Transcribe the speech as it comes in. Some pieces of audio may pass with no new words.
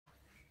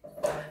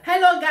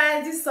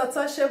guys, this is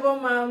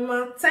Untouchable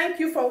Mama. Thank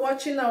you for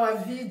watching our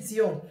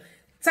video.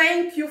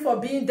 Thank you for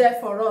being there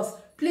for us.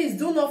 Please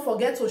do not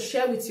forget to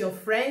share with your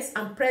friends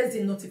and press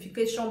the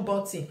notification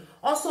button.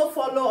 Also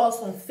follow us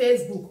on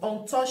Facebook,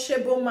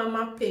 Untouchable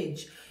Mama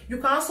page. You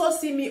can also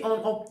see me on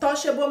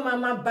Untouchable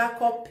Mama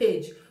backup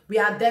page. We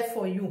are there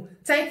for you.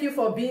 Thank you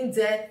for being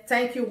there.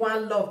 Thank you,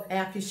 one love. I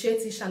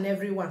appreciate each and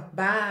everyone.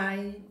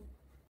 Bye.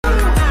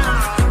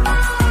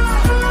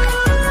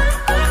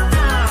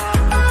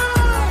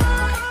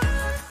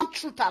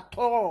 Truth at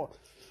all.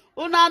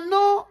 Una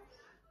know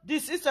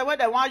this is the way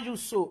they want you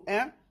so,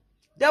 eh?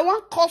 They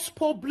want cause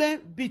problem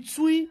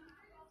between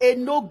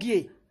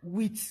Enogie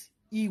with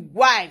his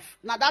wife.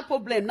 Now that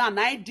problem now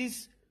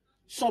this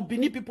some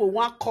Benin people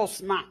want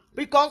cause now.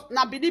 Because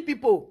now Benin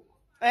people,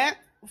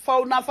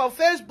 for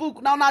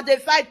Facebook, now they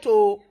fight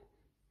to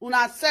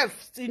una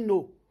self still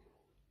know.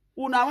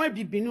 Una when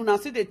be Benin, una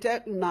see they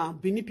tell una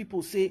Benin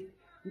people say,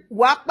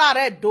 "Wak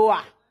pare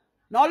doa."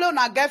 Now only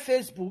una get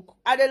Facebook,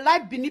 and they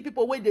like Benin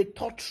people where they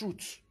talk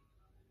truth.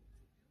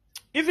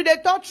 If they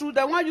talk truth,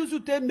 they want you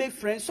to make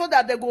friends so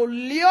that they go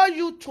lure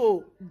you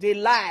to the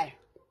lie.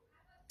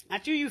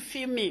 Until you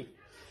feel me.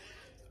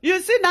 You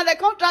see, now they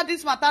contract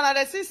this matter, and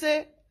they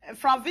say,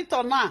 from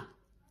Victor now,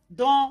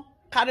 don't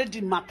carry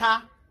the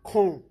matter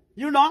come.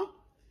 You know?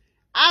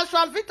 As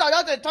from Victor,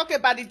 they talk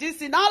about it, this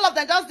thing, all of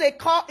them just they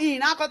call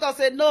in. I can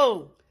say,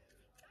 no.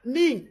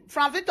 Me,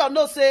 from Victor,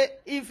 no, say,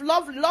 if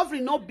love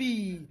will not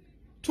be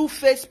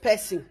two-faced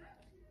person.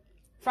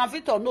 From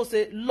Victor, no,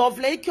 say, love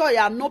like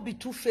you not be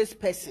two-faced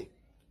person.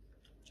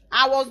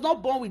 I was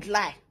not born with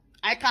lie.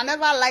 I can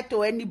never lie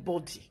to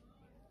anybody.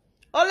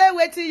 Only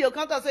waiting you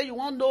come to say you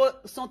want to know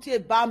something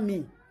about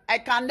me. I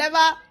can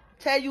never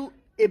tell you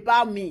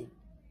about me.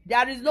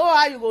 There is no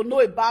how you will know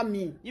about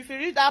me. If you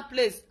read that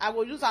place, I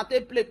will use and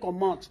take play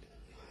command.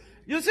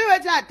 You see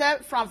what I tell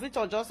from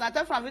Victor just? I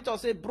tell from Victor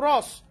say,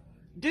 bros,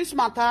 this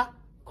matter,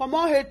 come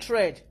on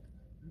hatred.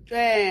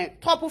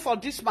 Topple for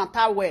this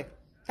matter well.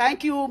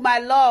 Thank you, my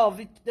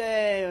love,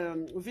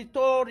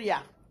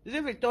 Victoria. Is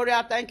it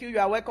Victoria? Thank you. You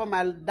are welcome,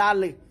 my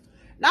darling.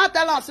 Now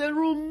tell us, say,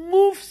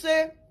 remove,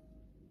 say,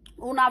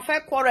 una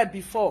fair quarrel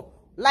before.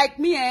 Like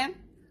me,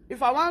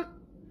 if I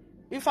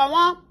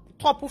want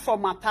topple for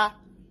matter,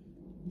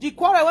 the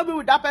quarrel will be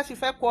with that person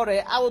fair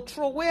quarrel, I will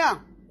throw away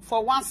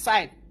for one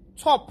side,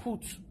 top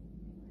put.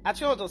 I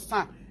you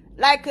understand.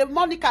 Like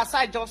Monica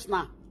side just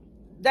now.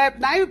 That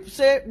now you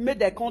say, make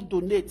they can't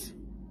donate.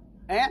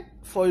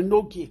 For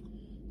Enogie.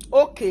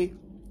 Okay.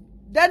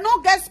 They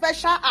don't get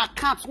special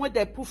accounts when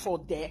they put for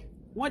there.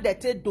 When they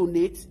take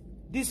donate.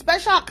 The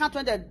special account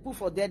when they put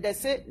for there, they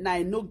say na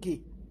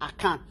Enogie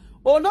account.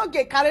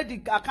 Enogie carry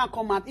the account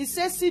come out. It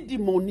says see the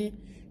money.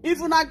 If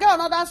you not get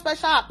another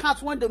special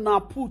account when they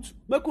not put,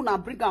 make you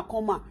not bring and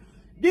come out.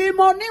 The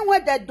money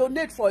when they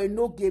donate for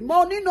Enogie,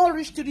 money not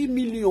reach 3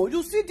 million.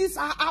 You see this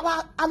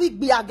our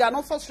be again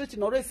not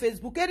frustrating on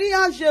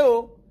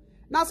Facebook.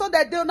 Now so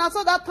they do, now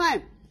so that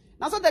time.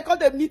 Now so they call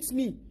them meet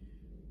me.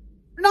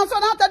 Now so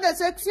now they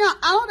say,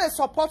 I know they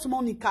support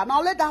Monica.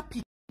 Now let that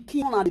pick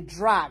on the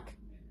drag.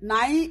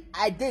 Now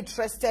I did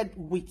interested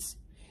with.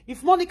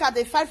 If Monica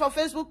they fight for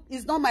Facebook,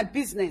 it's not my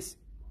business.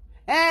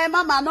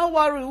 Mama, no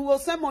worry, we will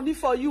send money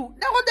for you.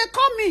 Then when they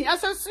call me, I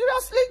said,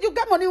 seriously, you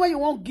get money when you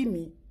won't give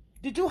me?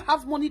 Did you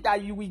have money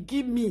that you will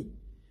give me?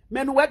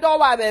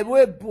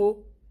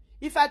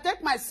 If I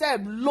take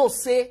myself low,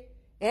 say,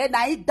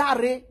 na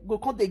dare go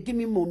come they give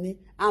me money,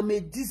 I'm a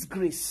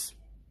disgrace.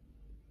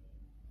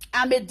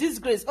 I'm a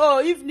disgrace.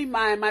 Oh, even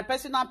my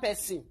personal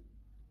person.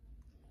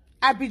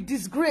 I be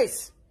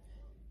disgrace.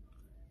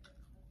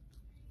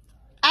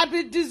 I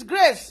be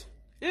disgrace.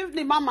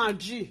 Even Mama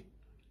G.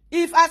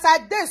 If as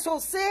I did so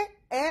say,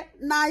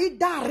 na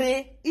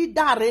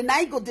idare,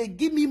 na go they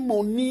give me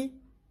money.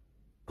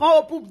 Come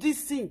up with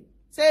this thing.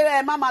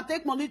 Say, Mama,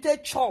 take money,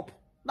 take chop.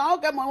 Now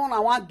get money one I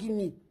want give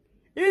me.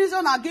 If this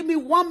one give me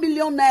 1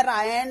 million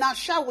naira, and I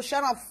will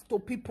share to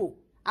people.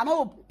 I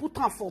know put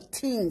on for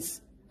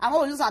things. I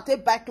know use and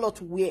take back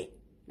cloth wear.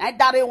 Now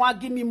daddy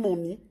want give me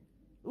money.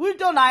 We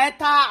don't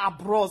enter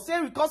abroad.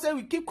 Say because say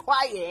we keep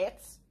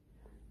quiet.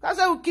 Because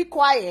say we keep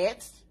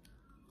quiet.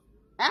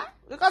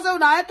 Because say we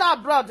don't enter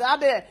abroad. I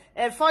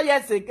mean, 4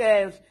 years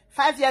ago,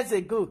 5 years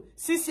ago,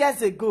 6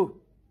 years ago,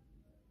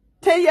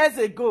 10 years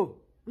ago.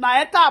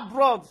 Now enter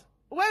abroad.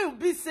 Where you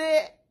be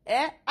say,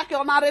 I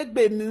can not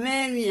regbe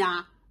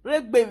mania.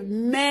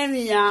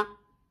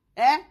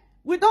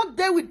 We don't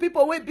deal with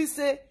people where be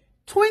say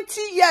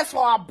 20 years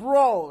for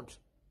abroad.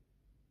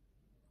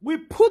 We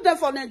put them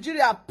for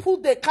Nigeria,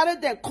 carry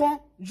them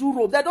come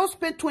Europe. They don't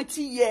spend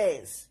 20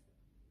 years.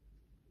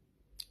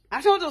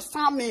 I should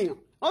understand me.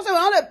 Also, we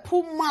don't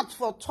put much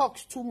for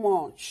talks too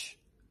much.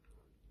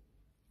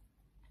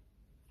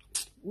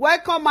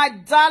 Welcome, my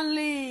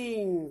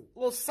darling.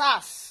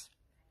 Osas.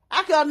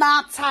 I can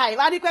not tie.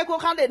 I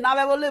can't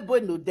never boy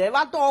no day.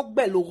 I don't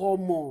bello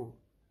homo.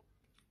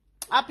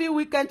 Happy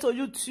weekend to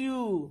you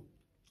too.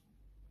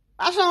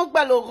 I shall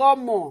bello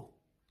homo.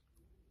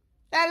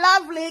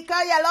 Lovely,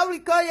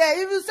 lovely,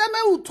 if you say me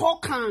who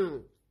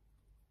talking.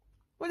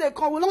 When they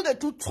come, we know they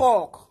do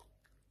talk.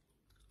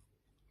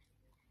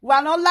 We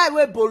are not like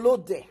we below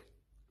there.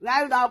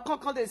 Right now,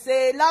 come they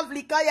say,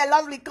 lovely,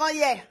 come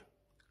here.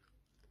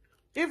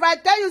 If I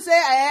tell you, say,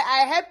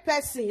 I help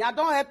person, I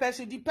don't help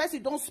person, the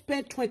person don't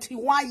spend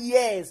 21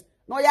 years.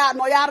 No,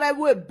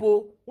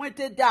 when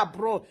they there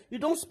abroad, you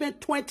don't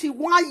spend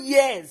 21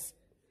 years.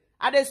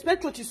 And they spend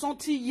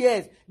 20-something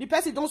years. The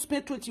person don't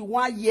spend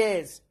 21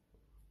 years.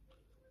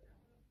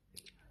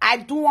 I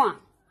do one.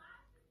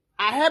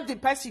 I help the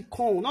person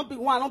come. Not be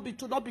one, not be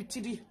two, not be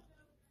three.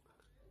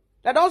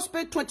 They don't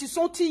spend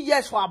 20-something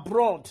years for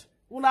abroad.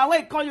 When I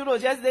went to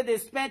Euros yesterday, they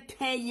spent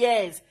 10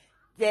 years.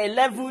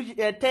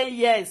 10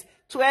 years,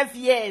 12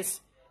 years,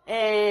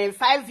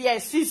 5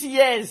 years, 6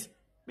 years.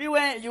 Me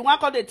when you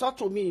want to talk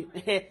to me,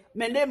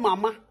 my name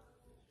Mama.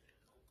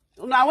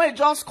 When I went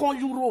just come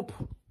Europe.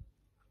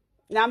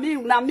 Now me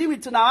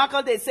with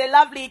now they say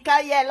lovely,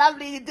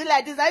 lovely, do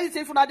like this. I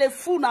say for the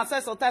food and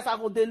say sometimes I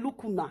go they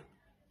look na.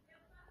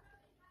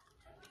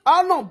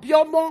 Oh no,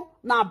 biomo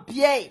na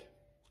beer.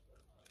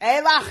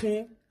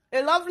 Everything.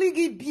 A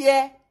lovely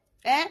beer,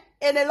 and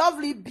a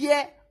lovely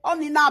beer,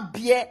 only na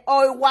beer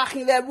or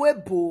walking the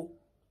webo.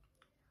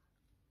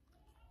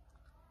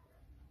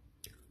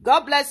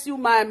 God bless you,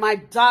 my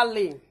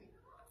darling.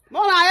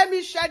 Mona, let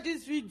me share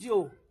this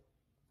video.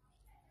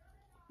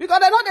 Because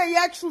they know they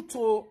hear truth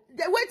too.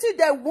 They waiting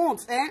they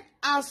want,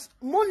 as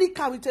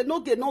Monica with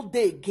Enogie no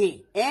day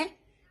again,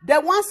 they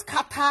want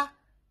scatter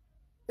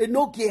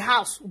Enogie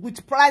house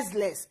with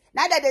priceless.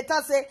 Now that they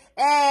tell say,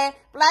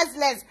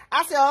 priceless,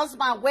 ask your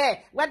husband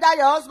where, whether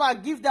your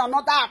husband give them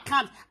another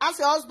account, ask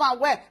your husband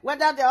where,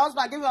 whether the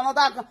husband give you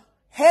another account.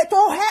 Hey, to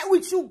hell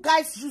with you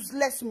guys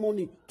useless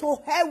money. To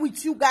hell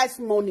with you guys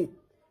money.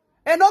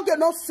 Enogie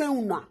no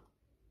sooner.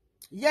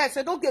 Yes,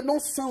 Enogie no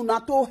sooner.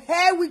 To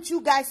hell with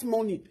you guys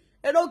money.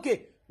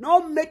 Enogie,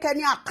 no make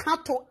any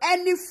account to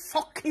any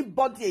fucking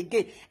body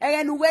again.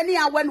 And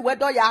when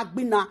whether you have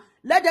been now,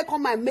 let them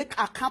come and make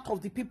account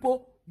of the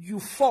people you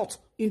fought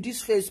in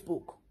this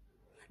Facebook.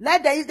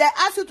 Let them, if they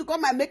ask you to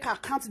come and make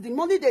account, the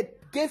money they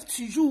gave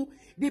to you,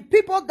 the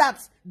people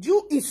that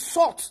you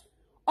insult,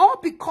 all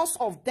because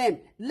of them,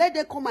 let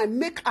them come and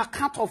make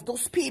account of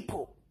those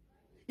people.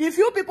 If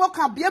you people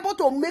can be able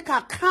to make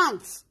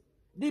accounts,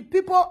 the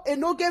people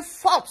Enogie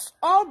fought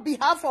on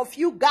behalf of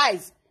you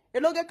guys,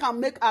 Enogie can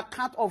make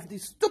account of the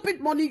stupid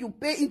money you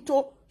pay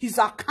into his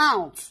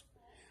account.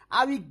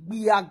 You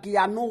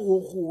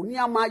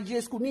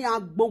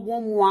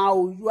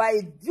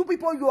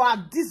people, you are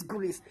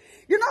disgraced.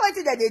 You know what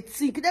they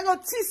think? They go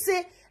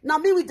say, now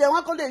me with the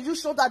one called the you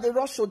show that they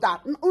rush show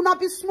that. Una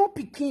be small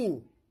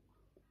picking.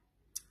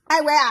 I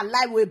wear a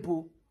live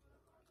webo.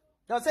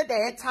 They say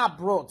they enter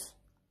abroad.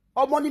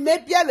 Or money may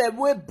be a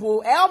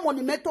webo. Or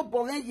money may to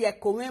bolen ye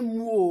come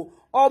mo.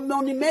 Or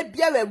money may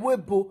be a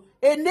webo.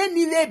 And then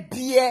you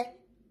beer.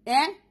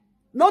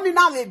 No, ni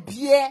na we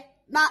beer.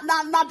 Now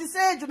the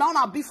say you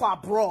know be for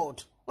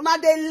abroad. Una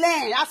they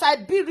learn. As I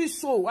be rich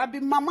so, I be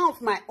mama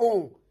of my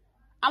own.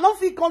 I don't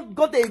think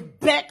go they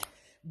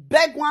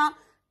beg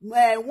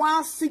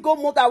one single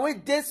mother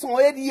with this some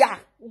area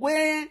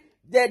where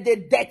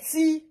the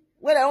dirty,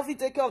 where they don't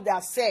take care of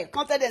themselves.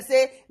 Can't they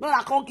say no,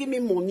 I can't give me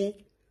money.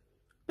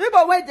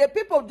 People when the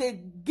people they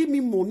give me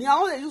money, I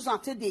only use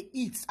until they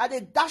eat. I they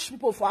dash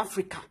people for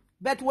Africa.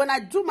 But when I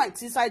do my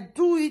things, I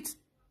do it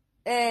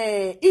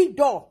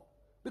indoor.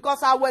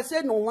 Because I will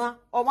say no one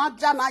or one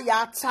jana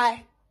ya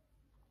tie.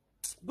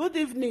 Good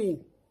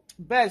evening.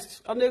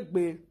 Best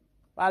Enogie.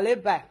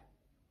 Bye.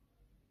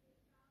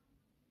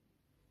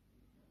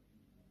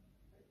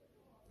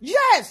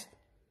 Yes.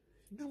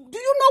 Do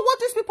you know what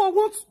these people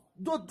want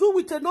to do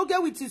with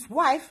Enogie with his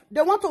wife?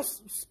 They want to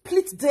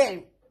split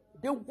them.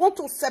 They want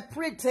to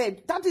separate them.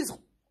 That is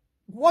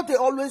what they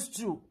always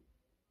do.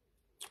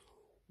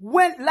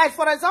 When, like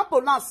for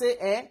example, now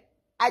say,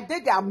 I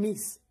did their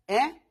miss,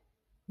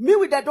 me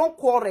with they don't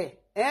quarrel.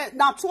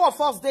 Now two of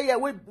us they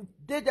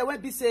will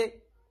be say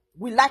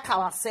we like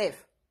ourselves.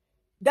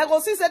 They go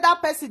see say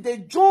that person they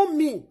join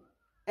me.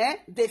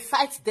 They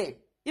fight them.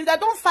 If they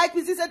don't fight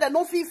me, they say they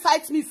don't feel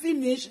fight me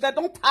finish. They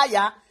don't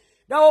tire.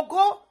 They will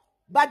go,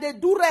 but they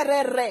do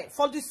re.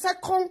 For the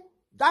second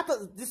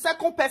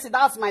person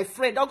that's my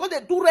friend. They'll go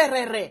they do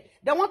re.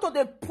 They want to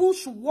they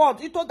push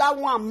word into that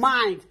one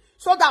mind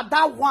so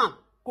that one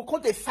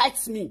could they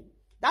fight me.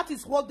 That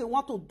is what they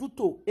want to do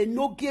to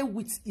Enogie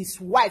with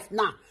his wife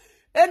now.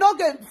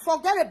 Enogie,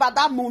 forget about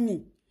that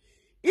money.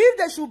 If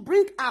they should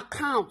bring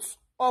accounts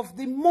of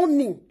the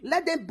money,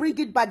 let them bring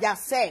it by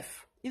themselves.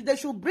 If they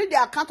should bring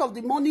the account of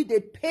the money they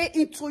pay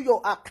into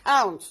your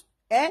account,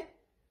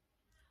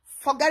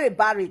 forget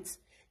about it.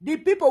 The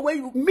people where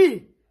you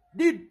mean,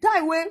 the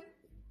time when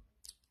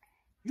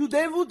you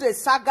devil the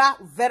saga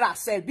Vera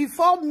said,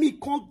 before me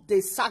come the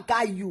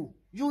saga you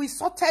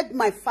insulted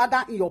my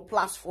father in your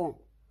platform.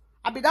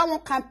 I be that one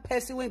kind of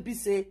person when be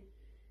say,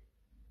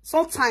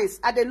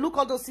 sometimes I they look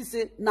at those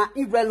say, na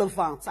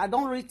irrelevant. I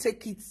don't really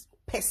take it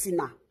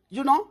personal.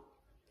 You know?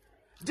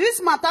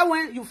 This matter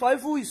when you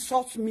forever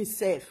insult me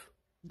self.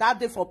 that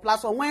day for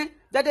platform when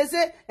they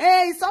say,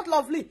 hey, it's not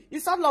lovely.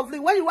 It's not lovely.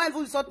 When you wife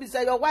insult me,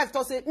 say your wife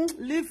just say,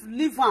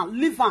 leave on.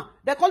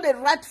 They call the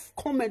right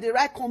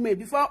comment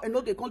before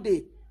they call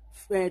the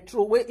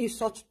throw away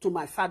insult to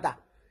my father.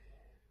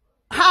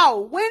 How?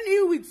 When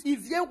you with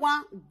if you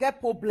want get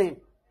problem.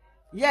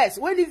 Yes,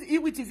 when if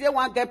you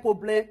want get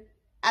problem,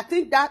 I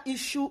think that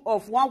issue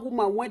of one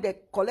woman when they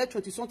collect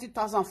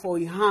 20,000 for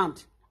a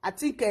hand. I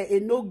think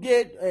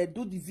Enogie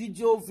do the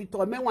video, Victor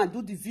Menwan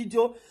do the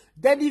video.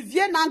 Then if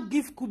you now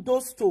give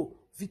kudos to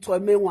Victor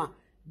Menwan,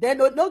 then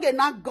Enogie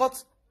now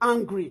got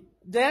angry.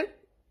 Then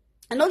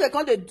Enogie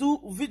come they do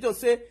video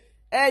say,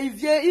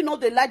 if you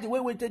they like the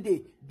way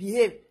they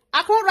behave.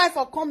 I can't write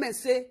for comment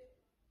say,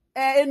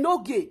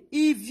 Enogie,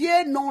 if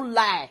you no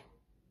lie,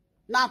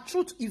 now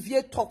truth if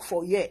you talk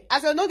for you.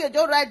 As Enogie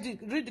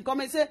just read the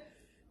comment say,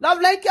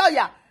 love like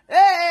ya.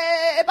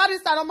 A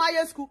barrister on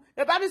my school.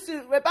 A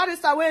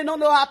barrister we don't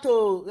know how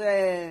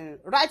to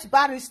write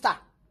barrister.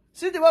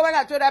 See the way when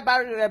I told that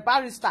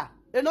barrister,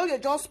 you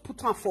just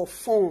put on for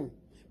phone.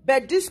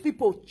 But these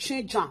people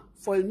change them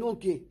for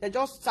Enogie. They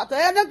just start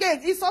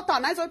Enogie insult her.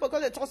 Nice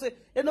because they just say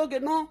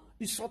Enogie no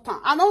insult her.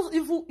 And not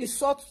even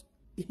insult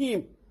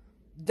him.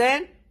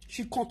 Then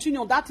she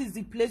continued. That is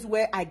the place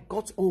where I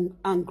got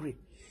angry.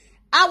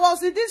 I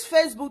was in this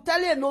Facebook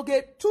telling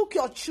Enogie, took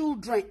your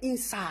children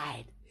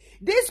inside.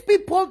 These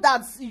people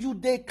that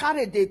they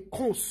carry the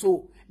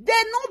console, they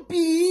not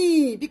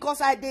be because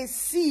they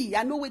see,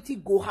 I know what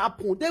it go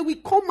happen. They will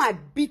come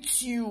and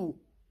beat you.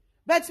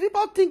 But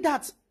people think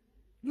that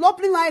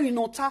lovely line in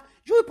Nota,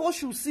 you people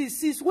should see,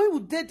 sis, when we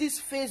did this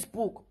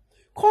Facebook,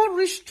 come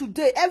reach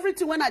today,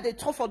 everything when they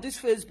talk for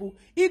this Facebook,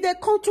 if they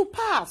come to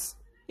pass.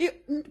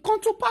 Come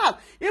to pass.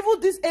 Even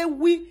this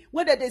we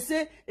when they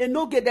say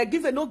Enogie, they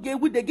give Enogie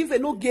we, they give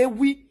Enogie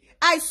we.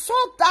 I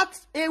saw that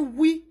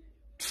we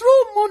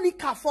through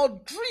Monica for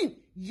dream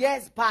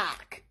years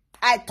back.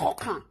 I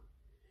talk her.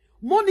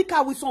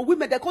 Monica with some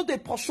women, they come they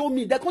pursue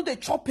me, they come they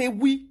chop a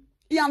we.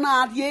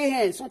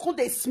 Some come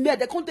they smear,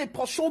 they come they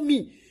pursue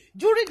me.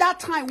 During that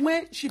time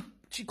when she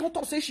come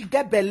to say she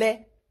get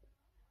belly.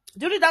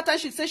 During that time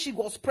she said she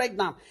was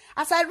pregnant.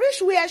 As I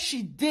reach where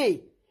she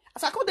did,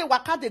 as I come they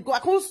waka they go, I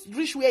can't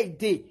reach where it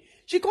did.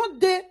 She come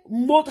the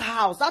mud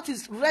house, that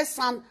is rest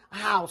sand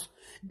house.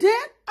 Then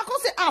I come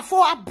say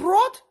for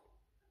abroad.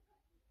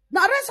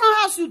 Now rest sand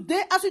house you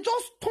there, as you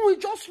just turn, you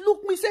just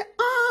look me say,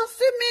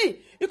 see me.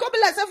 You can be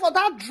like say for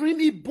that dream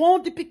he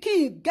born the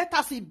pikin get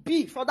as he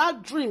be. For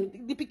that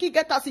dream, the pikin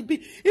get as he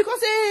be. You can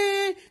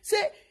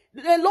say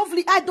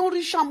lovely, I don't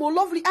reach him,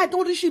 lovely, I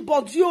don't reach it,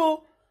 but you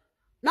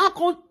now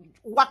come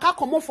waka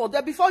come on for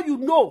there before you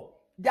know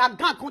their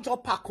gang come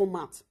just pack come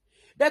out.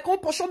 They come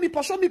pursue me.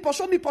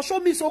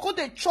 So come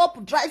they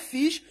chop dry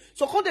fish.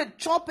 So come they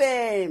chop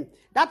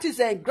that is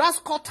a grass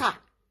cutter,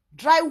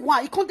 dry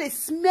one. You come they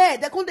smell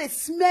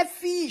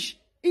fish.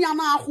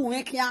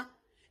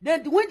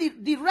 Then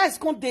when the rest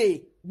come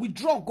they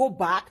withdraw go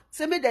back.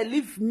 Say me they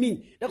leave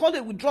me. They come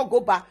they withdraw go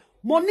back.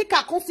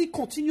 Monica come see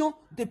continue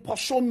they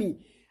pursue me.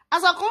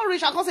 As I come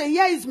reach, I come say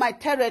here is my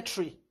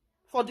territory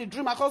for the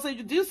dream. I come say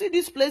do you see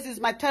this place is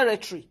my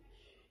territory?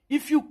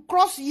 If you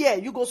cross here,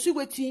 you go see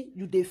what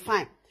you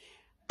define.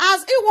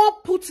 As he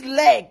won't put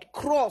leg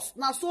cross,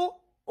 now so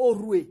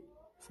orwe,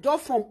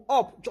 just from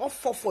up, just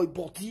fall for a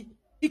body.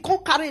 He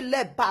can't carry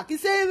leg back. He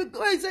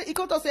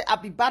can't say I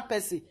be bad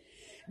person.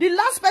 The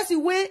last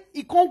person where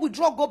he can't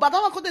withdraw go back.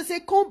 That one can't say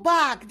come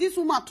back. This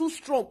woman too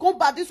strong. Come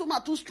back. This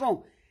woman too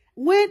strong.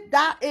 When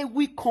that a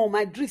week come,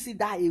 I drink see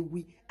that a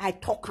week. I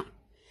talk her.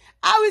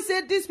 I will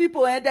say these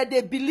people that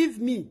they believe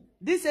me.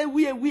 This a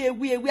we.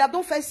 I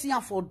don't first see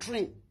her for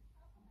dream.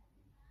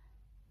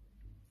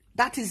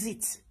 That is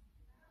it.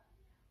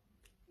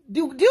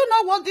 Do you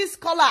know what this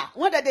color,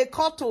 when they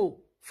call to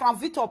from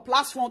Victor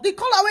platform? The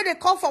color where they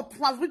call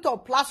from Victor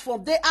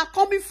platform, they are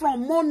coming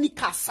from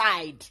Monica's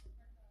side.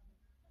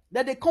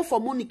 That they come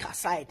from Monica's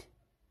side.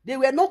 They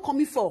were not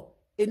coming for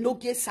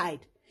Enogie side.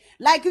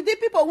 Like the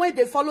people when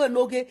they follow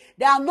Enogie,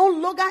 they are no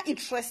longer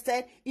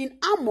interested in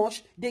how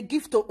much they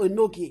give to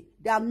Enogie.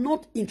 They are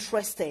not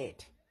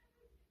interested.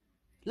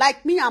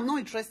 Like me, I'm not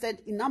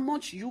interested in how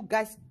much you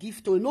guys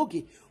give to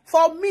Enogie.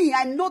 For me,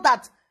 I know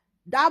that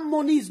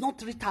money is not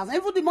 3,000.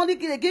 Even the money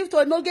they give to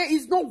Enogie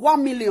is not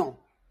 1 million.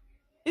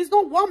 It's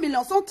not 1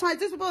 million. Sometimes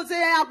these people say,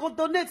 hey, I go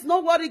donate.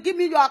 No worry, give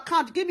me your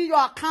account. Give me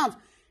your account.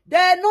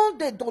 They know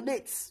they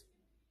donate.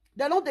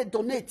 They know they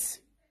donate.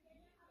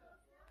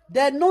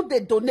 They know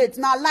they donate.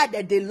 Now lie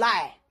that they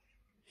lie.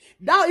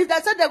 Now if they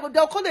say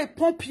they'll call they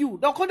pump you.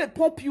 They'll call they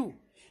pump you.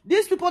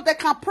 These people, they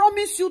can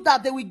promise you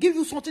that they will give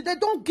you something. They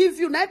don't give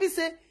you. Now if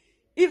say,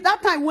 if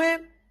that time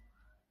when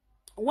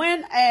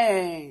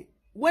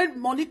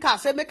Monica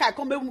said, make I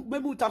come,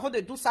 maybe we talk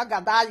they do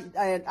saga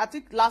that, I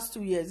think last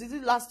 2 years. Is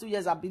it last 2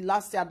 years? I've been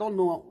last year. I don't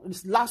know.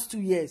 It's last 2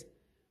 years.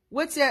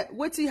 Wait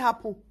till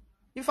happen.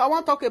 If I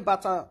want to talk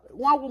about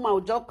one woman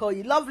will just call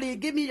you, lovely,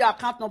 give me your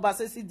account number,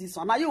 say, see this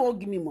one. Now you won't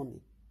give me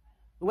money.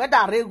 Where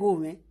that rate go,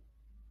 man?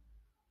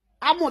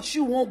 How much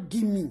you won't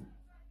give me?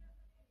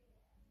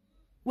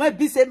 When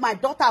be say my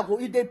daughter go,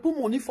 if they put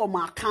money for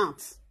my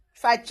account.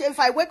 If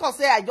I wake up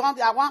say I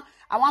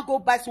want go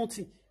buy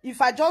something.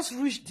 If I just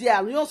reach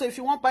there, you know, so if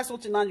you want to buy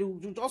something and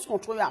you just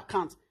control your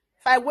account.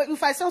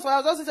 If I sell, so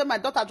I just say my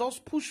daughter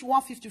just push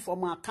 150 for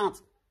my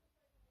account.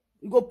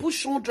 You go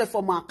push 100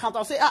 for my account.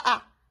 I'll say,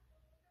 I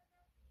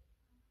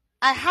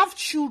have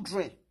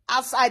children.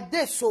 As I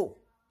did so,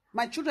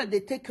 my children, they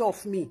take care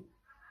of me.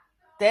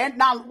 Then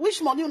now,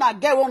 which money you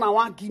get one I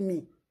want give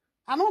me?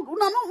 I know,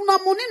 una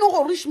money no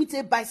go reach me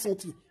to buy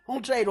something.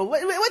 100.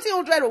 What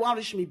 100 want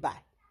reach me buy?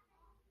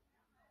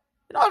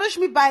 You don't reach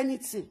me buy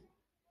anything.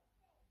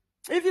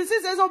 If you see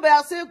somebody,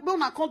 I say,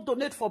 when I can't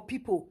donate for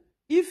people.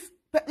 If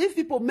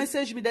people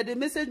message me, then they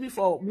message me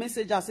for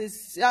message. I say,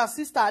 yeah,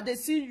 sister, they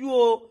see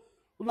you,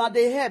 now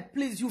they help.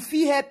 Please, you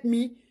feel help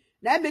me.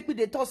 Now make me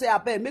the talk say, I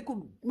bet make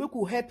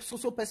you help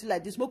so person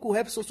like this. Make you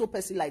help so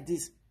person like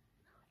this.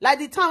 Like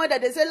the time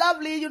when they say,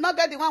 lovely, you not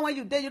get the one when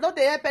you did. You know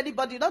they help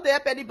anybody. You know they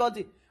help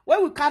anybody.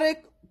 When we carry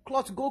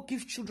cloth go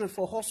give children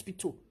for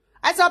hospital.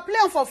 I say play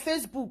on for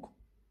Facebook.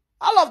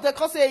 All of the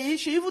cause say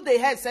she even the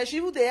head say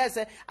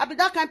I be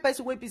that kind of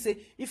person when people say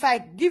if I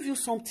give you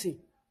something,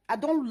 I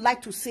don't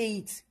like to say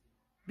it.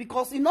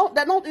 Because you know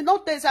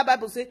things the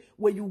Bible say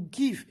when you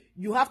give,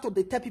 you have to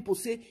tell people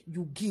say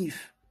you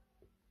give.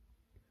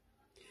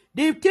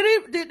 Where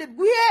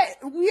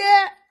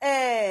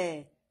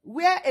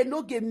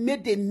Enogie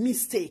made a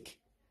mistake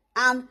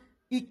and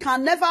he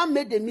can never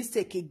make a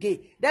mistake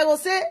again. They will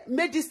say,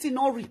 make this thing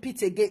not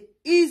repeat again.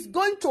 He's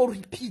going to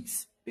repeat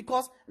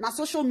because na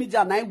social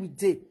media now we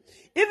day.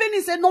 Even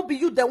he say no be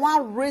you the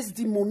one raise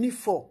the money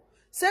for.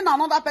 Say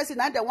another person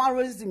now the one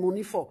raise the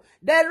money for.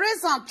 They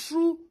raise am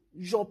through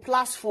your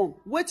platform.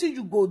 What till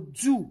you go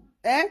do?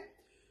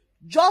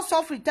 Just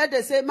off return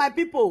they say, my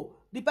people,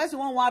 the person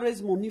want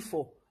raise money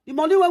for. The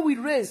money when we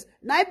raise,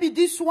 now be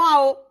this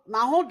one,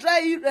 na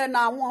 100,000,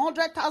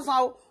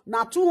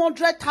 na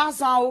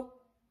 200,000.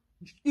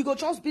 It go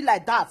just be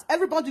like that.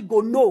 Everybody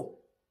go know.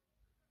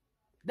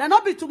 There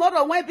not be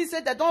tomorrow when we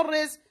say they don't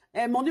raise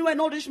money when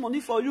no reach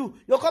money for you.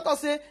 You got to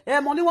say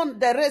money when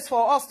they raise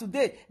for us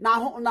today.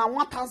 Now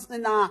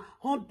 1,000, na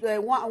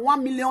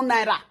 1 million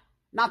naira,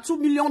 na 2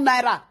 million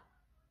naira.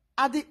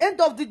 At the end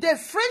of the day,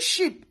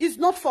 friendship is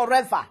not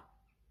forever.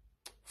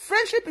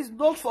 Friendship is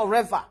not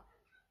forever.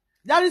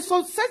 There is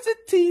some certain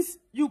things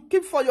you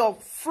keep for your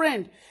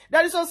friend.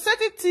 There is some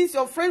certain things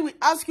your friend will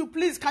ask you,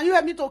 please, can you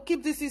help me to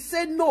keep this? He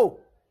say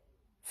no.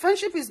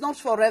 Friendship is not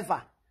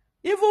forever.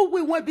 Even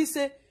when we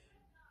say,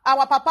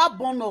 our papa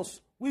born us,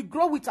 we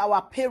grow with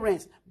our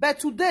parents. But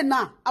today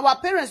now, our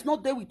parents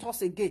not there with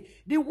us again.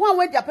 The one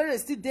when their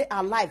parents still there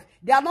alive,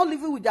 they are not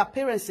living with their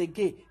parents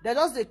again. They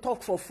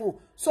talk for phone.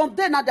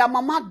 Someday now, their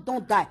mama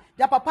don't die.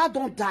 Their papa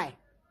don't die.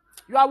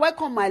 You are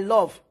welcome, my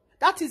love.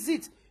 That is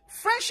it.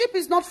 Friendship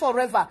is not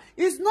forever.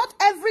 It's not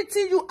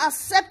everything you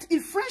accept in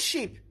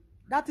friendship.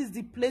 That is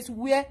the place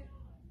where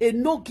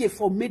Enogie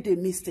for made a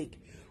mistake.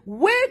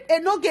 When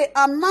Enogie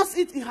announced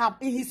it in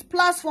his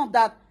platform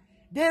that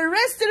they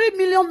raised 3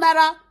 million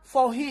naira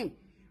for him.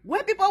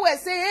 When people were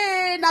saying,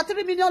 hey, na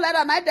 3 million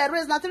naira, na they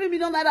raise, na 3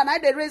 million naira, na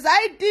they raise,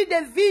 I did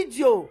a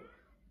video.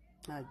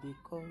 I dey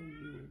call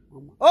you,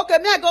 mama. Okay,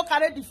 me I go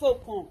carry the phone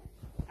come.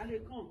 And they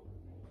come.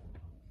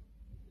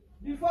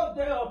 Before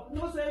they up,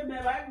 no say me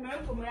right, me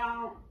come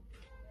around.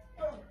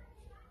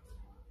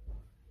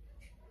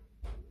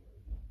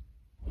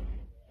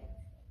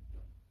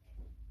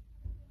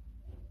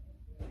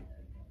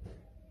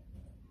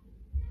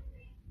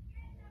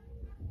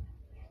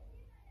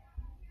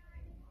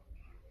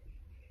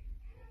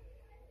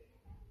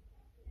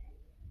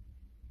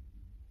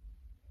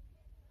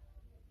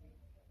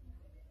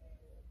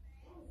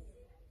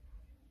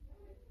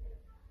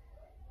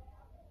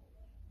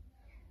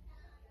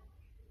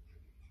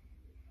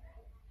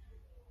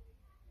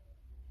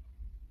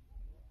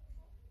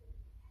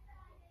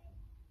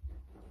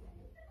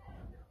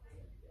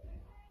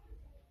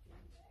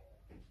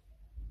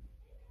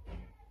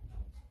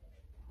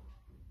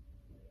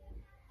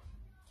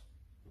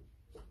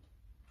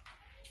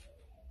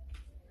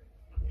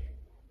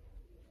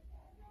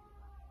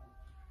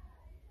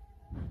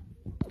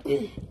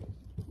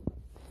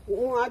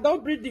 I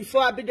don't breathe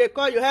before I be they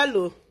call you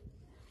hello.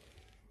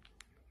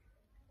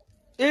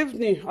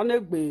 Evening,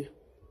 Enogie.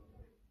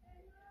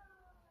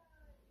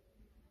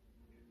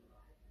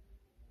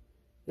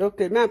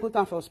 Okay, may I put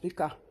on for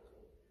speaker?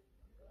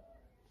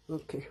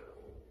 Okay.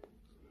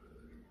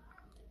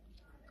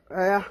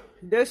 Yeah,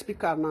 they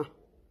speaker now.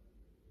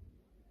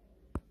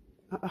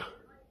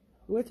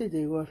 What is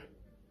the word?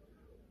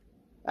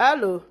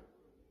 Hello.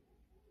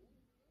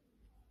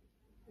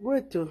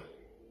 Wait to.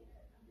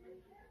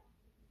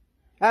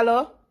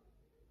 Hello?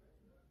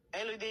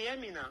 Hello, they hear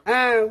me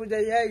now? We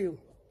dey hear you.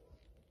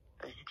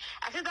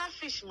 I think that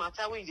fish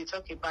matter when you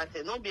talk about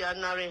it, not be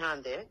ordinary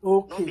hand, eh?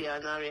 Okay. Not be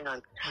ordinary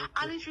hand. Okay.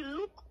 And if you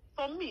look,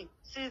 for me,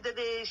 since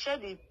they share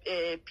the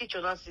picture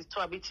now, since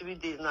 2 or 3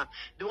 days now,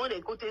 the one they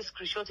go take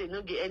screenshot and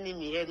not get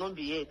enemy here, not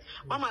be here.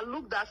 Mama,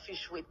 look that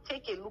fish, we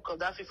take a look of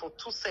that fish for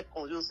 2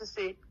 seconds. You'll see,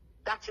 say,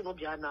 That thing not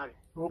be ordinary.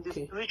 Okay.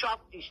 The spiritual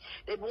fish.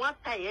 They want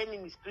tie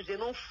enemies, they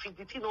don't feed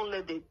the thing, don't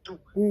let them do.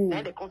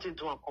 Then they continue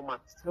to come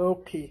out.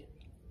 Okay.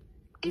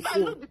 If I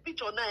look the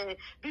picture now,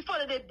 before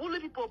they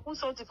bully people, put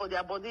something for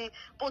their body,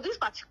 but this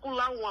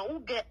particular one who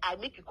get I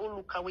make you go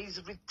look away is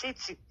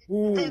irritating.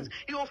 You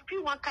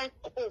feel one kind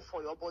of call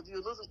for your body.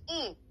 You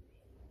know,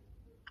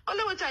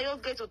 only when I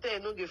just get to tell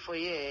Enogie for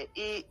you,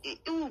 he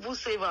will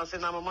save us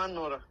in Mama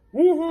Nora.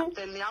 I'm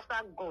telling you, after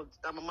God,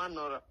 Mama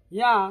Nora.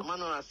 Yeah. Mama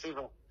Nora save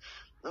her.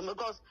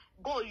 Because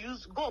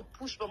God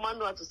push Mama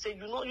Nora to say,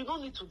 you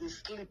don't need to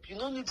sleep. You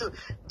don't need to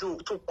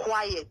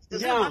quiet. They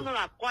say Mama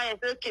Nora quiet,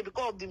 okay,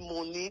 because of the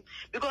money.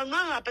 Because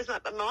Mama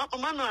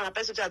Nora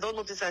person, I don't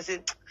notice. I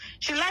say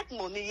she like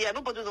money. Yeah,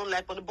 nobody don't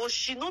like money, but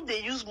she know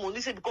they use money.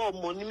 Say because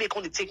of money, make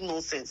only take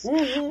nonsense. But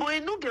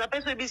Enogie,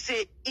 person be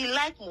say he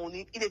like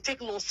money, he they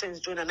take nonsense.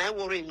 Join and I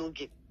worry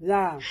Enogie.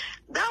 Yeah.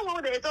 That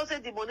one they don't say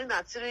the money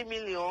na 3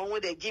 million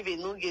when they give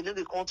Enogie,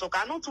 they can't talk.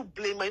 I not to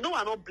blame her. You know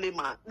I not blame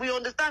her. We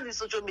understand the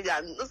social media.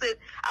 No say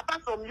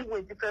apart from you,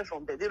 we're different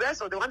from them. The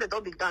rest of the one they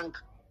don't be gang.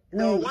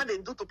 The one they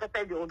do to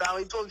pepper the other.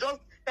 It was just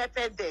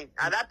pepper them.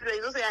 At that period,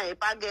 you don't say I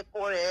can't get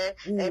for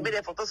made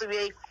a photo.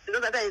 You know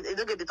that you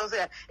don't get the toss.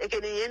 I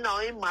can hear now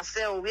in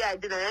Marcel. We I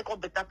did I can't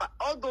better.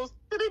 All those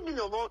 3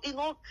 million. You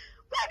know,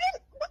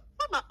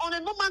 on a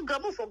normal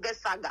grammar for get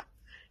saga.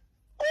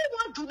 Who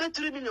want to donate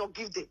 3 million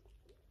give them?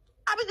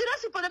 I mean, the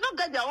rest people, they don't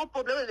get their own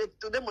problem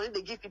to the money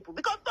they give people.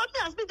 Because Tony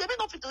has been, they may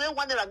not fit to them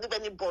one day and give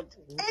anybody.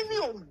 Any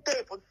of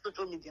them for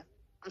social media.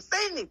 I'm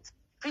saying it.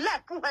 If you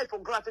like, put her for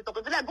granted.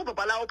 If you like, go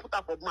Babala or put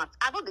her for mat.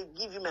 I know they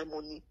give you my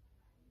money.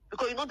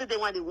 Because you know that they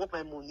want to work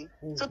my money.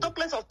 So talk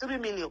less of 3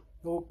 million.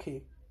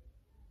 Okay.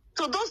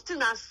 So those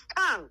things are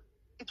scam.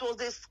 It was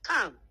a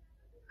scam.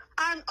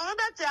 And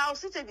another thing, I'll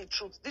say the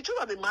truth. The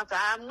truth of the matter,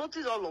 I have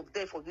noticed all of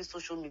them for this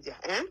social media.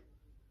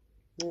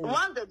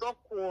 Once they don't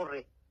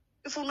quarrel,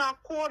 if you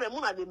not quarrel,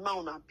 more than the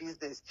man on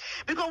business.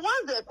 Because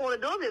once they quarrel,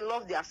 they don't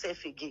love themselves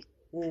again.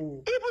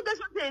 Even that's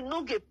what they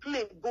know get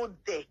play go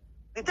there.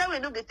 The time we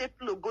know get take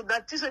play go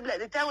that things will be like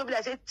the time will be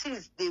like say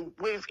things they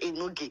wave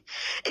Enogie.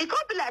 It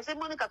can't be like say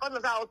Monica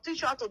because I'll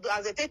teach you how to do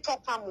as they take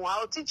talk more.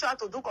 I'll teach you how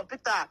to do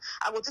computer.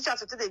 I will teach you how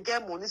to take the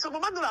game money. So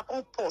Mama Nora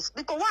can't pause.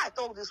 Because why I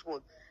talk this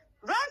word?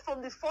 Right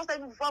from the first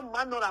time before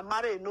Mama Nora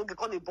marry Enogie,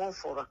 can be born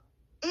for her.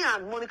 He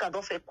and Monica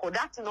don't feel call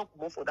that thing not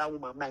come for that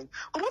woman mind.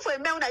 Come on for a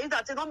man that is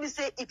that thing, don't me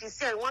say if he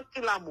say I want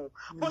kill her more.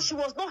 But she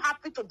was not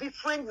happy to be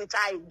friends with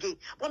her again.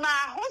 But her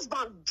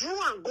husband drew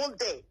and go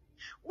there.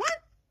 When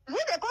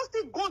they come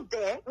still go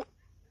there,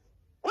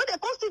 when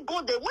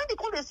they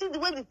come they see the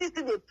way the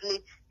thing they play,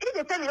 if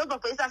they tell the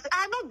husband for instance,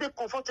 I not be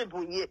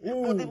comfortable here.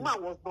 But the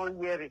man was not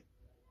hearing.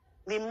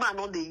 The man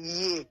on the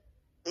year.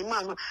 The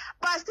man,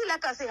 but still,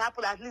 like I say,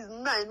 happen at least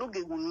now.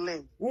 Enogie will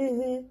learn.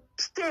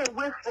 Stay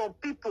away from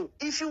people.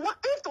 If you want,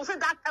 if to say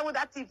that time when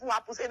that thing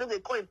happen, say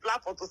Enogie call in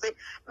platform to say,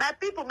 my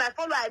people, my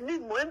follower, I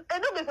need money.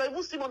 Enogie for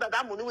even see more than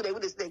that money when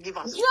they give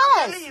us. Yes.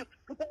 I'm telling you,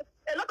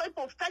 a lot of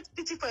people felt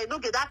pity for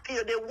Enogie that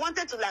period. They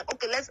wanted to like,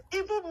 okay, let's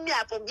even me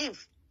I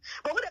forgive.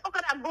 But when they talk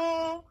about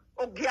go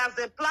okay as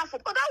a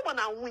platform, because that one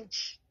a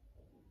winch.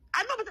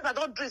 I know because I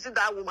don't dress in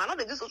that woman. I know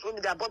they do social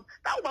media, but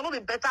that woman not be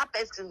better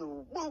person.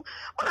 When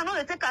I know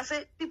they take and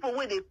say people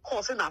when they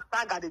call saying a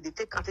tag they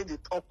take and say they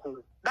talk.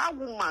 That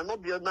woman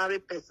not be ordinary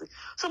person.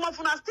 So my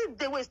phone still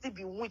they will still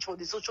be witch for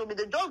the social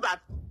media. Just that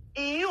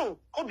in you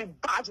could be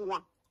bad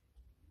one.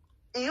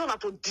 In you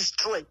not to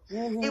destroy.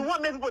 He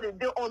want everybody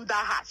they under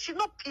her. She's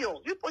not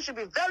pure. You should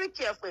be very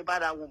careful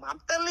about that woman.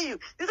 I'm telling you,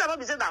 this is not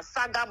be saying that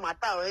saga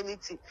matter or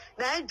anything.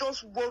 Now I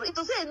just worry. It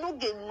to say no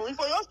gain no. If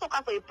you just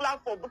talk for a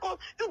platform because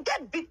you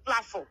get big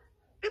platform.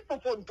 People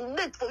for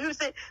donate for you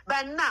say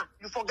by now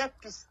you forget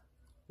peace.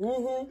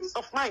 Peace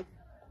of mind.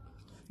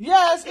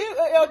 Yes,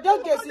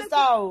 Enogie sister,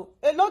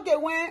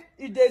 Enogie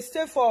when they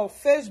stay for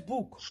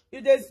Facebook,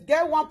 if they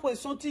get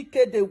 1.something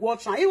K they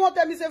watch and he want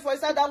them to say for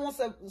inside that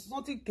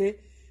 1.something K.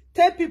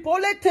 10 people,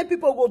 only 10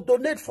 people go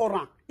donate for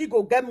her. He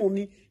go get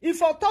money.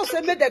 If I talk say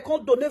make they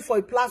can't donate for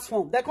a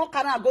platform, they can't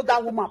carry and go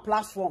that woman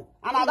platform.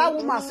 And that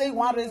woman say you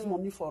want raise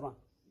money for her.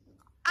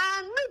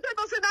 And me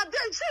people say that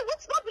they say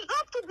what's not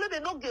have to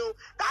blame Enogie.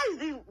 That is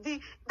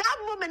that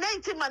moment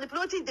anything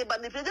manipulating they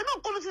manipulate. They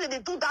don't call it they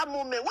do that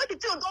moment. When the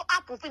thing don't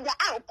happen, their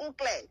eye will come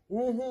clear.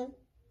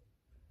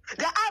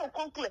 Their eye will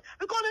come clear.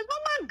 Because on a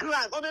normal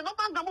ground, on a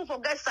normal ground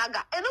forget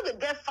saga, Enogie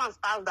get fans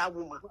as that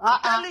woman.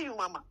 I'm telling you,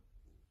 mama.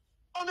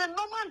 On a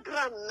normal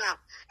ground now.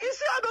 You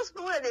see all those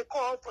people that they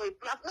call for a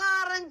platform.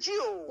 Nah,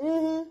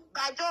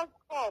 I just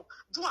call.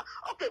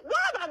 Okay,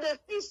 what about the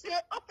fee say?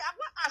 Okay, I'm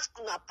going to ask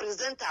una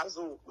presenters.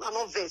 I'm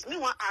not vexed. Me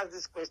want to ask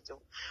this question.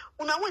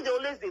 Una when they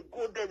always they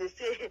go there, they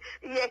say,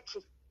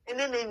 yeki. And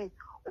then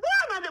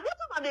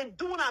what are they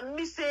doing and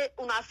me say,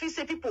 una fee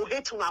say people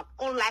hate una,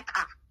 don't like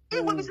her.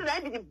 Even when me say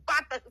that be the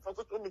bad person for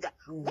social media.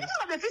 What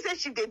are the fee say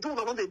she they do,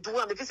 or not they do,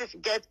 and the fee say she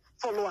get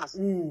followers?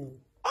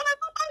 On a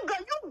normal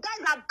ground, you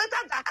guys are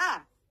better than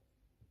her.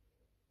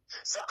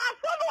 So our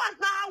followers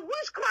now,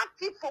 witchcraft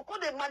people,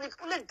 because they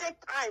manipulate their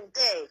time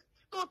there.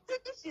 So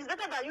think she's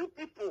better than you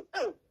people.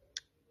 Oh,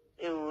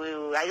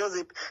 I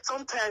just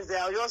sometimes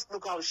I'll just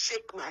look, I'll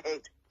shake my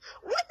head.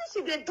 What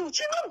did she do?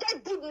 She don't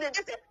get good name.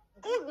 Just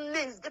good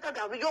name is better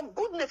than your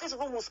good name. First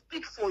of all, will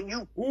speak for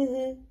you.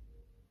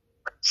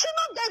 She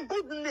don't get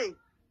good name.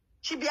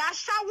 She be a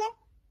shower.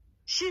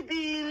 She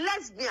be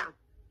lesbian.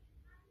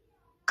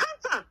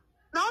 Cancer.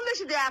 Now only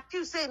she they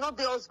accuse saying not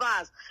the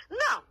husbands.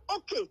 Now,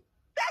 okay,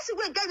 that's the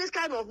way get this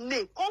kind of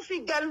name.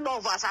 Coffee girl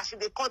lovers, as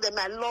they call them,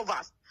 my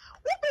lovers.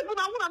 What people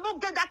now wanna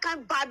not get that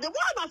kind of bad name?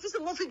 Why am I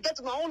feeling not get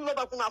to my own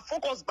lover when I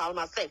focus by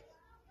myself?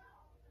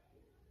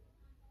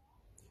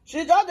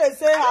 She just they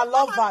say her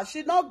lover.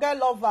 She not get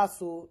lover,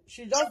 so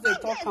she just they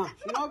talk her.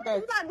 She not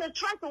get. And they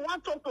try to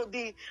want talk to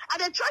the, and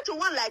they try to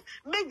want like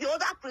make the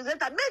other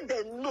presenter, make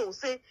them know.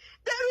 Say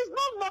there is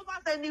no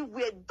lovers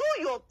anywhere.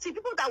 Do your thing.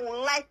 People that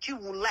will like you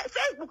will like.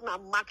 Facebook now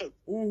market.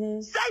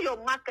 Sell your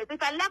market.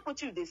 If I like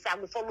what you they say, I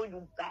will follow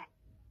you back.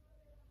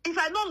 If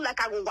I don't like,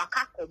 I will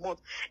waka come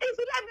out. If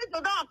you like me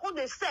to down, I come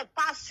they say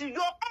pass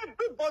you.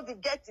 Everybody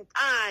gets it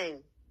time.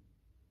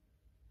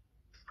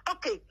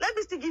 Okay, let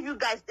me still give you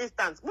guys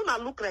distance. Muna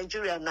look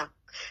Nigeria now.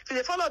 If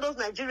they follow those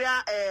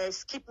Nigeria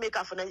skip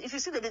maker for Nigeria, if you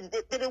see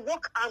they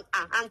work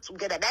hand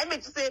together. That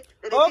makes you say.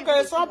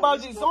 Okay,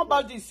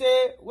 somebody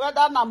say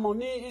whether na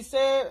money. He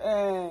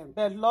say,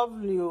 but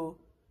lovely,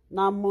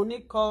 na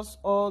money cause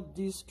all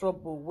this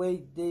trouble where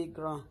they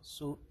ground.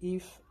 So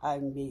if I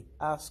may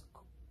ask,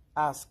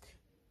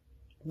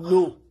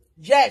 no,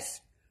 yes,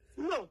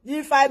 no.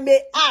 If I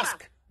may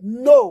ask,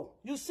 no.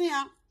 You see,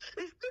 huh?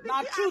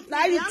 Now truth,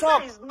 now you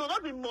talk. No,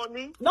 not be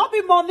money. Not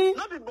be money.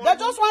 Not be money. They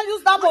just want to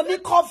use that money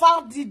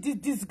cover the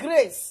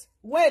disgrace.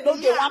 Where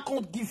don't they want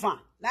to give her?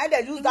 Now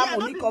they use that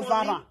money cover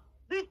her.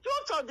 The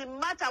truth of the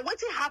matter, what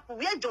it happened,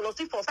 where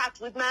jealousy for start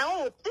with my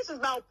own. This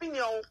is my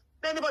opinion.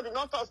 Anybody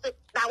not talk say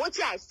now what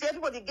I say,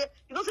 everybody get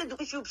you know say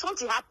if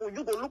something happen,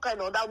 you go look at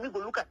another, we go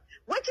look at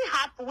what it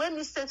happen when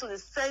we say to the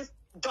sense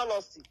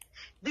jealousy.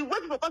 The way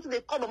people come to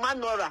they call Mama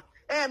Nora,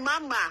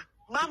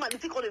 mama, they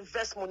think all the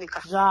first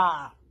Monica.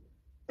 Yeah.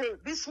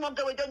 This month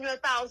they were doing your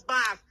house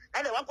back,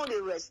 and they want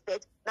to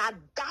respect. Now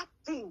that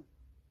thing,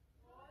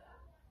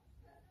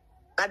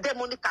 that the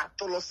Monica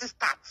jealousy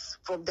starts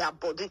from their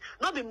body,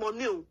 not the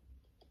money.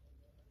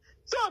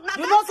 So now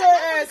you know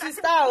say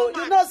sister,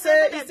 you know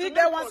say you see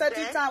there one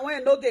certain time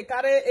when Enogie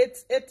carry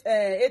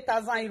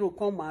 8,000 euro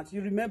come out.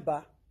 You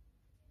remember?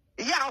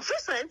 Yeah, of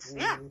recent,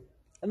 yeah.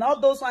 And all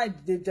those ones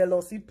the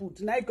jealousy put.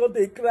 Now go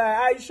they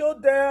cry. I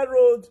showed their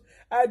road.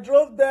 I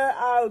drove there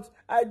out.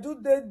 I do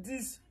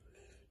this.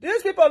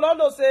 These people don't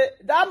know say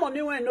that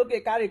money when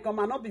Enogie carry come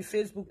and not be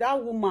Facebook.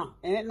 That woman,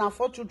 now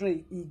 4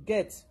 children he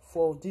gets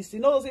for this. You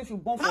know if you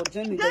born for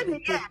Jenny,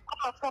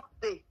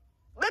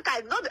 Make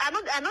I know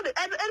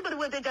anybody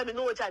when they get me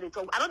know what they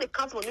talk. I know they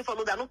count money for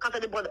no, I don't count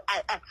anybody.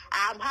 I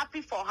am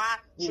happy for her.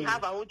 She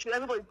have her own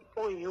children. Everybody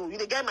calling you.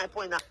 You get my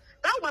point now.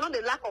 That woman on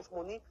the lack of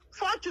money.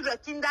 4 children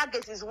kinder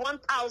gets is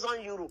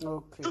 1,000 euro.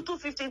 Okay.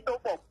 2,250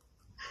 top up.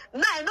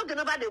 Now I know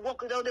never they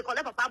work. They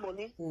collect papa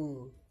money.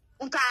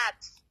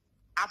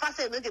 After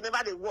say make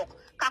never they work.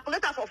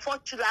 Calculator for 4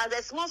 children.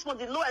 The small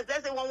the lowest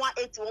let's say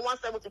 180,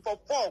 170 for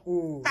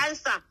 4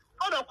 times time.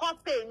 All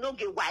can't pay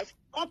Enogie wife,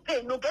 can't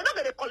pay Enogie.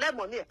 Enogie they collect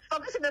money. For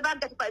this never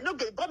get paid.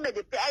 Enogie government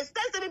they pay. I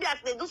still say maybe as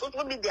they do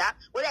social media,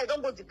 whether I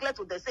don't go declare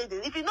to they say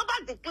this. If you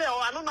never declare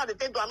or I don't know the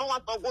thing, I don't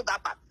want to go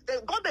that part.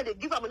 The government they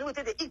give them money, we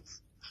take they eat.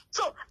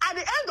 So at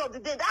the end of the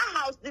day, that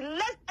house, the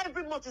less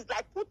every month is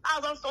like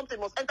 2,000 something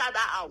must enter that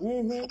house.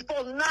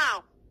 For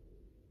now.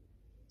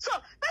 So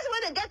that's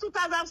when they get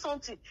 2,000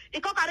 something.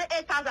 It can carry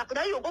 8,000.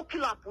 Then you go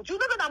kill and put. You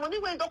know that money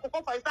when you don't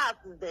come for his house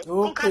is there.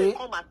 Okay.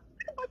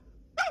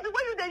 That's the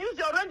way you they use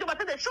your Range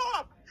Rover, they show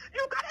up.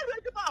 You can't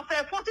Range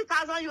Rover for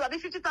 40,000 you,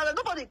 50,000.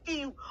 Nobody kill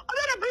you. Or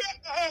then they bring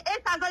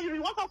 8,000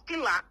 you want to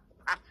kill her.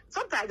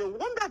 Sometimes they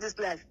wonder this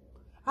life.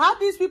 How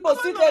these people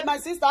sit there, my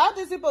sister? How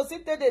these people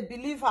sit there? They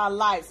believe her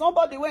life.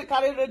 Somebody went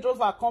carry Range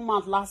Rover come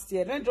out last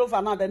year. Range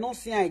Rover now they don't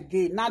see her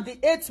again. Now the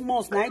 8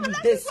 months now the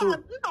day so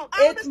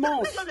 8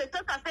 months.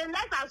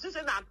 Let's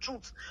assume that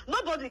truth.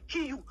 Nobody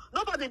kill you.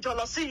 Nobody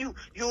jealousy you.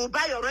 You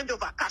buy your Range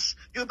Rover cash.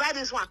 You buy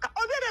this one. Or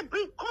then they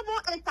bring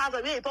common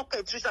 8,000 in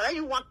pocket Trisha. Then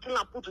you want kill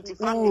and put to the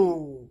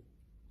family.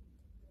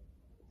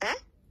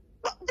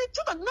 But the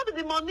truth of not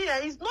the money.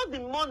 It's not the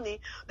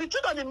money. The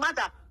truth of the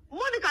matter.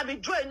 Money can be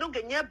drawing, no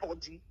get near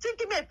body.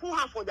 Thinking me pull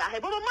hand for their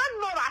head. But man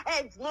know her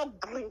head's not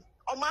green.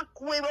 Or man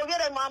quaver,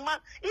 get mama.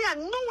 Yeah,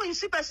 no when you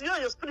see person,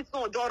 your spirit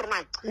no your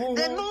right. They know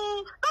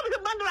not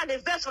because man know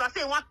the verse for I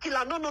say one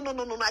killer. No,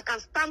 I can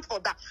stand for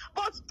that.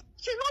 But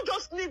she not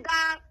just need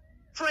that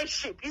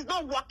friendship. It's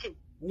not working.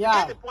 Yeah.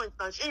 You get the point,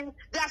 man.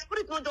 Their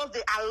spirit not just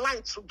they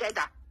align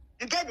together.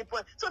 You get the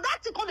point. So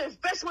that's the kind of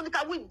first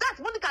Monica. With that,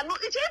 Monica, no,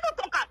 she don't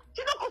talk her.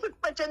 She don't come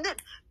with person name.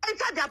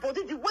 Enter their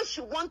body the way she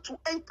want to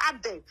enter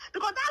them.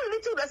 Because that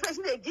little respect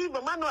they give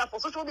Mama Nora for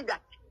social media.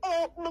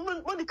 Oh,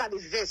 Monica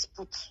the best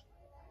put.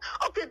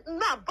 Okay,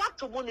 now back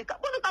to Monica.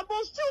 Monica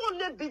must still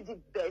only be the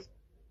best.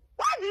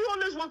 Why do you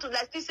always want to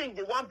like this saying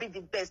they want to be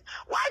the best?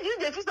 Why do you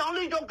they feel that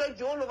only you don't get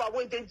the whole over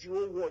when they the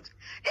whole world?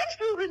 If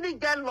you really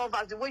get love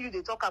as the way you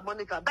they talk about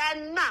Monica,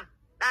 by now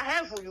I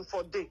have you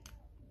for day.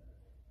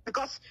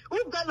 Because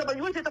who got love,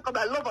 you want to talk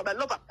about love,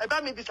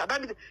 about me this,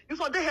 you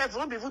for day have,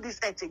 won't be this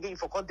earth again,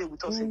 for God day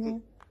with us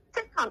again.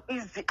 Take them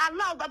easy.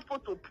 Allow that people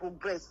to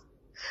progress.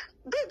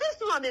 This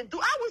one they do.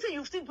 I would say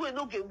you still do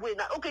Enogie way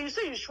now. Okay, you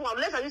say you show,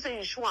 let's say you say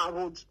you show a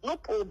road. No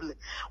problem.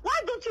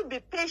 Why don't you be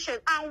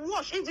patient and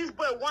watch? If this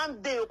boy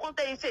one day you come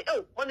tell you say,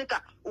 oh,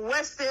 Monica,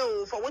 where's say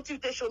for what you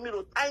take show me?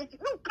 Thank you.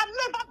 You can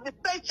never be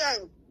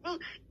patient.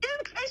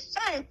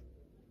 Impatient.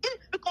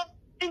 Because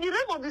in the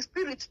realm of the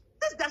spirit,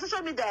 this is the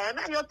social media,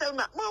 and you're telling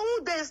me, well,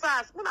 who they say,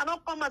 when I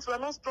don't come out, we're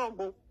not strong,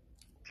 bro.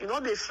 You know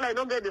they fly,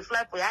 don't get the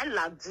fly for your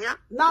land, yeah.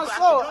 Now,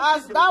 so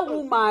as that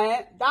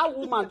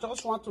woman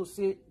just want to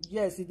say,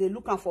 yes, they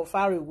looking for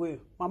far away.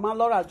 Mama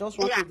Laura just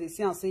want to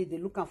say and say they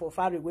looking for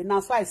far away. Now,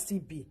 so I still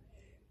be.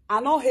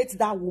 I don't hate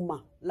that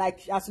woman.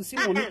 Like as you see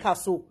Monica,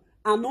 so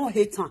I don't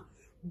hate her.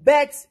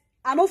 But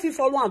I don't feel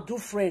follow and do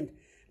friend.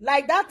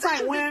 Like that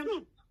time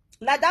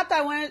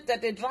when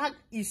they drag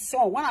his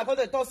son. When I go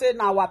to talk say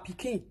now our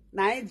pikin,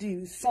 now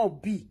the son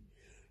B.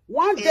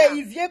 One day,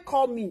 Enogie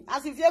call me.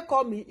 As Enogie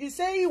call me, he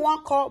say he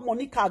want call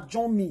Monica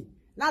join me.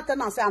 Now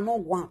tell and say I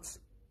don't want.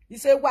 He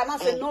say well, I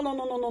say no,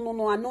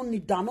 I don't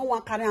need that. I don't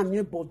want carry a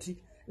new body.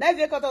 Then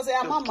Enogie call say,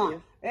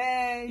 Mama,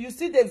 you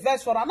see the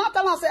verse for her. Now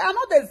tell and say I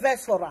know the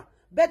verse for her,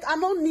 but I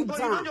don't need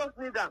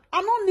that.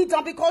 I don't need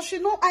that because she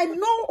know I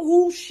know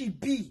who she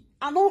be.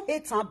 I don't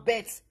hate her,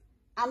 but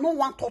I don't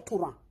want to talk to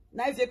her.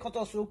 Now Enogie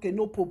call say okay,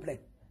 no problem.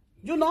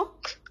 You know.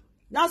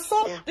 Now,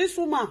 so this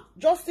woman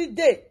just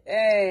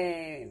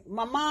today,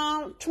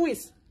 mama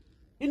twins,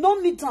 you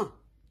don't need them,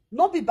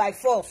 not be by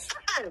force.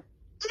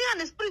 Three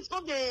and the spirits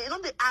not they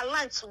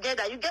align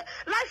together. You get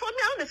like for me,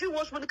 I don't know if you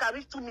watch Monica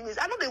reach 2 minutes.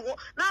 I know they walk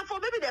now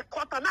for maybe they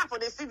cut her now for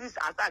they see this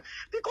attack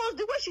because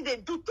the way she they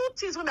do two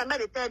things when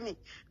they tell me.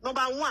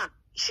 Number one,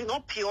 she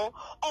not pure,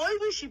 or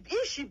even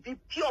if she be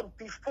pure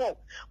before,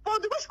 but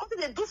the way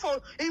she they do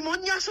for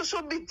Enogie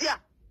social media.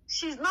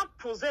 She's not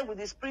possessed with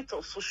the spirit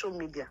of social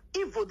media.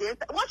 If they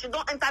enter, once she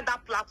don't enter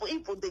that platform,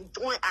 if they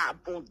join our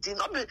body,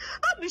 not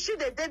be she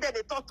they did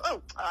they thought,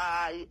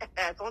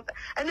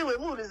 anyway,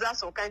 more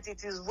results of kind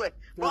it is well.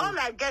 But all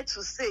I get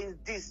to say is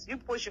this: you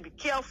people should be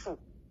careful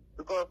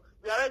because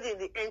we are already in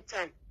the end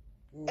time.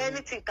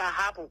 Anything can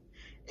happen.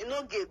 You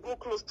know, go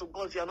close to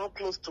God if you are not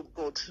close to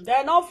God.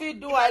 They not fit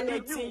do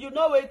anything. You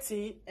know what?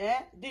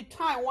 The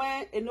time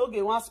when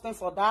Enogie wants spend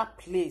for that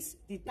place,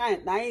 the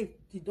time now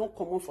he don't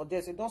come on for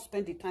this. He don't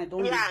spend the time.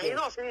 Don't you know,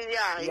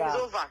 it's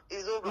over.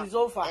 It's over. It's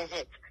over.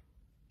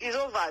 It's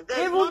over.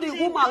 Even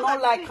the woman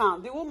not like her.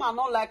 The woman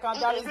not like her.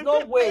 There is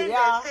no way.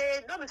 Yeah.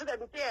 Don't be so that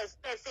the players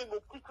say go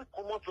quick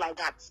come out like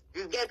that.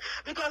 You get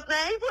because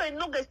now even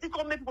Enogie still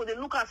come make people they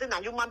look and say na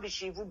human being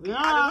she will be.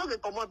 And they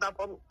come out that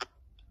for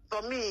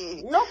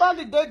me.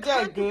 Nobody did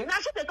that again. Now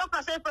she talk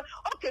and say,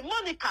 okay,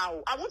 Monica,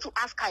 I want to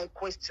ask her a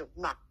question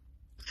now.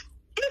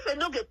 If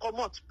Enogie come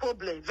out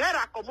problem,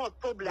 Vera come out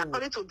problem,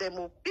 according to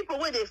them, people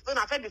when they feel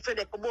afraid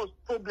they come out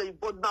problem,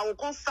 but now we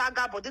can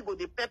saga, but they go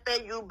they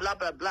pepper you, blah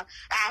blah blah.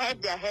 I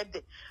heard there.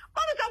 Monica,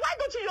 why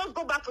don't you just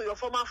go back to your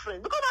former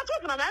friend? Because I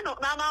told you now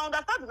I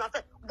understand and I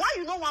said, why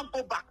you don't want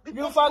to go back? Because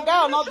you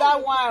forget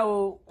another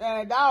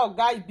one, that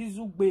guy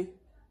Bizugbe.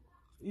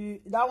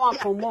 That one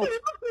come out. You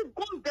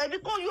go there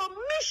because your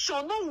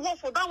mission no work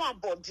for that one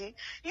body.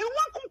 You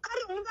want to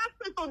carry on that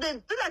place to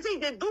them. I say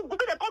they do go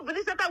they come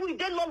believe that we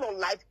get Lolo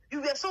life.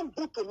 You were so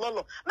good to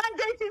Lolo. Man,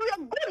 they you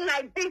are good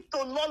like this to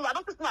Lolo. I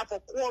don't think not for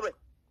quarrel.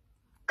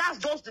 That's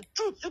just the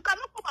truth. You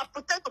cannot come and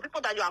pretend to people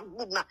that you are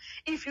good now.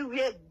 If you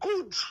were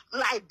good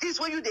like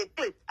this, when you they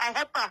play, I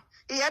help her.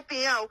 He help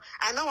me out.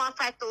 I know one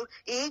fight to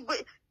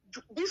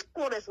this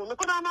quarrel for no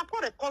because I'm not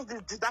cause this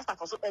disaster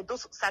for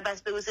those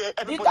cyberspace.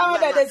 The time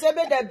that they say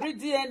they bring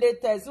DNA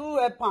test, who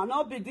help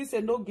not be this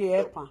Enogie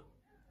help.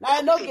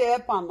 Now Enogie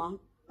help now.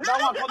 That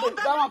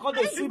one called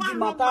the sweep the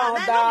matter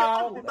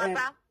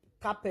under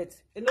carpet.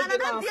 Enogie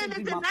now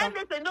sweep the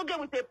matter. Enogie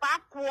with a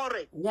pack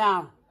quarrel.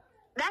 Yeah.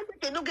 That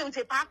Enogie with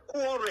a pack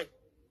quarrel.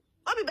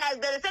 Maybe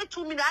they say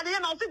 2 minutes. I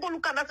didn't know people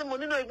look at that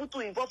money not able to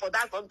involve for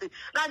that something.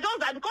 Now just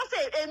that because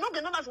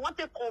Enogie not want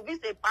to convince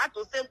a part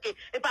to say okay,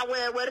 if I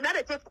were not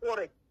they take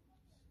quarrel.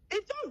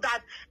 It's just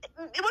that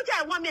what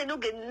I want me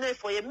Enogie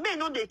for you. May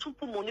not they to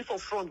put money for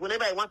front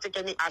whenever I want to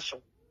take any action.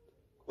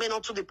 May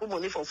not to they put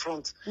money for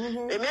front.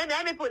 May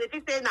people they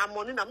keep saying that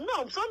money.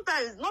 No,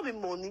 sometimes not be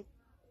money.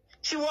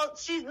 She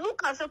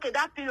look and say, okay,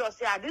 that period,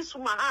 say, this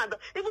woman hand,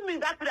 even me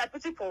that period, I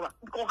pity for her.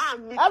 Because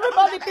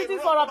everybody pity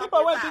for her.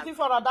 People were pity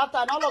for her that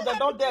time. All of them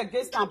don't dare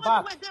against her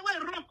back. They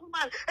were wrong,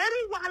 man.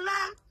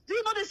 Do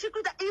you know the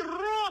secret that he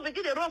run,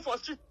 begin to run for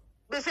street?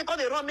 They say, because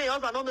they run me,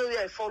 husband, don't know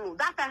where I follow.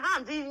 That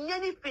hand, he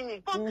nearly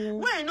finished. But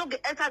when you don't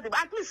get enter the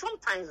at least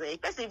sometimes,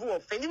 person even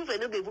offend, even if you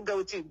don't even get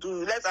what you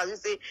do, let's as you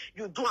say,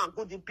 you do and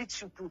go, the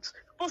beat you put.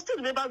 But still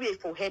remember where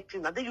for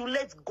helping, and then you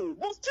let go.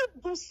 But still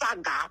do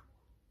saga.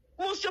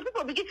 Most your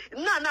people begin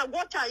now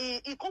watch her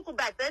he come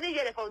back any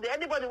year from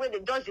anybody when they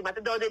judge him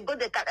they go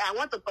they I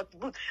want to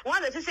contribute.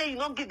 One they say you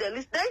don't give the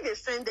list, then they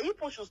send the you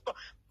should stop.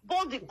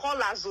 Both the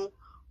callers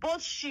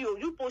both she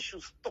you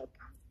should stop.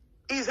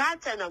 It's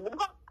hard time now.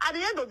 Because at the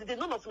end of the day,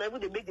 none of them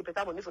they make the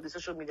better money for the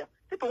social media.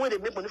 People when they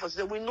make money for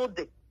social media, we know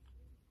them.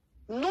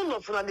 None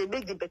of them they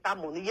make the better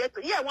money. Yet,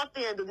 yeah, one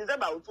thing in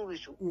December will too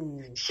issue.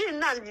 She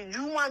now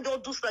you want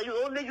to do stuff, you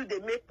only you they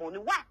make money.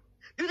 Why?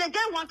 You they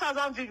get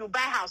 1,000 views, you buy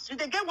house. You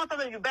they get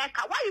 1,000, you buy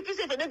car. Why you feel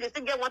say if they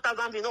still get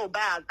 1,000 views, no buy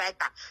house, buy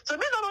car? So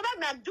me don't know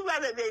that do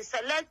as they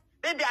select.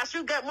 Maybe I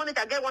should get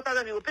Monica get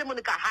 1,000, you will pay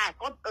Monica high,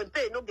 and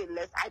pay no get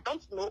less. I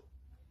don't know.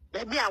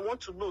 Maybe I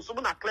want to know.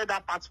 Someone will clear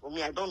that part for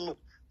me. I don't know.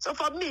 So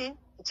for me,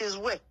 it is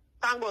way.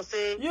 Thank God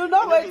say. You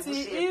know what?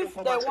 If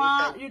they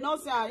want, you know,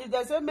 say if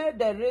they say make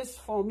the raise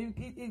form, you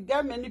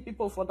get many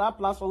people for that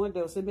platform when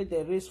they say make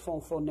the raise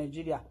form for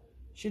Nigeria.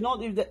 She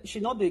not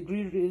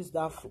agree raise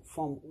that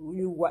form.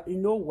 You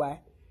know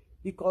why?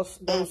 Because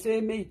they will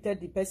say may tell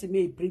the person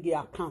may bring the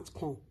account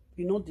come.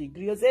 You know the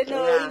agree. You say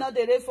no, you know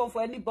the raise form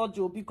for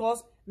anybody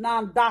because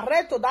now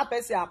direct to that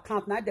person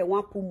account now they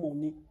want put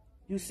money.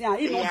 You see, and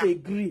you know they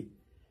agree.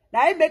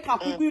 Now he make a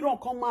quick run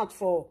come out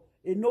for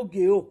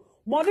Enogie.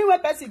 Money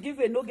when person give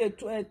Enogie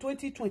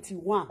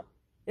 2021.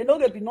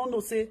 Enogie be no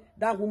say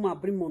that woman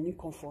bring money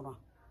come for her.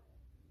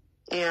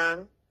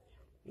 Yeah.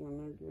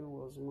 Enogie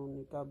was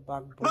Monica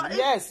bad boy.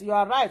 Yes, you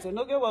are right.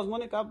 Enogie was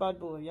Monica bad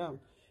boy. Yeah.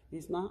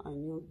 It's now I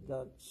knew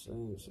that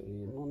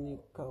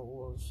Monica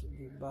was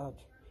the bad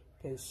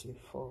person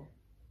for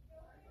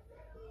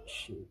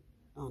she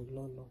and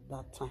Lolo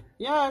that time.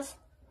 Yes.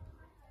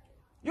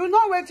 You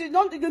know what you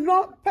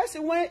know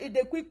person when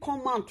they quick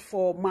comment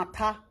for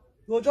matter,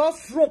 you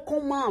just throw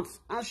comments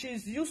and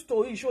she's used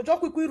to it. She'll just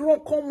quickly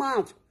run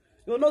comments.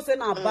 You know say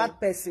na bad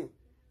person.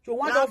 She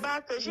want to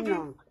bad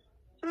person.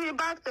 She be a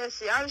bad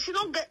person. And she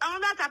don't get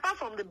another apart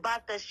from the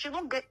bad person, she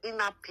don't get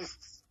inner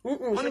peace. She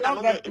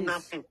don't get inner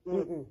peace.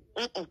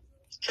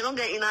 She don't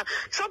get inner.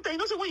 Sometimes you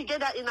know, so when you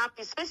get that inner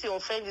peace, especially you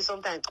offend you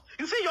sometimes.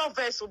 You feel your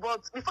vessel,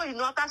 but before you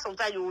know, after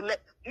sometimes you will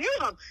let you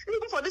know.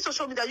 Even for this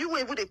social media, you will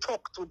even they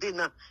talk today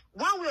now.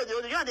 One way or the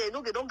other, you are they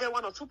know they don't get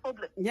one or two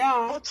problems.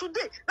 Yeah. But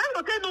today,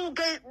 now they don't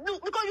get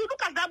because you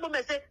look at that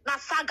moment, say na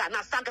saga,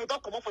 it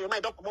don't come up for your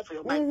mind, don't come up for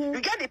your mind.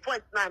 You get the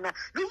point now.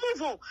 You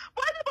move on.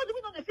 But anybody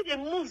who don't feel they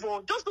move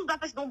on, just know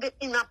that person don't get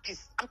inner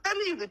peace. I'm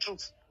telling you the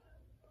truth.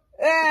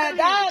 If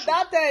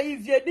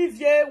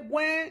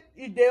when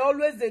they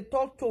always they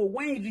talk to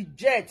when he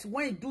reject,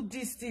 when he do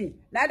this thing.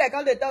 Now they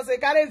can't tell say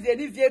carry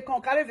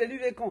come.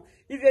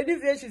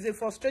 If she's a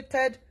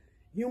frustrated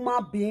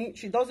human being,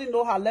 she doesn't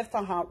know her left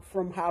and her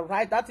from her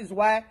right. That is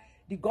why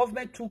the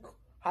government took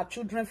her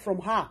children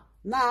from her.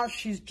 Now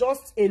she's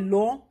just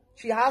alone.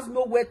 She has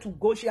nowhere to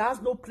go. She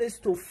has no place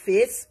to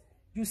face.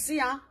 You see,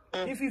 huh?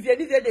 If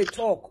they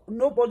talk,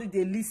 nobody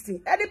they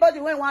listen.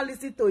 Anybody when want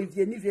listen to if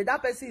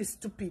that person is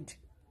stupid.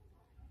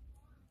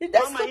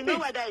 Mama, you know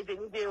whether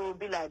Enogie will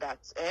be like that,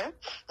 eh?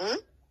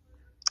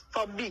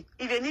 For me,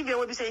 Enogie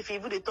will be say if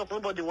they talk,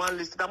 nobody want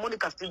listen. That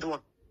Monica still do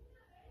one.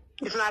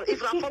 If I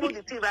follow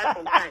the thing right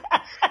from time,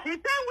 the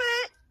time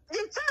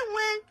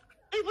when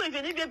even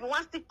if Enogie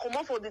wants to come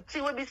up for the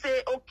thing, when we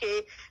say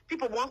okay,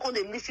 people want to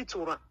listen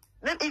to her.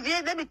 Let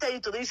me tell you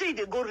today, you say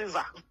they go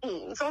river.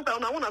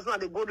 Sometimes I want to say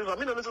they go river.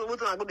 Me don't know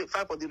what I go to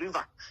fight for the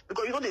river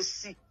because you know they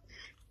see.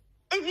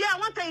 If I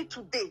want to tell you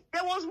today,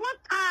 there was one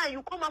time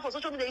you come out for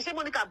social media, you say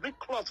Monica bring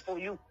clothes for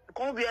you. You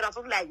can't wear that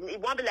something like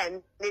it won't be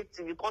like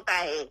native, you can't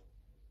tie hair.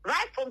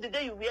 Right from the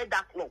day you wear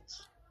that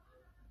clothes,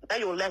 then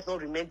your life not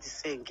remain the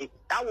same again.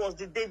 That was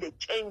the day they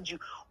change you.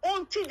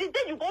 Until the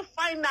day you go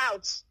find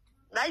out,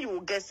 now you will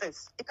get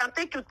sense. It can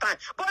take you time.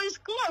 But it's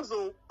close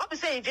though. Not to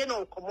say if you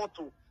know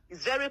Komoto,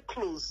 it's very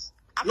close.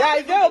 Yeah,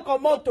 if you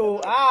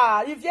Komoto,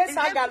 if you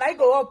saga, I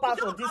go up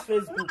part of this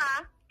Facebook.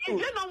 If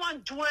you don't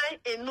want to join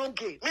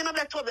Enogie, may not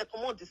let all the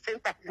come out the same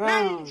time.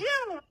 Now, if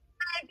you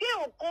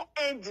go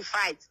end the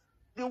fight,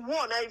 the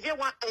war, now if you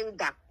want to end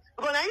that,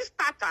 because now you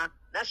start her,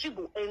 now she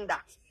go end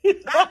that.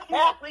 That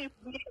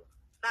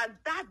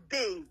that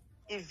day,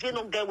 if you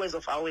don't get ways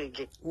of our way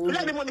again,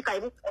 let me Monica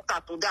even put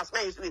her to that's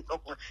why you see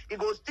talk. He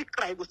go still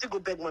cry, he go still go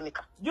beg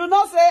Monica. You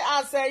know,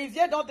 say if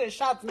you don't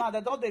shout now,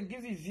 they don't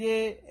give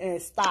you a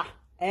star.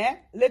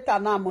 Later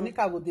now,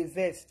 Monica will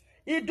divest.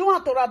 He do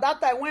it to that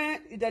time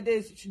when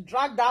they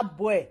drag that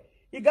boy.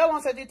 He got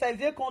one certain time, if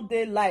they can't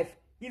day life,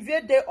 if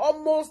they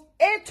almost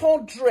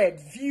 800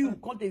 view,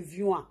 can't they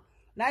view one.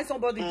 Now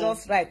somebody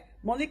just write,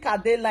 Monica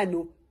Dayline,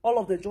 no, all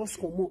of the just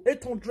come on,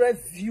 800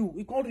 view,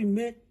 it can't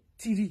remain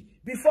TV.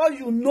 Before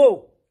you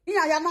know,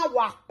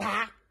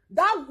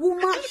 that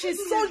woman,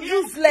 she's so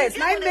useless.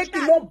 Now make it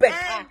no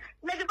better.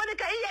 Now she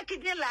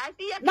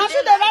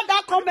dey write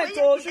that comment,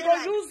 oh, she go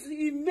use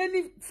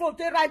many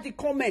photo write the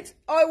comment.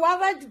 Or I want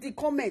write the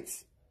comment.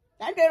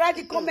 And they write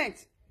the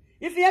comment.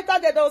 If you enter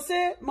there, they'll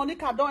say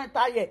Monica don't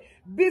enter here.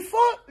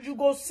 Before you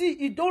go see,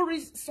 it don't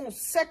reach some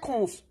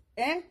seconds.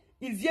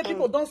 If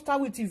people don't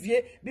start with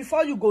if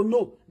before you go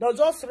know, they'll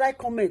just write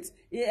comments.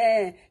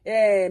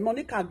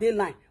 Monica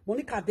Dayline.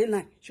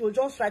 She will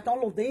just write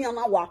all of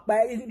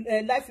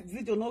the live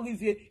video, no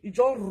review. It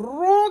just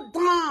roll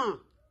down.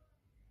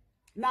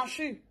 Now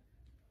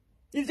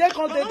if they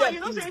come there, you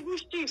know, say even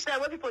she said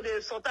when people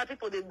they sometimes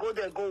people they go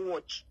there go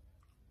watch.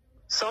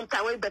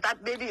 Sometimes when better,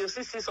 maybe you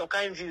see some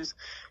kind of views.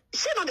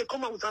 She know they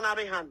come out with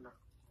another hand.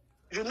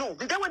 You know,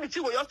 the day when the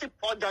thing will just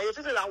pour down, you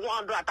see that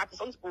 130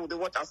 some people they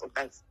watch her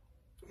sometimes.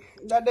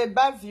 That they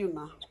buy view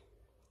now.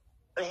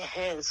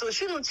 So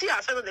she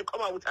herself they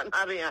come out with an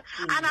area.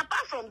 And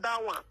apart from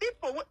that one,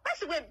 people that's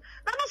the way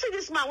I don't see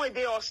this man when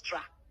they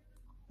Austria.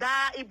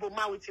 That Igbo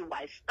man with his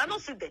wife. I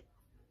don't see them.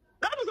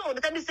 That was all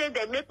the time they say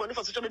they make money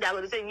for social media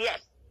when they say yes.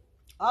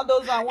 All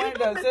those are when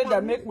they say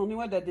they make money,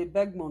 when they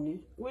beg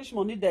money. Which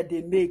money that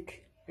they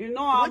make? You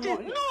know how much?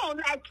 No,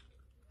 like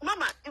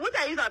Mama, what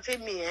I use to tell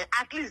me,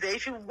 at least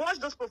if you watch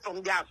those people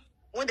from there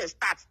when they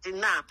start till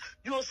now,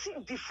 you'll see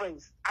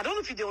difference. I don't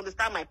know if you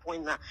understand my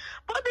point now.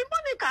 But the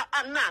money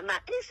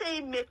he say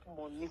he make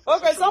money.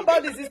 Okay,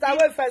 somebody, sister,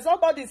 wait first.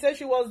 Somebody said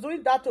she was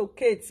doing that to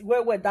Kate.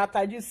 Where that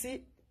time? You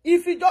see,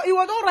 if he don't, he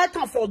was not right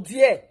for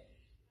dear.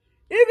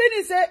 Even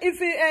he say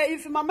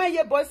if Mama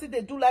here boys see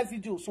they do live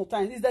videos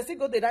sometimes, is they still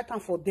go the right time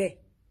for there.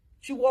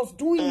 She was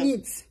doing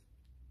it.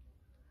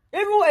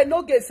 Even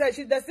Enogie said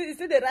she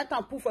still the right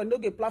time put for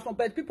Enogie platform,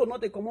 but people know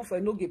they come on for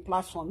Enogie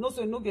platform. No,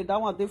 so Enogie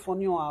that one they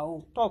funny on our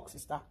own. Talk,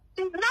 sister.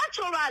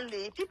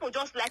 Naturally, people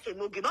just like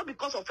Enogie, not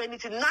because of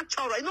anything.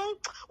 Natural, you know,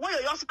 when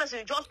you're young person,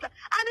 you just like.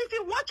 And if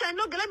you watch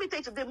Enogie, let me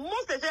tell you, the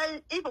most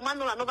if a man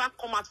never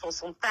come out for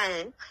some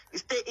time, you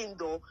stay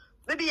indoor.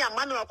 Maybe a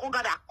man or come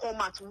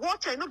out.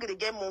 Watch Enogie, they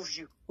get more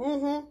view.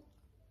 So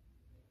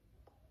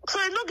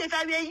Enogie, if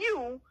I were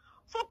you,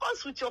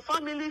 focus with your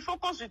family,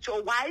 focus with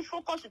your wife,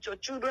 focus with your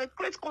children,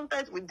 create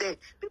content with them.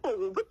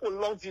 People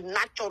love you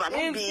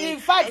naturally.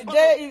 If I still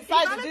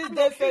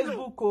dey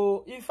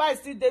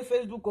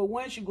Facebook,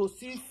 when she go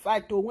still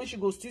fight, or when she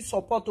go still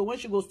support, or when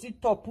she go still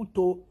top put,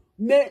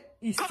 may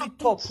he still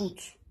top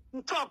put.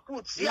 Top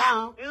put,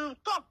 yeah. You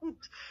top put.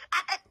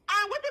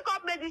 And when they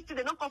come make this thing,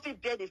 they don't come fit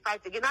bear the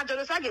fight again. Now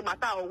genocide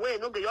matter or way,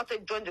 no, they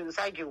just join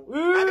genocide.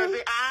 And they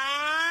say,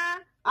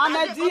 And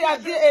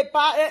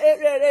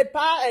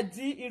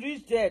he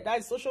reached there. That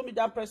is social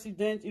media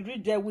president. He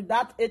reached there with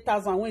that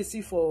 8,000 when you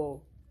see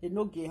for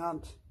Enogie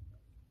hand.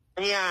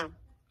 Yeah.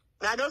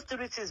 Now those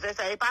 3 things, if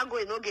I go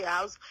Enogie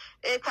house,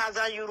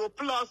 8,000 euro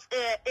plus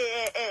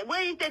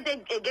when you take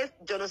against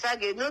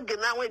genocide, Enogie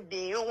now will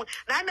be you.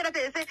 Now I made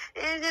say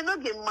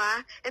Enogie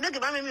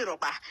me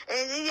ropa.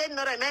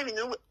 Nora me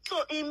no.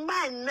 So in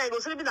my night,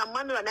 was living a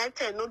man and I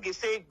tell Enogie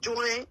say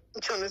join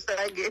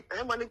genocide.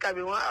 I'm money can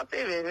be one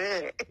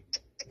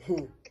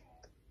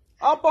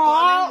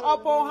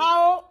Upon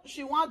how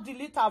she want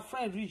delete her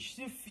friend reach.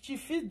 She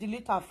feels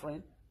delete her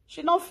friend.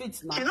 She not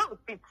fit now. She not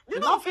fit. You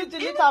not fit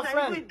delete her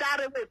friend.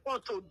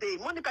 Today.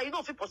 Monica, you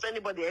don't fit post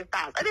anybody enter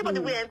house. Anybody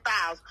will enter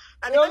house.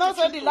 You not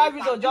say the live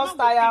video just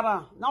tire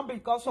her. Not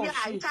because of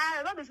she.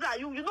 Yeah, not because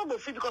you not go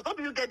fit because not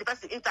you get the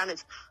person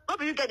internet.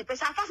 Not you get the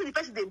person. First the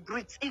person they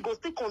breathe. He go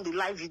stick on the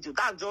live video.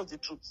 That's just the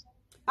truth.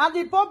 And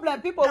the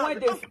problem, people when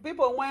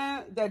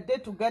they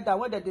date together,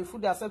 when they fool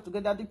themselves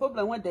together, the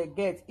problem when they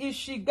get, if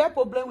she get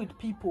problem with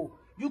people,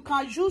 you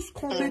can use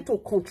comment to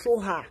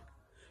control her.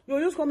 You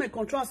use comment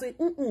control and say,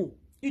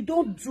 you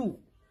don't do.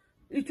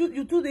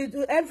 You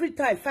do every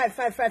time,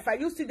 fight.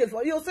 You see the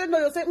you say no,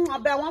 you say,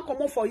 I want come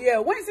on for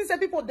you. When you see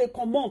people they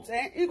come out,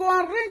 you go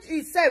arrange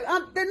itself.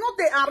 And they know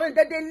they arrange,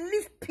 that they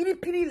live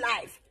pity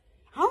life.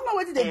 I don't know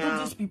what they do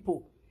these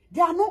people.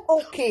 They are not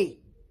okay.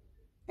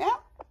 Yeah?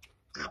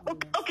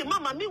 Okay,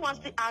 Mama, me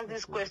wants to ask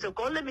this question.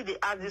 Let me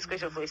ask this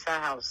question for his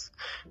house.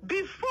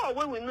 Before,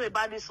 when we know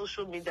about this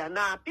social media,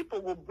 now people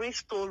will bring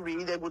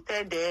story, they will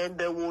tell them,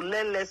 they will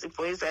learn lesson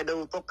for inside, they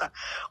will talk.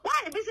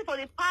 Why? This is for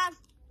the past,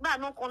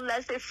 not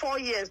let's say 4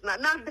 years now.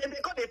 Now they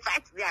go they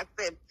fight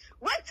themselves.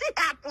 What it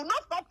happen?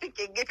 Not stop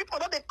picking again. People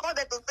don't they call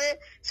them to say,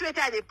 sweet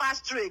they pass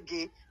through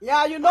again.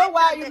 Yeah, you know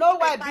why it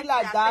be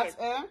like that,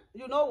 eh?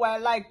 You know why,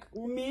 like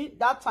me,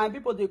 that time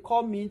people they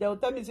call me, they'll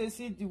tell me say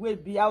see the way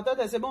it be. I'll tell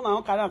them say, no, I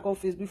don't carry on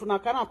Facebook. If you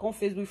not carry on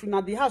Facebook, if you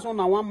not the house on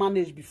one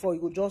manage before, you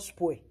go just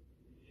spoil.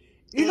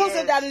 You know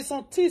say there is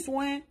some things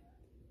when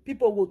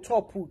people will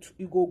top put,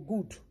 you go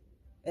good.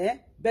 Eh?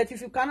 But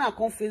if you cannot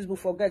come Facebook,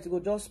 forget, you go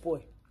just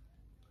spoil.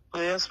 Oh,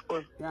 yes,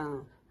 boy.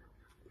 Yeah.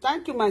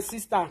 Thank you, my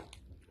sister.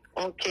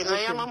 Okay, now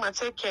your mama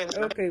take care.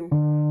 Okay.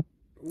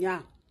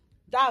 Yeah.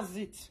 That's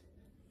it.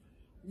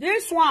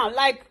 This one,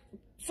 like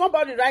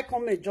somebody write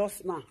comment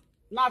just now.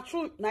 Now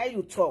true, now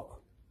you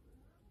talk.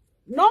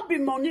 Not be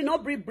money,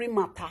 not bring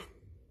matter.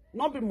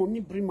 Not be money,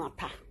 bring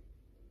matter.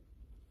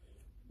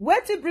 Where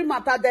to bring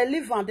matter, they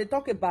live and they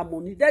talk about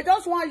money. They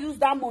just want to use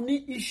that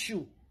money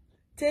issue.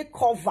 Take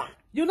cover.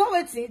 You know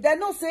what? They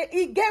don't say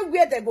it get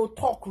where they go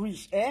talk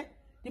rich, eh?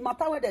 The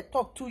matter where they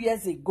talked 2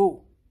 years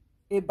ago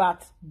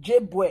about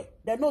J-Boy,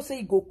 they don't say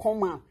he go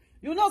come out.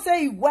 You know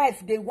say his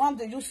wife, they want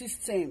the use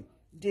system.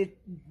 They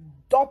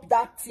drop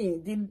that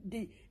thing,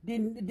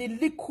 the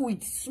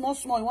liquid, small,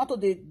 you want to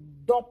they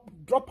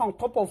drop on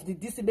top of the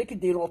this, make it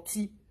the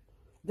roti.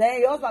 Then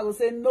your husband will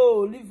say,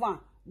 no, leave on,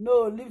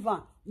 no, leave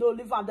on, no,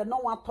 leave on. They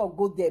don't want talk,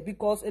 go there,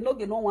 because they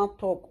don't want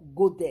talk,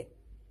 go there.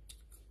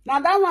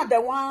 Now that one, they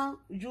want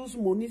use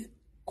money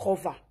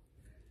cover.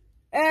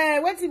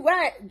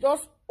 Why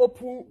just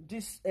open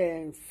this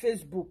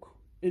Facebook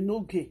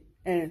Enogie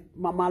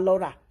Mama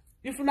Laura.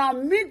 If you now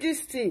meet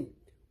this thing,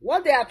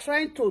 what they are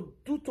trying to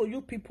do to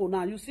you people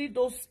now, you see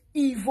those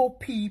evil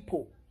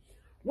people.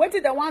 What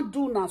did they want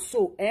to do now?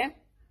 So,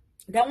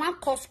 They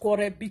want cause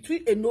quarrel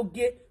between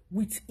Enogie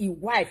with his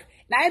wife.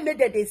 Now I made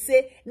that they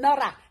say,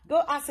 Nora,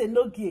 go ask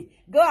Enogie.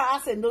 Go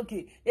ask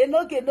Enogie.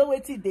 Enogie know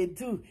what they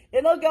do.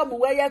 Enogie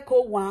muweye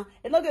ko one.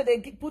 Enogie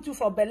they put you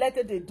for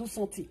belete, they do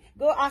something.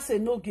 Go ask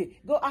Enogie.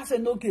 Go ask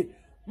Enogie.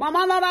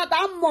 Mama Nora,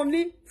 that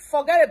money,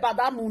 forget about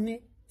that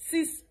money.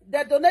 Since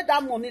they donate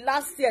that money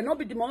last year, not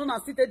be the money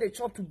that still they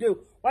chop today.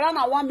 Whether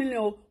na 1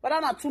 million,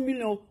 whether na 2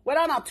 million,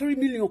 whether na 3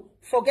 million,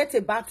 forget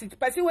about it.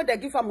 Person when they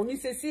give her money,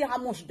 say see how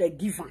much they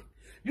give her.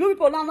 You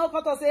people now not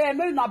got to say, hey,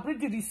 maybe not bring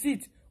the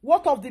receipt.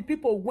 What of the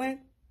people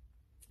when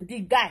the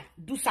guy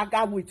do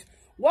saga with?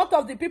 What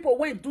of the people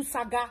when do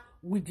saga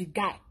with the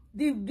guy?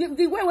 The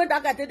way when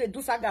that guy they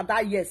do saga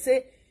that year,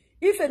 say,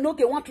 if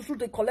Enogie want to shoot,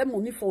 they collect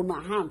money for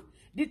her hand.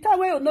 The time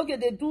when Enogie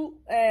they do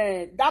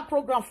that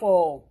program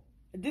for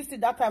this is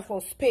that time for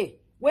spay,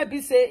 where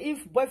be say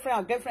if boyfriend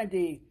and girlfriend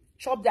they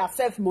chop their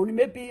self money,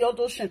 maybe all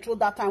those control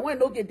that time when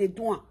Enogie they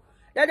do one,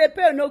 then they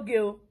pay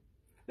Enogie.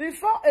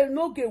 Before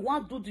Enogie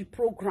want to do the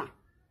program,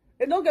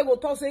 Enogie go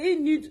talk say he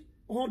need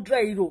 100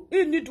 euro,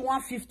 he need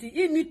 150,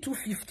 he need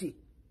 250.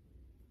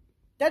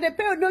 Then they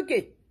pay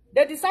Enogie.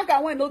 They decide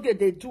when Enogie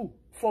they do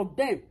for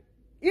them.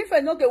 If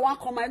Enogie want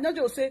come,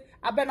 Enogie will say,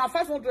 I better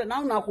 500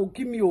 now go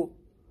give me.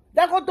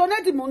 They go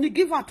donate the money,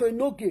 give her to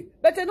Enogie.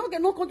 But Enogie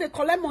not going to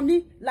collect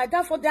money like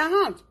that for their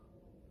hand.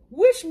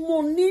 Which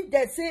money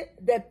they say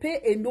they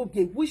pay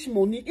Enogie? Which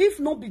money?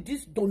 If not be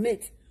this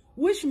donate,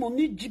 which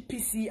money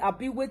GPC I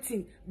be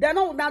waiting? They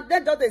know now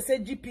that they say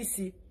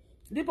GPC.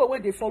 People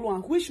when they follow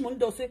and which money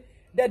they say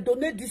they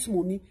donate this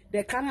money,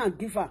 they can't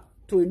give her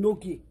to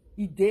Enogie.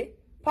 If they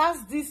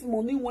pass this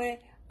money when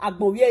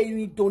Agboye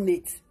you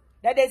donate.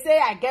 Then they say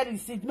I get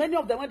receipt. Many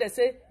of them when they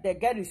say they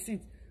get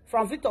receipt.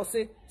 From Victor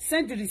say,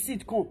 send the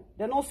receipt, come.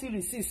 They don't see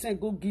receipt,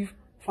 send, go give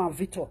from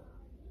Victor.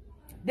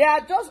 They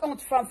are just on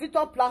from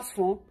Victor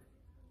platform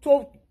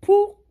to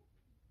pull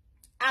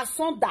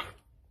asunder.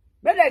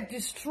 May they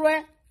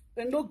destroy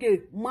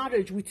Enogie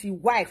marriage with his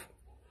wife.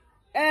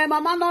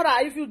 Mama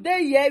Nora, if you there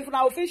here, if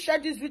now if share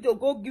this video,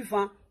 go give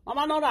her.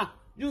 Mama Nora,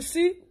 you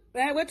see,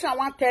 what I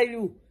want to tell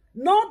you.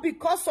 Not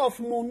because of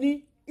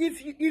money.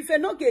 If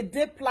Enogie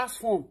day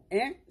platform,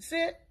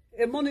 say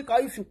a Monica,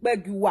 if you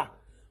beg you are.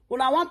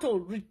 When I want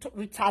to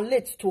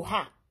retaliate to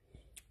her,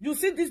 you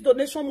see this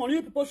donation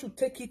money, people should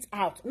take it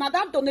out. Now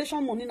that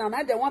donation money, now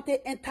they want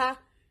to enter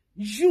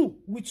you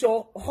with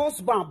your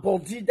husband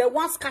body. They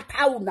want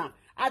scatter una.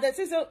 And they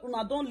say,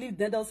 una don't leave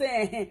them. They'll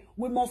say,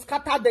 we must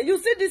scatter them. You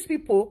see these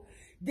people,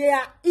 they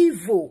are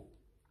evil.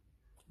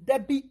 They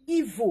be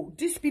evil.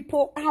 These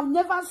people, I've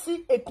never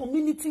seen a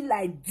community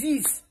like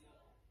this.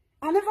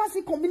 I never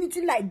see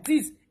community like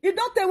this. You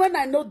don't tell when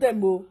I know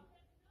them, oh.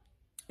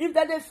 If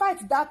they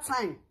fight that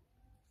time,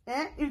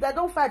 if they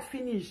don't fight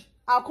finish,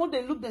 I'll come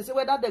they look and say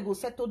whether they go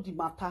settle the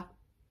matter.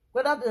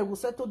 Whether they will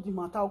settle the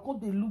matter, I'll come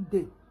they look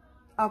there.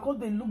 I'll come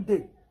they look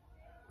there.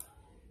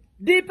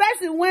 The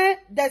person when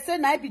they say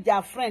na be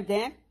their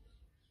friend,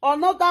 or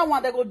not that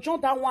one, they go join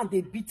that one,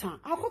 they beat her.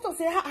 I'll come to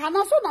say, and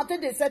also not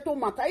they settle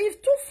matter.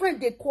 If two friends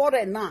they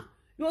quarrel now,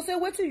 you say,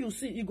 wait till you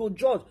see, you go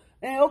judge.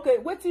 Okay,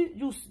 wait till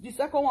you the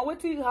second one, wait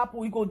till it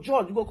happen, you go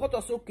judge, you go cut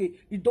us, okay,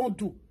 you don't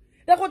do.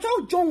 They go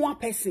just join one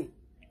person.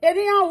 They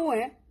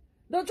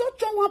just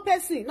join one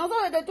person. Now so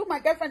they do my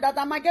girlfriend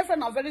that my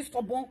girlfriend a very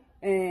stubborn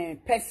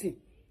person.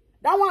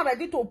 That one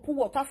ready to put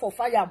water for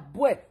fire,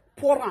 boy,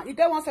 pour on. It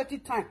get one certain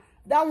time.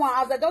 That one,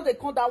 as they just they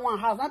come that one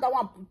house, now that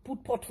one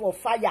put pot for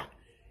fire.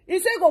 He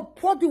say go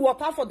pour the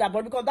water for that,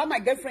 but because that my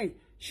girlfriend,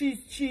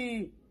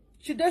 she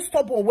just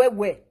stubborn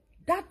where.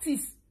 That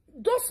is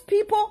those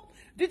people.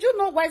 Did you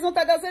know why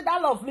sometimes they say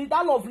that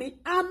lovely?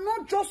 I'm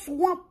not just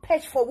one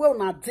page for well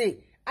on a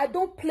day. I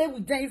don't play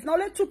with them. If not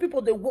let two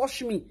people they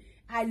wash me.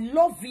 I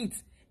love it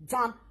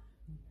than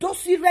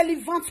those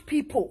irrelevant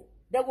people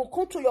that will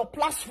come to your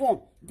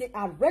platform. They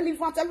are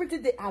relevant.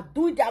 Everything they are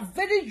doing, they are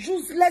very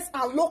useless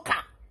and local.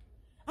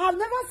 I've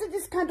never seen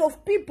this kind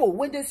of people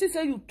when they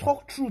say you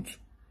talk truth.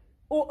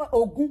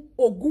 Ogun.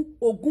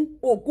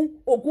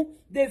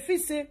 They feel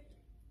say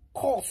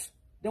cause.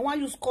 They want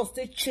to use cause,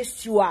 they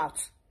chase you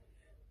out.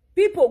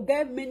 People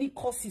get many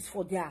causes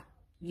for their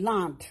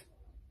land.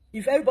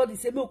 If everybody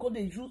say, me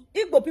they use,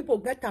 Igbo people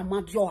get a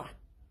Amadioha.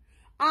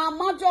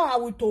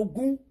 Amadioha with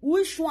Ogun,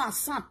 which one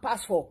sand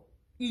pass for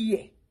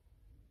Iye?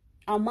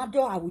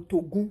 Amadioha with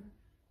Ogun.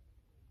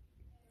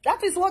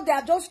 That is what they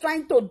are just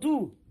trying to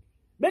do.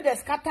 Make they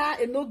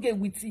scatter Enogie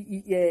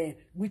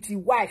with his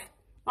wife.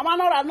 Mama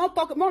Nora, I'm not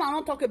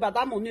talking about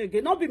that money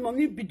again. Not be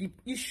money be the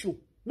issue.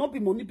 Not be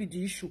money be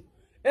the issue.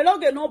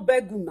 Enogie no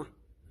beguna.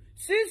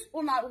 Since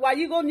why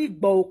you gonna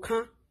need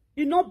Bokan?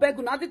 You know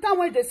beguna. At the time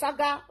when the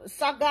saga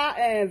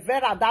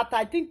Vera that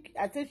I think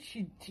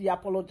she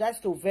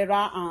apologized to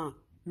Vera and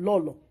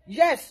Lolo.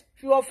 Yes,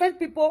 if you offend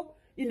people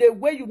in a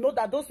way you know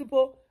that those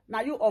people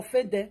now you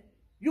offend them,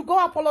 you go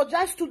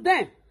apologize to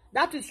them.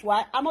 That is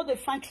why I know they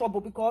find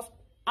trouble because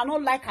I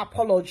don't like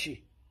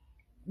apology.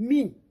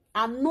 Me,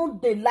 I know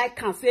they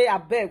like and say, I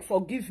beg,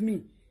 forgive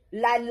me.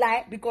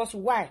 Lie, because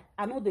why?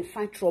 I know they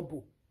find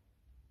trouble.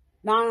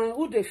 Now,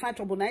 who they find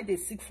trouble, now they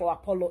seek for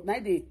apology. Now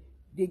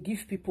they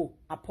give people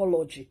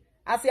apology.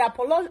 As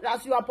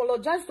you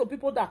apologize to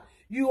people that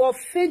you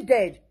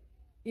offended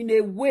in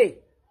a way,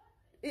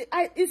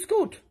 it's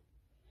good.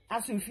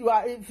 As if you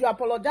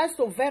apologize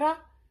to Vera,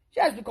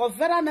 yes, because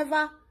Vera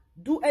never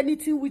do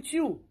anything with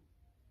you.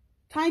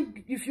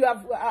 If you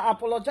have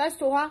apologized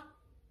to her,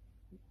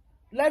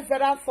 let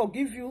Vera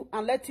forgive you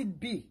and let it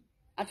be.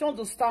 I don't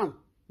understand.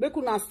 Make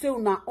una stay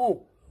una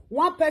own.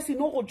 One person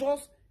no go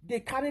just they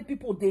carry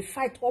people, they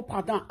fight up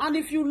and down. And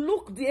if you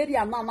look the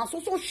area now,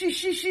 so she.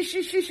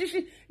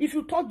 If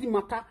you talk the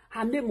matter,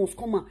 her name must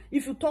come out.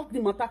 If you talk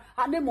the matter,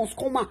 her name must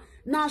come out.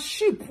 Now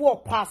she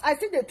poor pass. I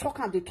see they talk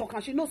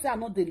and she knows say I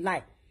know they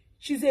lie.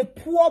 She's a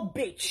poor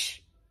bitch.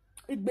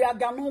 It be a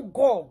no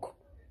gog.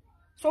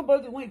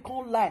 Somebody when you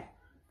can't lie.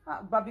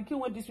 Barbecue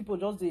when these people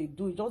just they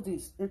do it, just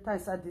this enter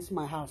inside this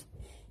my house.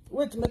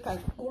 Wait to make I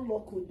go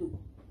lock window.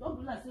 Don't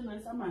be like saying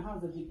inside my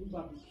house that they do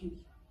barbecue.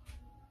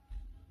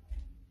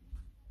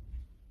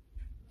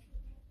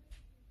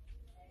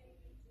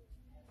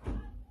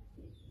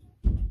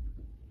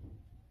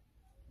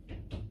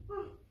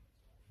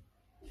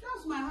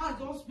 That's my house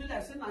just be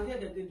like saying I hear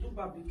that they do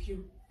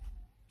barbecue.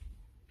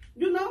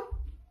 You know?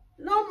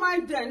 No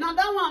mind there. Now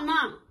that one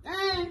now.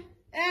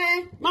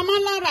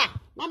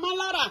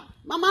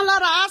 Mama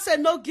Laura, ask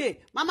Enogie.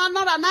 Mama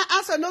Nora, now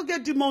ask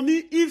Enogie the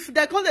money. If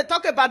they come, they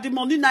talk about the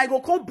money, now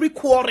go come bring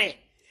quarrel.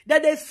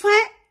 Then they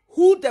find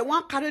who they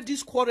want carry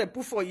this quarrel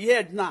put for your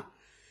head now.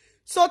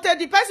 So tell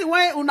the person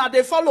when una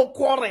they follow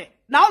quarrel.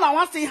 Now I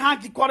want to see hang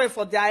the quarrel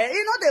for their head.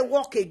 You know they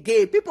walk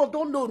again. People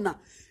don't know now.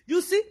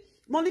 You see,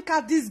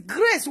 Monica,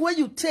 disgrace when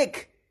you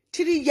take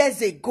 3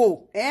 years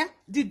ago,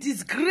 the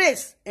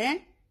disgrace,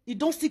 it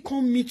don't still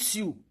come meet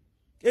you.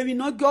 If you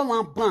not go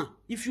one ban,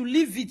 if you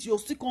leave it, you'll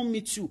still come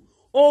meet you.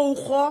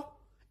 Oh,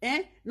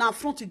 now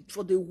front it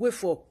for the way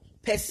for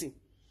person.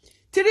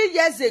 3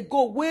 years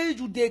ago, when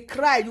you they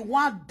cry, you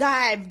want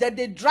dive, that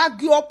they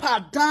drag you up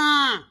and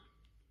down.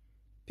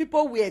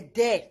 People were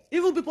there.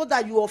 Even people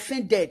that you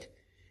offended,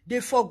 they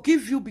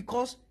forgive you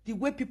because the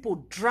way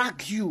people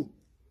drag you.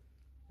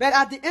 But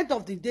at the end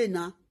of the day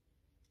now,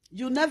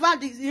 you never,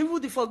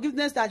 even the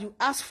forgiveness that you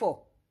ask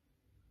for,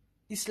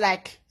 it's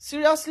like,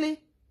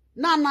 seriously?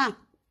 Nah.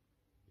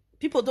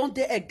 People don't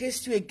dare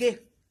against you again.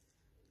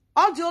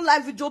 Audio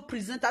live video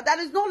presenter,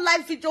 there is no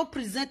live video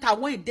presenter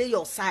when you dey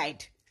your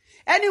side.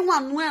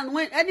 Anyone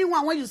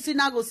when you see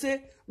now go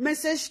say,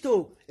 message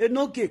to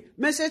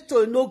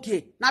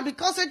Enogie. Now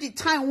because at the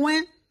time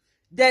when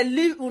they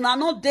live, una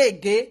no dey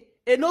again,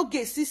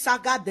 Enogie see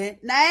saga there.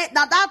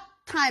 Now that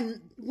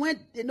time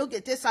when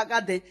Enogie take saga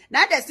there,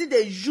 now they see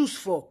the use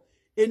for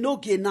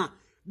Enogie now.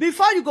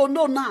 Before you go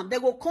know now, they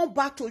will come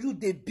back to you,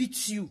 they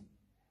beat you.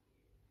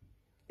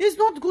 It's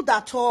not good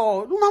at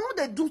all. You know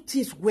they do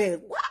things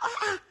well.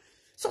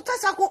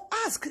 Sometimes I go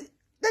ask,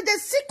 that they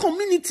see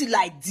community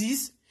like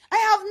this. I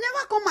have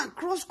never come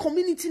across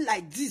community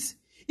like this.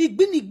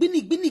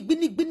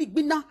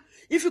 Igbini.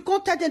 If you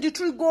can't tell them the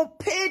truth, go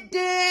pay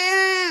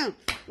them.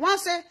 One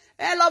say,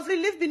 hey, lovely,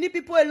 leave beneath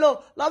people alone.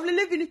 Lovely,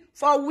 leave beneath.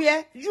 For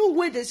where? You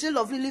where they say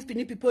lovely, leave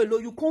beneath people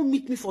alone. You can't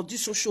meet me for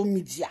this social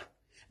media.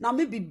 Now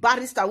maybe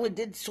barrister where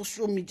they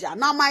social media.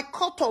 Now my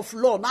court of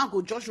law, now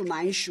go judge on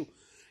an issue.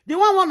 The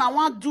one I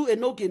want do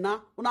Enogie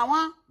now, I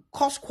want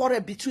cause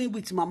quarrel between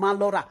with Mama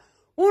Laura.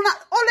 Only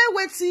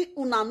waiting,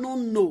 una no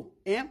know,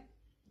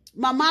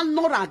 Mama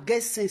Nora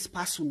get sense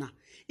personal.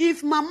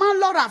 If Mama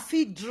Laura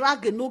fit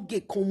drag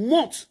Enogie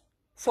comot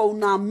for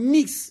una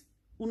mix,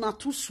 una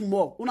too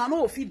small. Una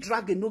no fit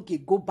drag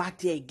Enogie go back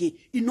there again.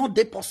 It not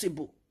dey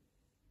possible.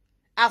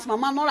 As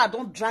Mama Nora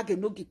don't drag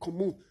Enogie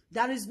comot,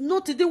 there is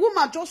nothing. The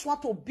woman just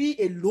want to be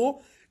alone.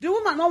 The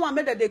woman no want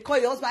make that they call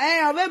your husband.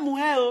 Hey,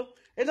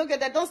 Enogie,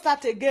 they don't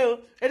start again.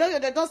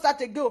 Enogie, they don't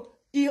start again.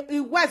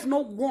 His wife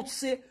no want to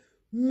say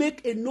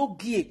make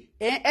Enogie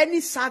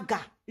any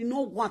saga. You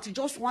know what? He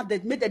just want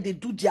that make that they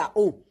do their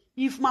own.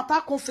 If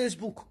matter on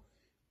Facebook,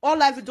 all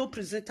live video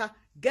presenter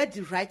get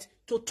the right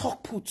to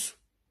talk put.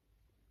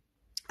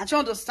 I don't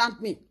understand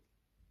me.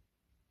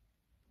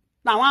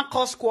 Now one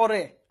cause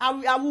quarrel.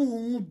 I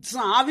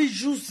will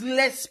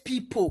useless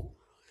people.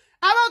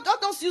 I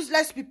don't those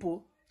useless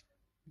people.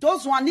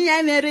 Those one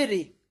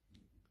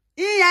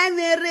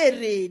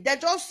they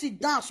just sit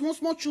down,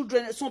 small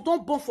children, so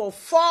don't born for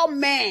 4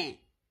 men,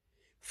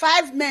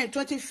 5 men,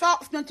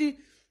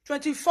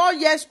 24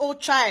 years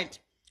old child,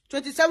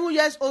 27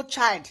 years old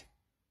child,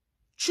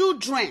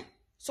 children,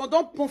 so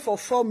don't born for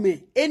 4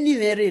 men, any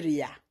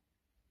area.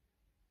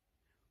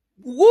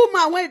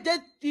 Woman when they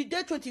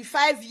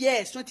 25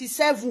 years,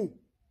 27,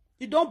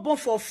 you don't born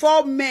for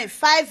 4 men,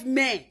 5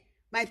 men,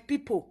 my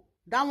people,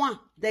 that one,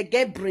 they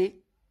get brain.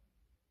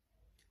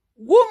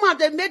 Woman,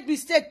 they made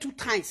mistake 2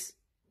 times.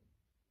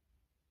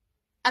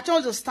 I don't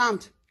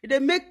understand. They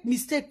make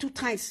mistake 2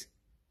 times.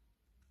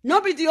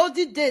 Nobody the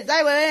older days.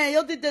 The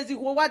older days,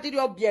 what did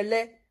you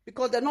be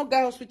because they not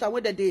get hospital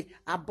where they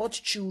abort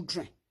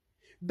children.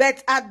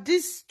 But at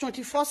this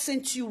 21st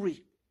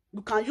century,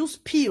 you can use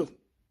pill.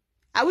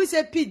 I will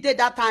say pill did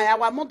that time.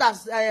 Our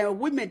mothers,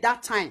 women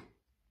that time,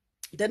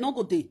 they not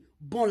go they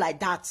born like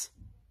that.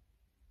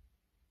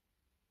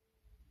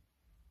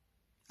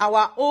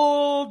 Our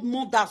old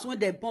mothers, when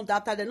they born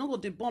that time, they not go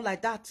they born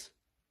like that.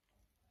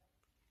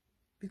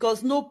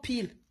 Because no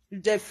pill,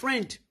 their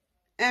friend.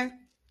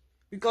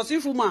 Because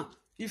if woman,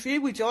 if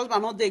you with your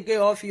husband, not they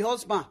get off, your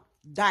husband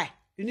die,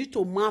 you need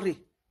to marry.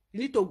 You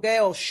need to get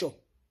your show.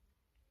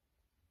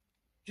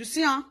 You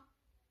see, huh?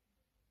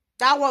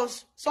 That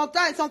was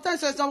sometimes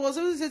someone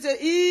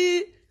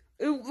say,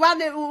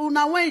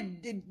 una when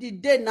the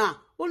day now,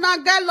 una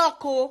get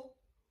luck,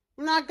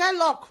 una get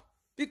luck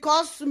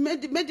because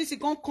medicine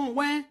come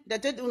when they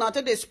take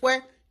they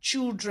spoil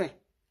children.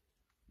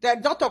 The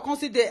doctor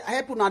consider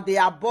help una they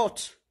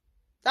abort.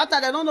 That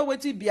time they don't know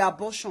what it be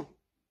abortion.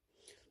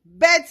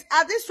 But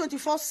at this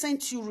 21st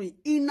century,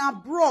 in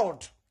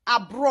abroad,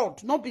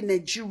 not in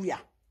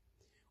Nigeria,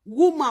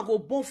 woman go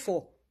born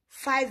for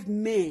 5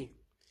 men.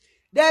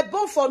 They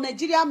born for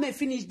Nigeria men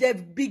finish, they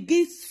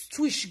begin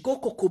switch go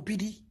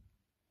kokobidi.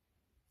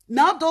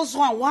 Now those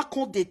one, why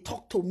can't they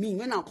talk to me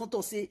when I come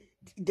to say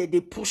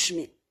they push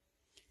me?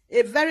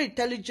 A very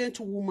intelligent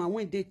woman,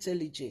 when they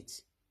intelligent.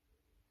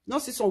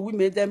 Not see some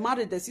women, they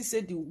married, they see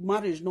say the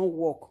marriage not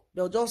work.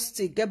 They'll just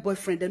stay, get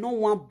boyfriend, they don't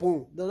want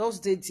born. They'll just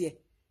stay there.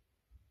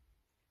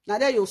 Now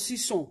there you'll see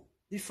some.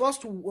 The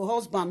first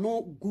husband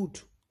no good,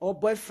 or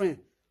boyfriend,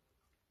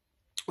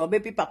 or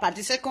baby papa.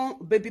 The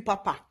second baby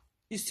papa,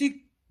 you still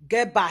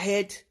get bad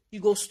head, you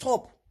go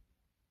stop.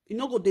 You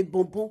know go they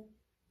bonbon.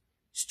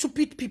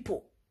 Stupid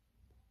people.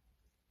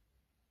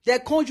 They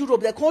come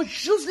Europe, they come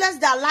useless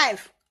their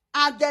life.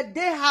 And the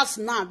day house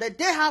now, the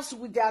day house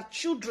with their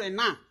children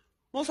now.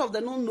 Most of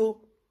them don't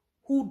know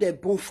who they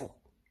born for.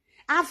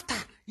 After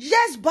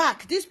years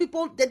back, these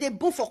people they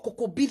born for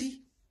kokobiri.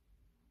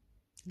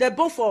 They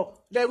born for,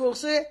 they will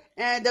say,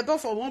 they born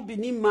for one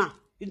Benin man,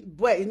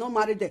 boy, you not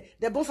married there.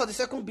 They born for the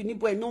second Benin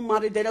boy, not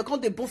married there. They call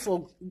they born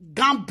for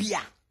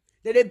Gambia.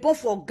 They born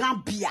for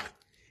Gambia.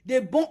 They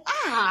born,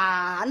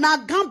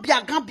 now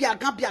Gambia.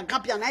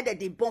 Now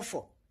they born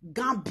for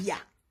Gambia.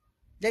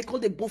 They call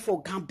they born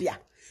for Gambia.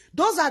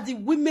 Those are the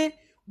women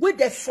where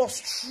they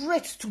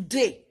frustrate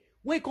today.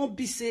 When it can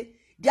be say,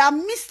 their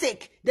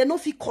mistake, they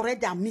don't feel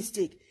correct their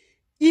mistake.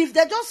 If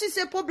they just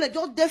see a problem,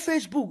 just their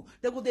Facebook,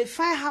 they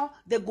find how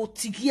they go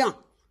tigian.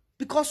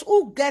 Because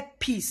who get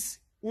peace?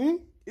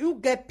 You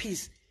get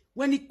peace.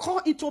 When it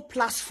come into a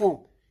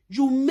platform,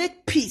 you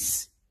make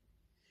peace.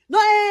 No,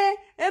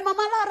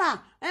 Mama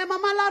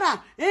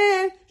Lara,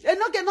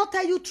 Enogie not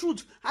tell you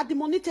truth. At the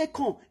money take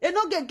come.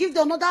 Enogie give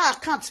the another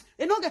account.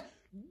 Enogie,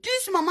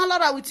 this Mama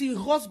Lara with his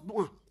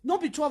husband,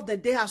 not be two of them,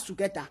 they has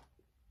together.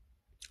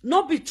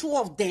 Not be two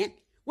of them.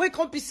 When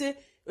come be say,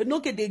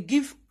 Enogie they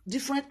give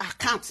different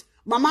accounts.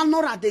 Mama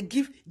Nora, they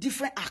give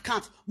different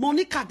accounts.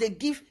 Monica, they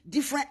give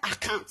different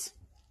accounts.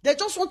 They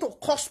just want to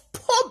cause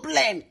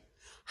problem,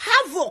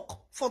 havoc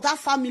for that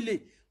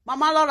family.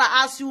 Mama Laura,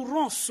 as you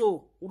run,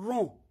 so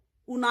run.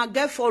 Una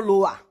get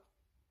follower.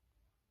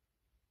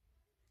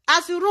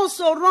 As you run,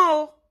 so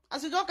run.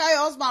 As you don't carry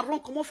your husband run,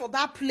 come on for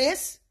that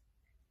place.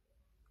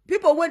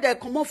 People, when they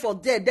come on for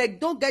there, they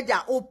don't get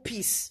their own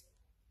peace.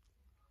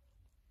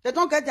 They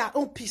don't get their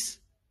own peace.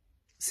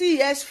 See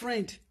his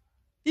friend.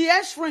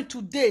 His friend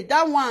today,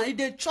 that one, he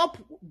they chop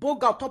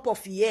bug on top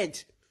of his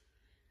head.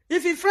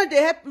 If his friend,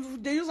 they help,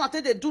 they use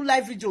until they do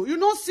live video. You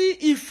don't see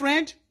his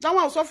friend, that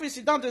one suffer,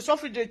 sit down, they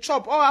suffer, they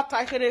chop. Oh,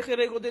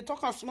 go, they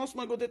talk and small,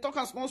 go, they talk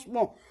and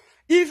small.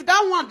 If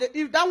that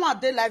one,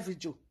 they live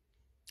video,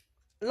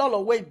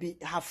 Lolo will be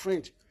her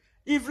friend.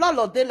 If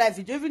Lolo, they live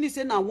video, even if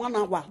say now 1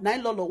 hour, now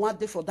Lolo 1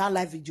 day for that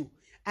live video,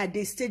 and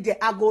they stay there,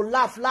 I go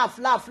laugh.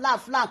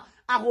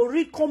 I go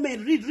read,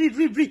 comment,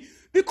 read.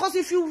 Because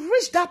if you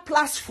reach that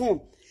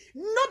platform,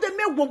 not the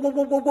me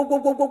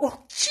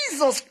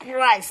Jesus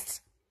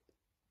Christ.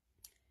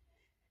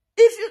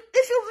 If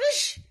you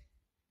reach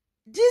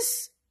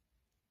this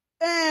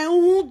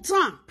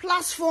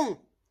platform,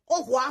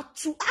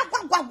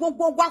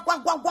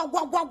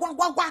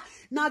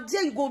 now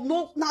there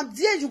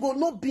you go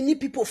know Bini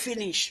people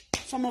finish.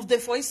 Some of them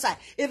for inside.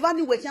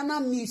 Even we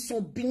cannot meet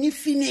some Bini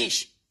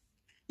finish.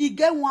 He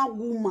get one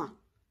woman.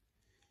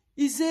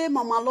 He say,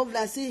 Mama Lovely,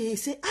 he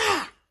say,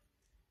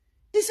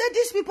 he said,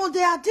 these people,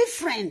 they are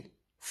different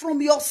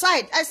from your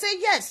side. I say,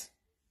 yes.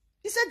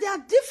 He said, they are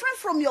different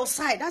from your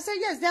side. I said,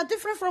 yes, they are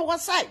different from our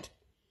side.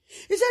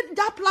 He said,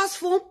 that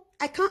platform,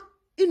 I can't,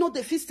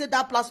 they fit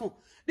that platform.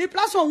 The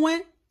platform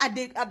when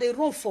they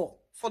run for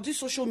this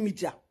social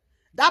media.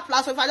 That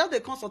platform, if I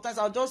just come sometimes,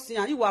 I'll just see,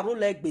 and you are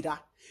like better.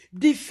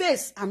 The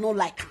face, I don't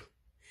like her.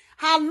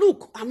 Her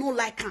look, I don't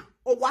like her.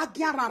 Oh, I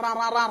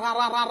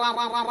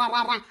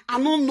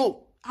don't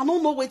know. I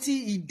don't know what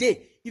he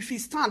did. If he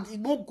stand, he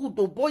no good.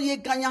 Oh boy,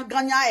 ganya,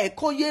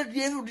 eko ye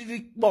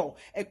rikbo,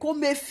 eko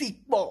me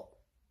fikbo.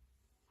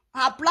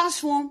 Her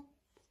platform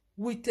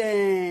with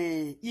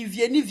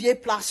Enogie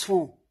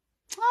platform.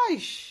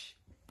 Aish,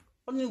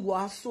 oni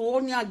waso,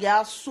 oni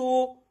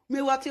agiaso,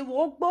 Me what you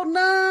walk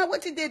bona?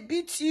 What did they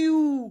beat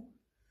you?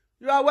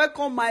 You are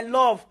welcome, my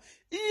love.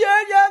 Yeah,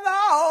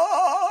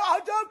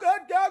 I don't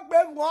get me.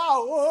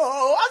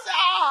 Wow.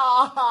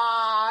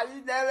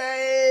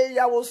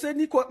 I was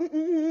saying,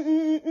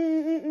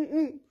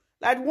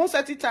 like one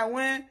certain time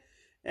when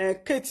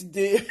Kate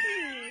did.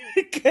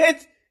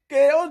 Kate,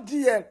 oh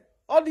dear.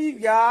 Oh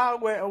dear,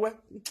 well.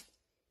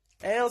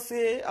 I'll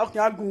say, okay,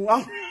 I'll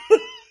go.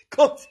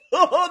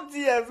 Oh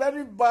dear,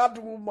 very bad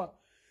woman.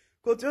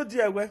 Oh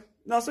dear, well.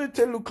 Now so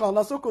tell look on,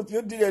 now so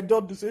continue dear,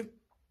 don't do say.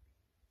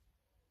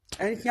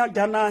 And can't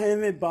gana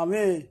him by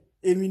me.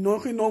 Emi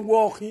no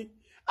walking.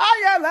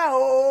 Ayala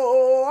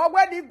oh,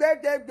 already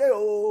beg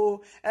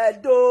oh,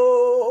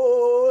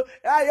 do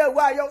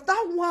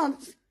that one.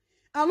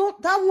 I know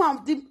that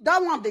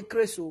one the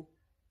crazy.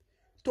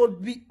 To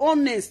be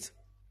honest,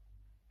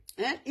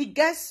 it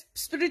gets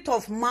spirit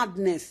of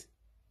madness.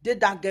 They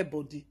that get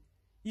body.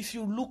 If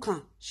you look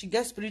at, she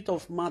gets spirit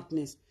of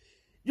madness.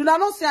 You know,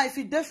 not say if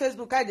you did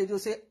Facebook, I did you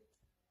say.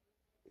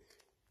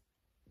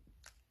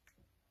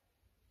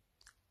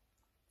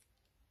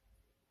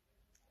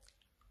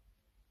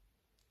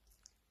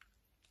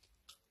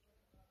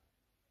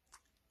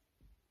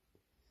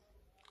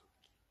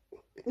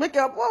 Make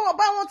up. What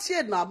about what's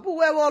here now?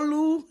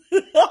 What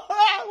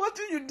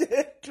do you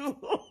dare to?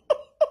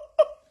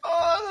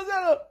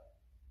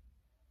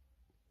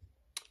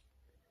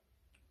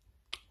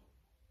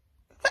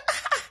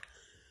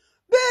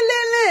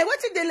 Belele, what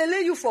did they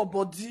lele you for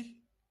body?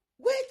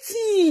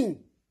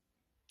 Waiting.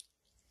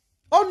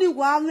 Only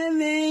one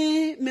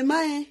me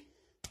my.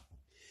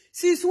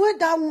 Since when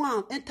that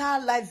one entire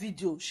live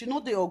video, she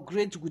know they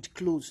upgrade with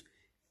clothes.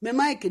 Me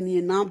my can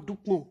you now do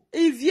more.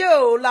 If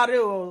you Larry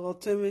or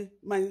tell me,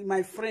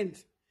 my friend,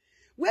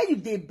 where you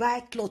they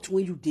buy clothes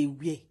when you they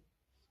wear?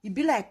 It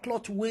be like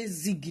cloth when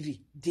zigiri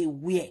they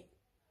wear.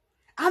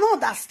 I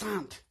don't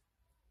understand.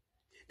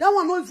 That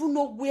one don't even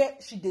know where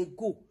she they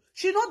go.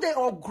 She know they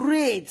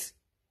upgrade.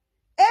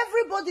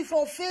 Everybody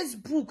from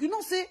Facebook, you know,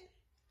 say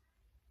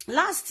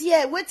last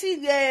year,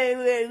 waiting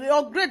we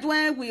upgrade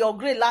when we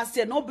upgrade last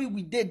year. Not be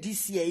we did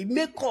this year. It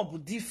makeup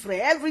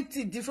different,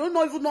 everything different. You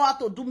don't even know how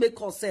to do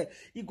makeup.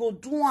 You go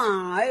do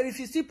if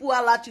you see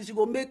poor latches, you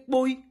go make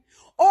boy.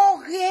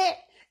 Okay,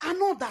 I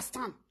don't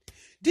understand.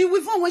 The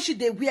weavon when she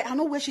they wear, I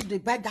know where she they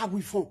buy that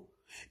weavon.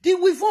 The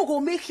weavon go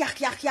make here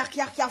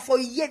for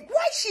a year.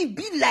 Why she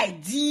be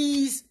like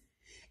this?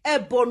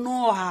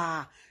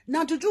 Ebonoa.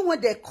 Now to do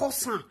when they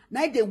cause her,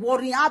 now they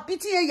worry. I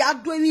pity ya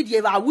doing it.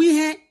 Yeah, we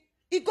he.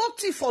 He got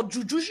tea for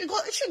Juju. She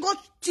got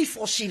tea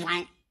for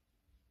Shiline.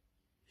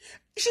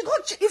 She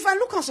got. If I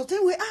look at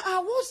certain way,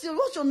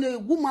 what's on the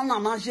woman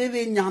and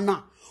jeve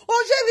nyana?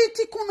 Oh, jeve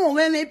tikuno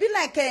weme. Be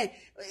like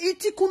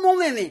itikuno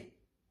weme.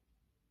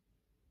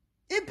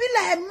 It be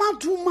like a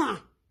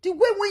maduma. The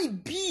way when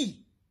it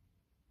be.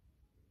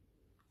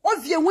 Oh,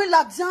 vient when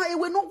la dien, et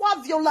when no wa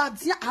vient la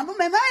dien. I know,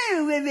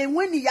 même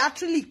when he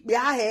actually be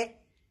here.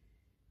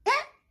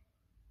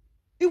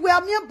 If we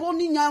are mere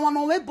boni nya, one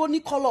no boni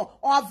color,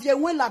 or vient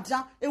when la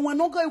dien, and when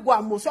no go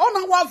one most. Oh,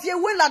 no, wa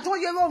vient when la dien,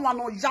 you know, one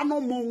no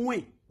jano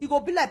mon. It go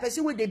be like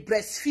person with the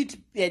breastfeed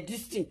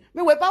this thing.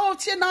 Me we ba o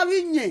tie na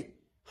winye.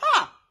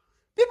 Ha!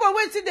 People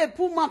wait till they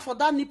pull mouth for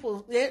that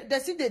nipple. They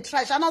see the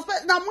trash. And I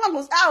now man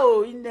was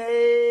in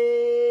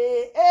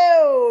the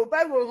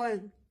Bible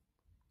one.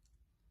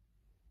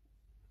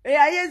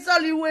 I ain't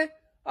solid way.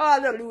 Oh,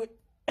 the way.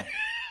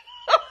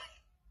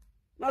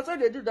 That's what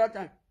they do that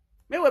time.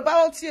 Me we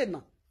ba o tie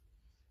na.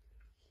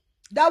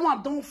 That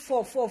one don't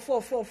fall.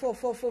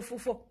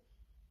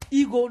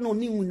 Ego no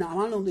ni una.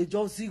 One on the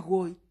just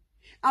ego.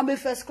 I'm a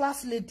first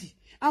class lady.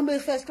 I'm a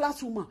first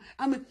class woman.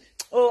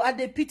 I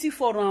dey pity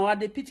for her. I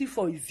dey pity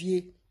for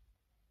Ivie.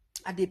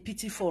 I dey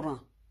pity for her.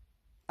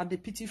 I dey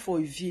pity for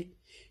Ivie.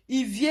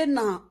 Ivie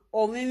na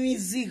omemi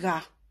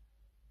ziga.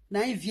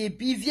 Na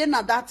Ivie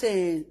na that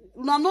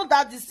una know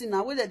that this thing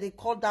na where they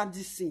call that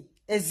this thing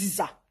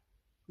Eziza.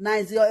 Na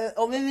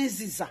omemi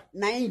ziza.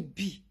 Na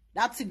be.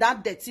 That's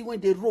that dirty when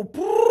they roll.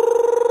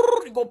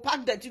 You go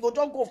pack that. You go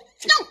just go.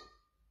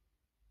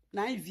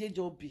 Na Ivie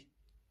just be.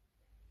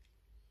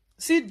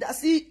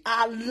 See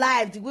our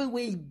life the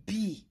way it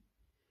be.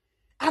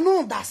 I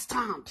don't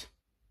understand.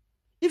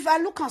 If I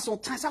look at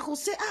sometimes, I could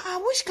say,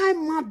 which kind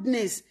of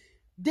madness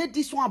did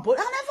this one? But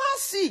I never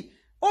see.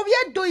 Oh, we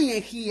are doing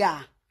it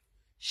here.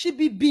 She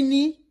be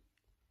bini.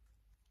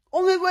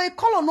 Oh, we were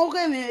calling no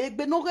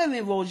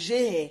game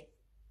Roger.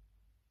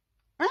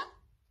 Huh?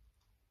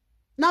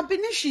 Now,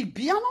 bini she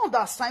be. I don't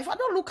understand. If I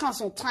don't look at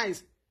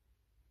sometimes.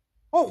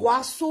 Oh,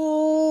 wow,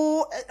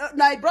 so.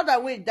 Now, brother,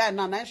 wait, die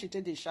now she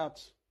take the shot.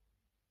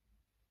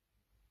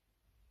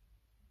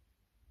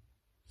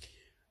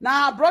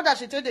 Now, brother,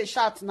 she take the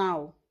shot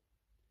now.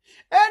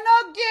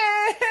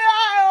 Enogie,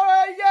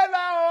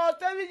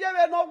 tell me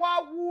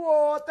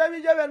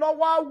no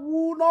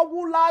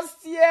wu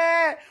last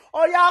year.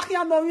 Oh,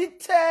 ya no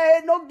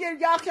ite, no ge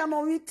ya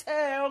no ite.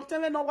 Oh, tell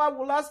me no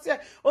wu last year.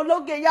 Oh,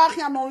 no ge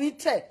ya no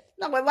ite.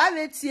 Na we va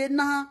vetie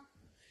na.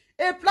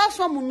 E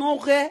platform no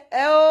re,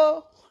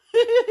 oh.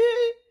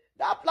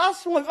 That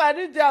last one, if I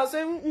read there, I'll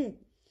say,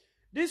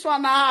 this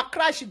one, I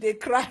cry, she dey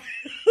cry.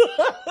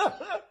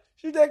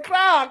 She dey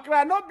cry, I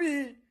cry. Not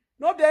be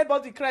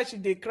everybody cry, she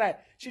dey cry.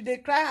 She dey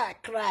cry, I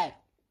cry.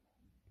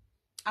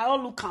 I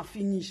all look and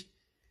finish.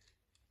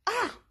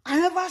 I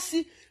never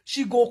see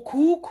she go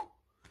cook.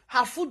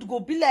 Her food go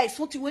be like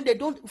something when they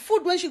don't.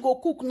 Food when she go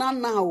cook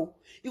now.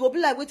 It go be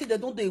like waiting they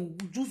don't they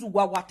juice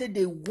wawate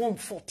they warm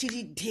for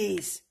 3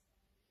 days.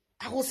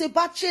 I go say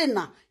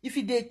bachena. If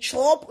they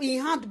chop,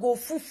 in hand go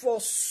food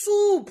for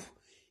soup.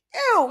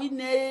 Ew,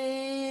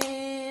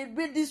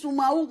 be this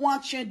woman who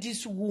want change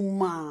this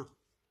woman.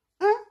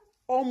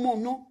 Omo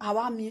no,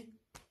 awami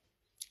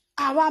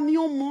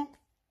omo.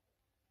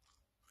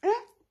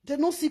 They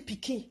don't see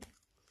pikin.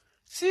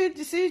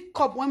 See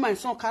cup when my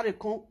son carry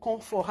come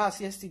for house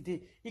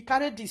yesterday. He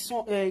carried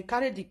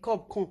the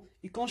cup come.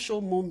 He can't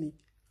show mommy.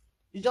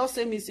 He just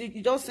send this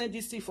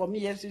thing for me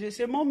yesterday.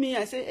 Say, mommy,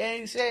 I say,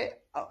 he say,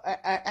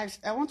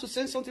 I want to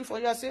send something for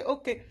you. I say,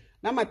 okay.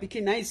 Now my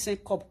pikin, now he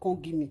send cup,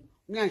 come give me.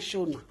 Me and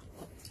show now.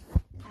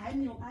 I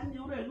know,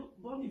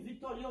 Bonnie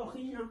Victor, you're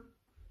here.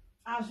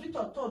 As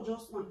Victor told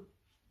just now.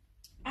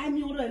 I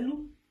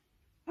know,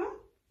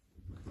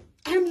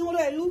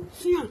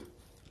 see.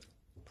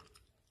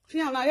 See,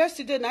 now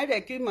yesterday night I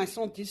gave my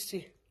son this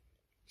thing.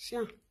 See,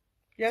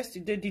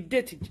 yesterday the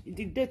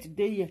date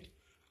day here.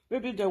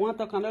 Maybe they want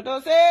to come and they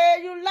say,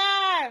 hey, you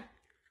lie.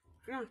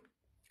 Yeah,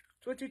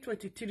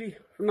 2023.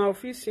 Now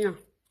see.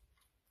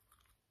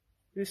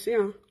 You see,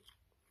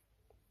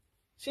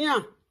 see,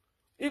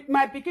 if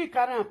my pikin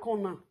carry and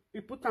come now,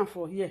 we put them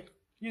for here.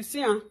 You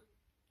see,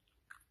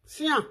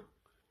 see,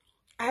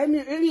 I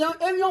mean,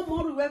 every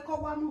more we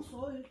cover no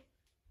so.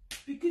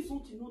 Pikin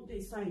something not dey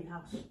inside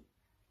house.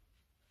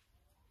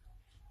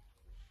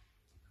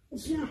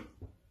 Yeah,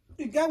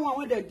 you get one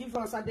when they give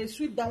us and they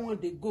sweep that one,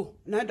 they go.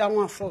 Now that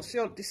one falls.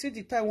 See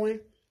the time when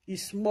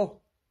it's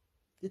small.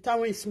 The time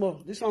when it's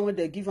small. This one when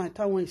they give and the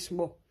time when it's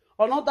small.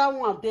 Another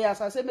one there,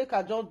 as I say, make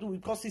I just do it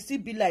because it still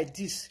be like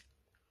this.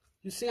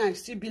 You see, I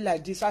still be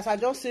like this. As I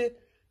just say,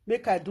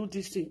 make I do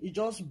this thing. It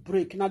just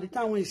break. Now the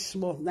time when it's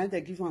small, now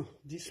they give one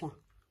this one.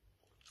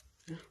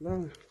 Yeah, that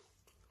one.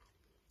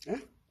 Yeah.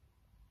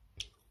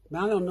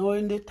 Now I don't know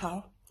in the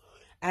town.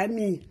 I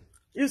mean,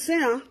 you see,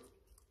 huh?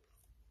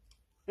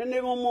 And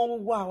they won't more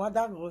wow, what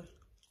that was.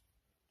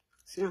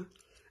 See,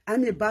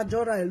 I'm a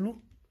badger, I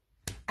look.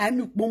 I'm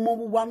a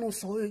momo one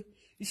so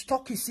it's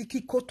talking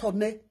siki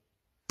cotone.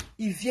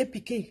 If ye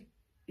piqué,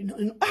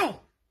 ow.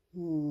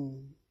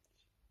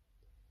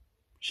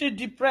 She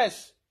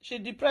depressed.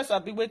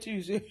 I'll be waiting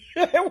you say.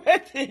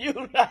 Waiting you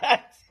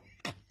right.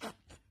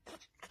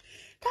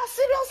 That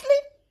seriously?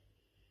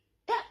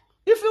 Yeah.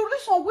 If you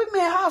reach some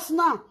women house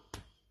now,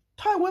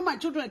 time when my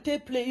children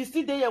take play, it's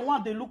still there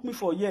one they look me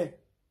for year.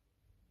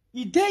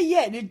 He dey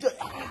here, they do.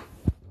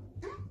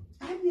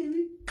 I'm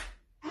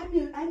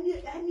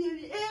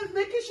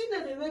vacation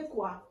at the red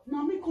qua.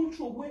 Now me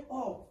control way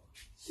off.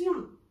 See,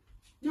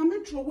 now me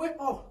throw way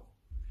off.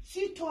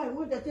 See, toy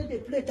when they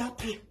play that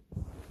thing.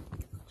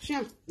 See,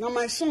 now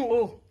my son,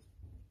 oh,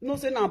 no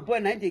say now boy,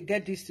 now they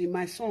get this thing.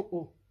 My son,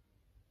 oh,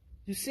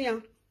 you see,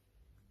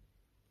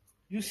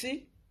 you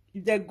see,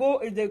 if they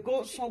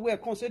go somewhere,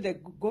 come say they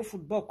go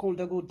football, come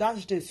they go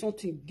dash them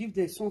something, give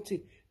them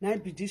something. Now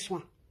it be this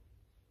one.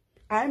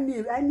 I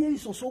mean,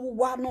 it's also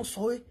what no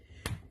sorry.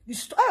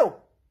 It's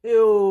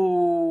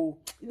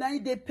now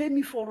they pay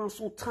me for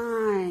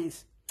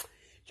sometimes.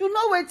 You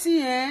know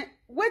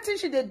waiting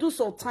she they do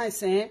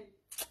sometimes, I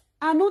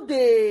know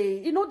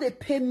they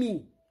pay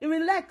me. It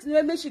relax,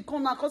 they make she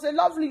come now, cause they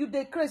lovely, you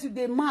they crazy,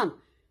 they man.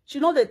 She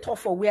know they talk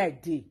for where I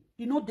did.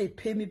 You know they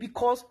pay me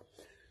because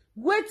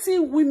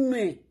waiting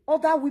women,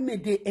 other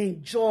women they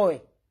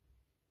enjoy.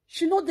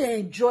 She know they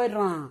enjoy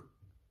them.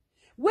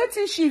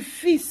 Waiting she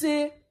feel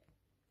say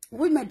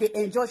women they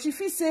enjoy. She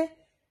feel say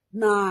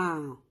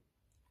nah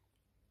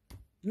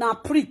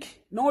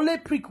prick. No only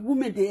prick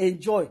women they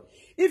enjoy.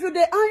 If you they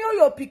iron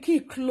your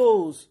picky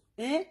clothes,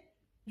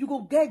 you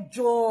go get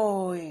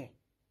joy.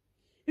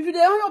 If you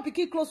they iron your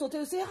picky clothes, so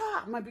you say,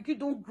 my picky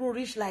don't grow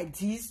rich like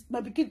this.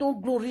 My picky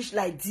don't grow rich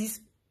like this.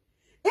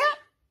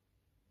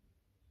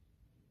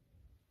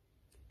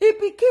 If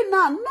picky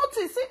now,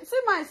 notice,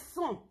 see my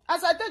son.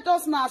 As I tell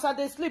just now, as I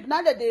they sleep,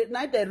 now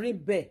they ring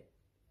bell.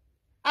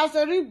 As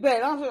a ring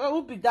bell,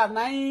 who be that?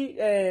 Now,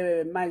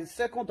 my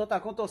second daughter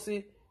come to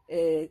say,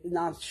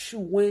 now shoe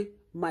when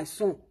my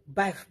son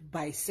buy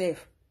by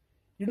himself.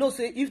 You know,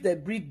 say if they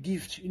bring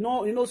gift, you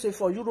know, say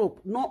for Europe,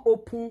 not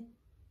open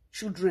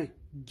children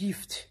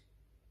gift.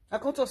 I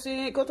come to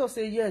say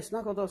yes.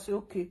 Now come to say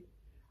okay.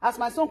 As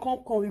my son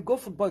come, we go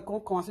football.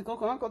 Come. I say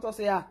come to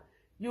say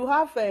you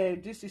have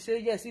this. He say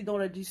yes. He don't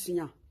already see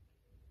her.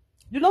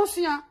 You don't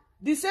see her.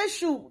 The same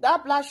shoe,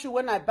 that black shoe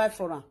when I buy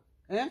for her,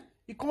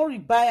 he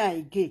can't buy her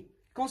again.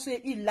 He can't say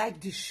he like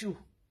the shoe.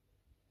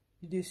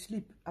 He dey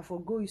sleep. I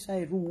for go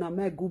inside room now.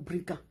 I go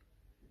bring her.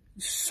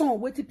 Son,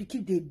 what the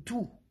pikin they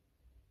do?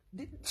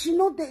 She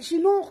know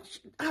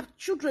her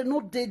children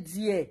not dead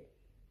there.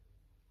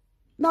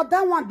 Now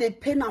that one they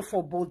pay now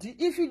for body.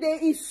 If they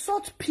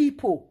insult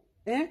people,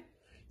 if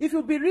If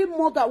you be real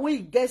mother when you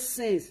get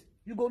sense,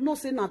 you go know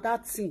say na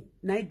that thing,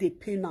 na it dey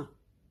pain her.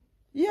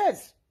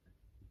 Yes.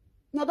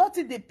 Na that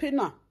thing dey pain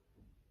her.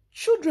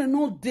 Children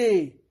no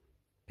dey.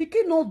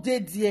 Pikin no dey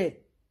there.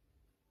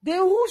 Then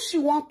who she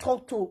want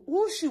talk to?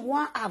 Who she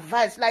want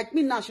advice? Like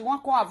me now, she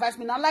want come advise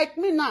me now. Like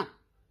me now.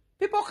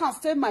 People can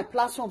stay my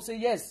platform, say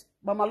yes,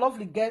 but my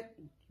lovely get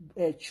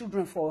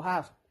children for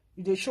her.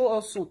 If they show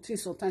us some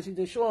things sometimes, if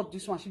they show us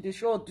this one, she they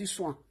show us this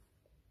one.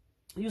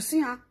 You see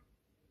her?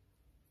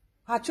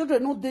 Her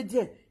children no dey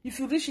there. If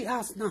you reach the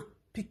house now,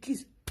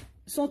 pikin,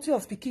 something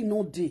of pikin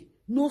no dey.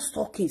 No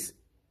stockings.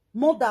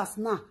 Mothers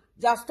now,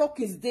 their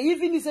stockings, they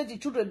even say the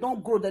children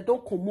don't grow, they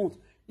don't come out.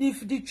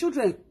 If the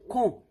children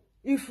come,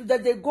 if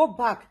they go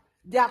back,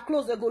 their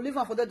clothes, they go leave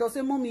them for them. They'll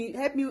say, Mommy,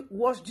 help me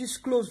wash this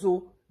clothes,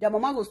 though. Their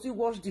mama will still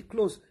wash the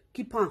clothes,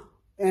 keep her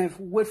and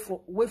wait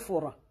for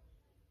her.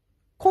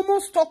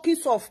 Common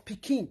stockings of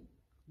pikin.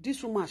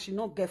 This woman, she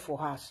not get for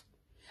her.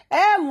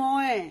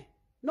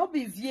 No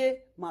be vie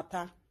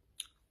matter.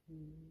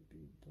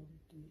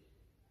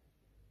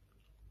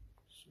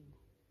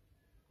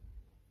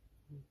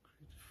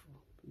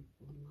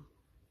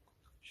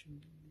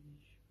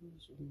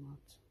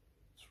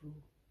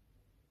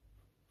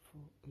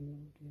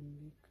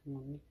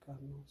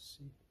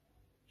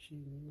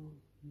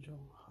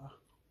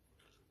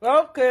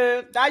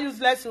 Okay, that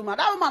useless woman.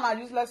 That woman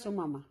a useless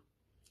woman.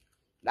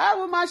 That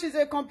woman, she's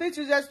a complete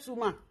useless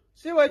woman.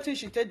 See what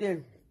she tell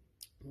them.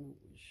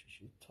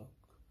 She talk.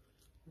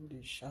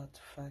 They shout,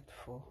 fight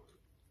for.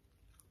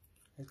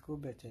 It go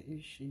better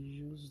if she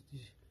use the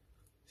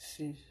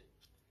same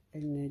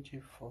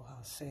energy for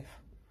herself.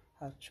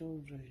 Her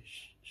children,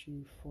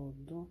 she for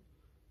don't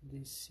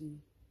they see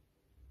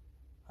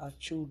her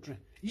children.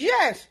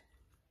 Yes,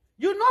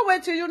 you know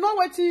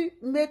what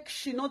make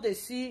she know they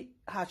see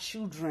her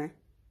children.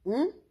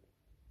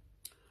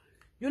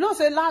 You know,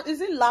 say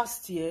is it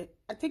last year?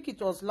 I think it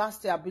was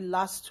last year. I'll be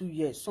last 2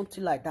 years,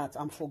 something like that.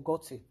 I'm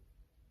forgetting.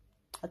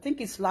 I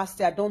think it's last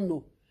year. I don't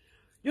know.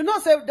 You know,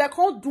 say they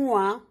can't do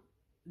one,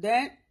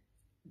 then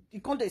you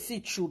can't they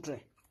see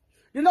children.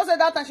 You know, say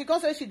that time she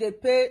can't say she they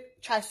pay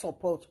child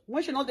support.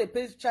 When she know they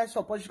pay child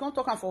support, she can't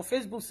talk for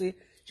Facebook say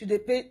she they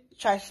pay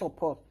child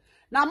support.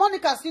 Now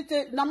Monica still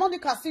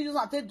use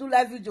and take do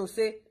live video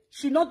say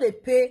she know they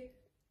pay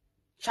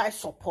child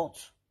support.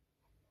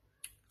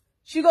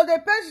 She go they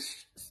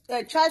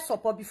pay child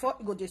support before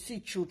he go they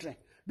see children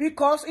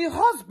because her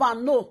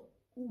husband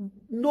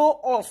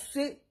know us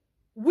say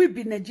we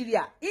be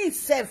Nigeria. He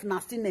self na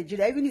still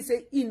Nigeria. Even he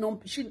say he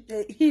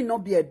no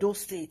be a Edo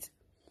state.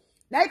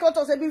 Now he got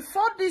to say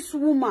before this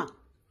woman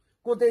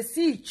go they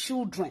see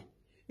children,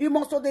 he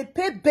must they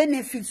pay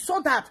benefits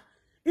so that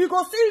he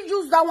go still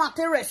use that one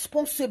to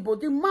responsible.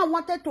 The man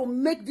wanted to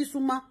make this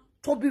woman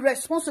to be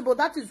responsible.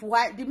 That is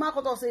why the man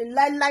got to say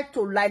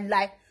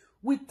lie.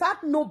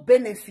 Without no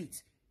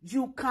benefit,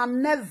 you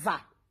can never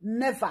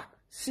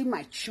see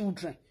my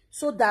children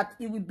so that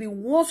it will be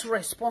once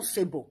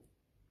responsible.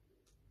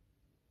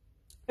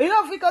 You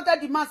know, if we go to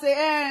the man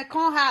say,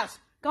 come house,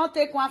 come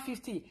take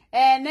 150.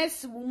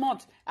 Next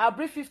month, I'll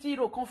bring 50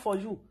 euro come for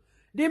you.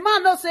 The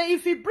man don't say,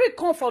 if he bring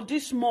come for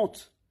this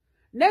month,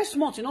 next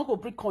month, you not go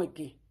bring come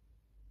again.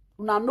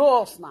 Una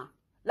know us now.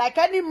 Like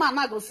any man,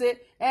 I go say,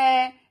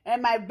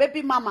 my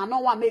baby mama, no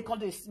want make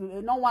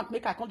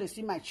I come to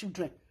see my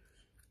children.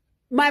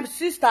 My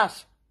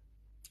sisters,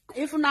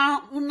 if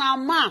una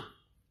man,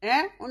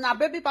 una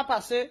baby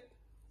papa say,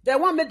 they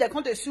want me they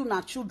come to see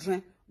una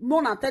children,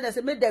 more than tell them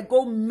say, make they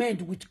go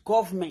mend with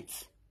government.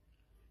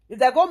 If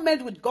they go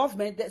mend with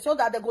government, so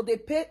that they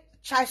pay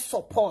child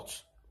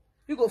support.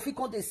 You go fit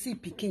come to see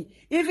pikin.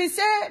 If he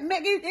say,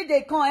 make it, if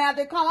they come, I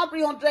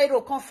bring 100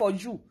 euro come for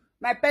you.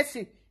 My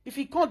person, if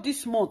he come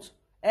this month,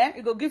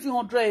 he go give you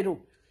 100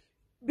 euro.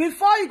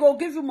 Before he go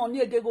give you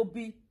money, they go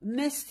be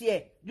next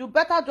year. You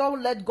better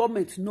don't let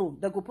government know.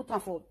 They go put on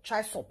for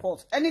child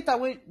support. Anytime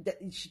when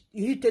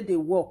he take the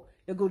work,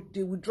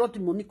 they withdraw the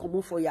money come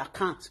on for your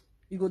account.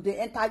 You go they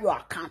enter your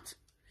account.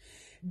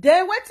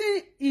 Then what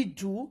he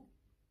do?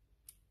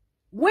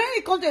 When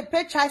he come to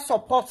pay child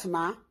support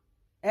now,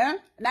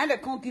 now they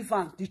can't give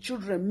am the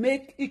children.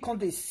 Make he come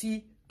to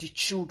see the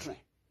children.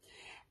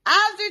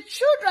 As the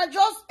children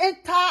just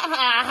enter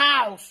her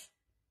house,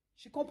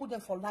 she can't put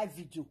them for live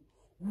video.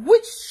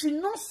 Which she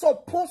not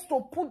supposed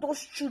to put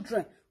those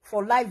children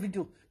for live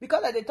video.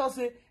 Because like they thought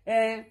say,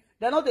 they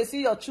know they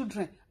see your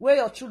children. Where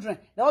your children?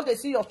 They know they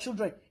see your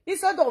children.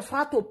 Instead of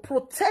her to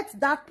protect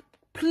that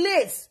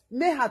place,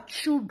 make her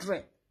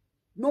children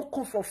not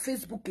come for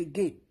Facebook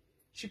again.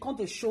 She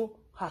can't show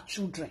her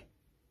children.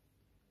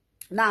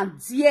 Now,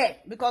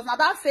 dear, because now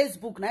that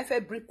Facebook, now if I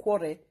bring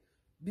quarrel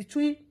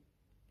between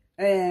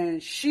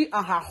she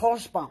and her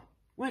husband,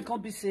 when it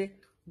can't be say,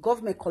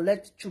 government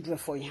collect children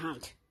for your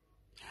hand.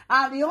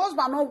 And the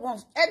husband don't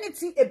want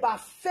anything about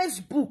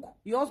Facebook.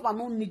 The husband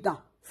don't need them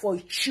for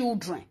his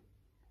children.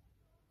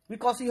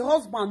 Because the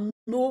husband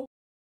know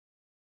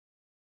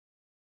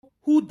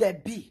who they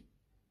be.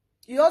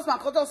 The husband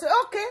can say,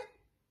 okay,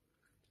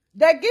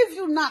 they give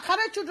you now. Can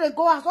the children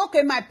go out?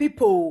 Okay, my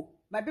people.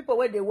 My people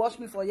where they watch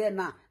me for here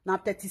now. Now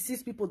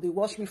 36 people they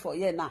watch me for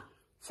here now.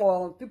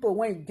 For people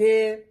when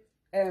they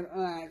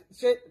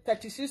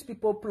 36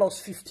 people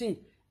plus 15.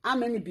 How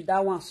many be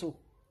that one? So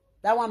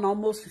that one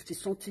almost 50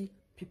 something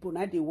people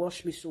now they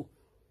watch me. So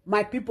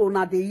my people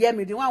now they hear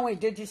me. The one when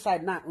they this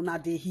side now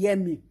they hear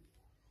me.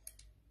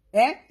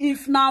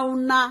 If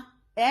now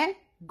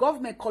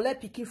government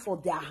collect picking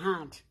for their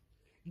hand,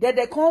 then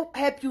they can't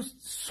help you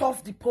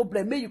solve the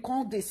problem. May you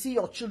can't they see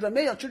your children.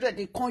 May your children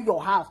they come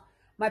your house.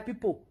 My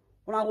people,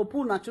 when I go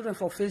put my children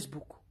for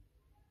Facebook,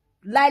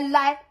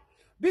 lie,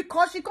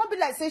 because she can't be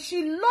like say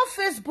she love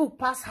Facebook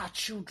past her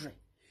children.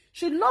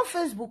 She love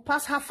Facebook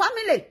past her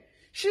family.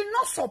 She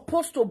not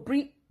supposed to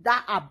bring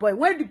that a boy.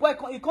 When the boy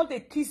he can't they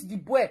kiss the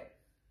boy.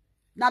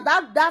 Now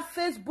that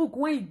Facebook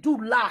when he do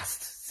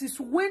last, since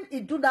when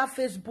he do that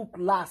Facebook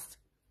last,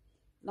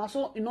 now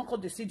so you not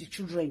going to see the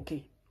children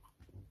again.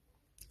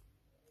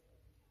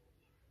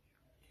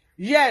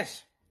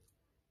 Yes,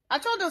 I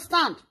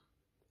understand.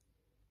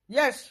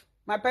 Yes,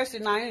 my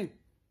person I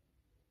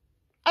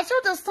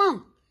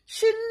understand.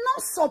 She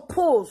not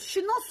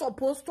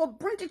supposed to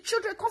bring the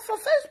children come for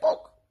Facebook.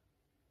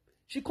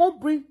 She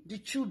can't bring the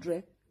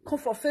children come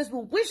for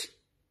Facebook, which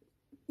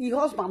her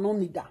husband don't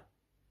need that.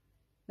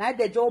 Now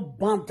they just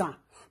burn down.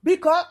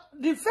 Because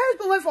the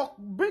Facebook way for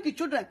bring the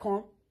children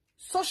come,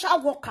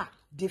 social worker,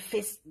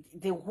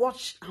 they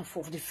watch and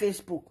for the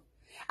Facebook.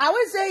 I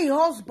will say her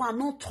husband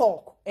no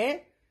talk,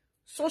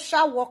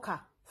 social worker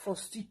for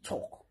still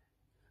talk.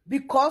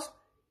 Because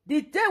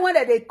the day when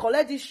they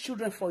collect these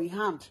children for your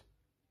hand,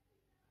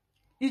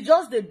 it's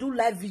just they do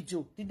live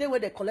video. The day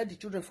when they collect the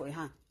children for your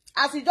hand.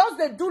 As it just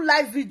they do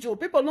live video,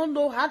 people don't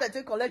know how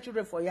they collect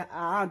children for your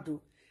hand.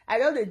 I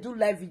know they do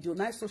live video.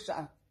 Now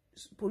social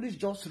police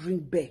just ring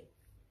bell.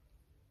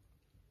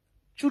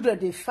 Children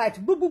they fight.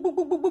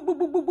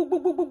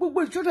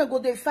 Children go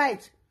they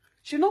fight.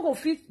 She not go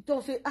fit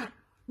to say,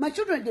 my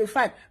children they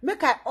fight.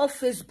 Make her off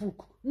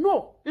Facebook.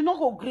 No, you not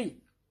go agree.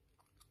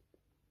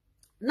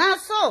 Now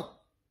so,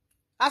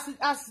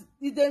 as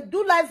they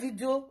do live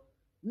video,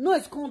 no,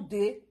 it's called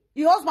day.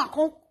 Your husband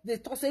come, they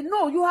talk say,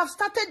 no, you have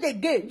started the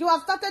game. You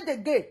have started the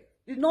game.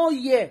 You know,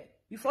 yeah.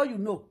 Before you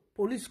know,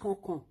 police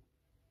come.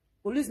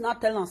 Police now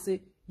tell and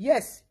say,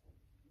 yes,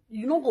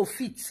 you don't go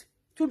fit.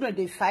 Children,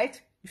 they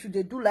fight. If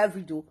they do live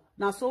video,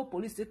 now so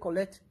police, they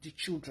collect the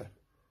children.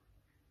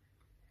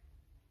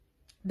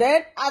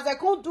 Then, as I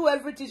can't do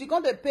everything, she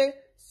can't pay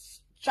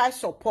child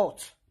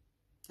support.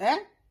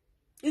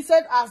 He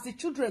said, as the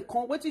children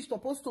come, what she's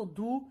supposed to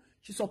do,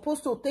 she's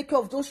supposed to take care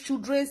of those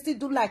children, still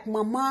do like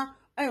mama,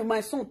 and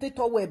my son take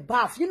away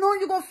bath. You know,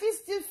 you go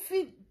still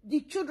feed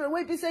the children.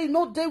 When they say,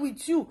 no, they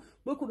with you,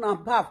 we could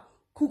not bath,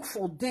 cook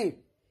for them.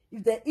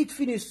 If they eat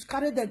finish,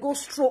 carry them, go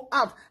throw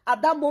out.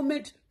 At that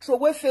moment, throw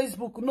away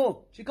Facebook.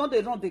 No, she can't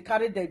they run, they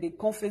carry them, they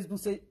come Facebook,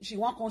 say, she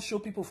want to show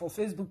people for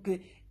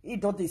Facebook,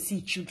 it don't they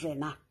see children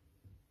now.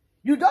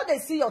 You don't they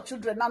see your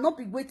children now, not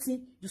be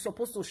waiting, you're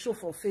supposed to show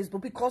for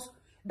Facebook, because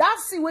that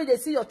scene where they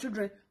see your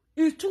children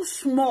is too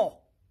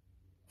small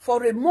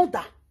for a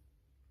mother.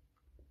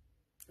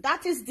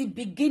 That is the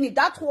beginning.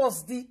 That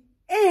was the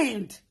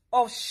end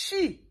of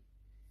she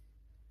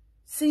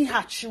seeing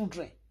her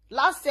children.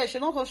 Last year, she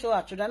not going to show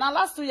her children. Now,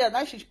 last 2 years,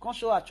 now she can't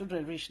show her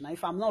children rich. Now,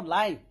 if I'm not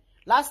lying.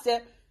 Last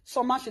year,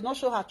 summer, she not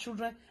show her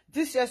children.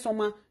 This year,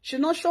 summer, she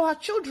not show her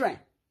children.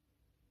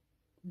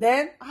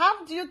 Then,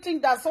 how do you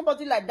think that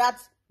somebody like that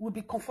will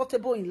be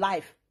comfortable in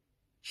life?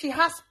 She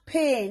has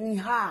pain in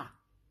her.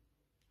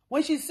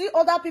 When she see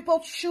other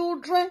people's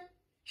children,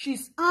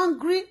 she's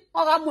angry.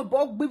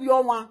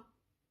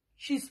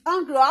 She's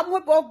angry.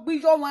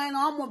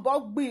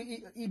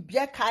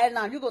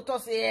 You go to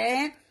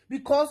say,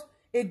 because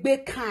a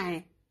big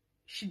kind,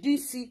 she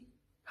didn't see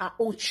her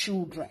own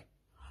children.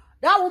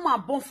 That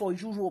woman born for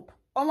Europe.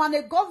 And when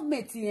the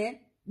government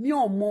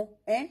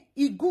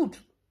it good.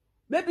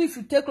 Maybe if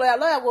you take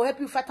lawyer will help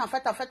you fight.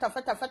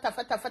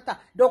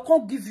 They'll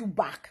can't give you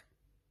back.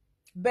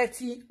 But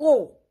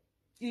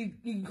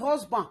his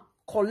husband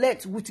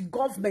collect with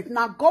government.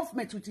 Now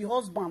government with the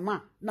husband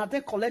now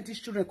they collect these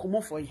children come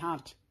on for his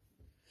hand.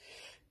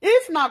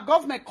 If now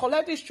government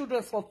collect these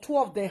children for two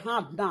of their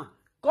hand now,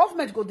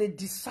 government go they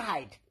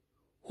decide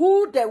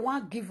who they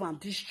want give on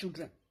these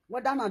children,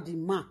 whether not the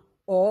man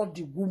or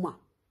the woman.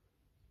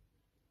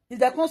 If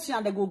they can't see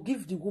and they go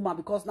give the woman,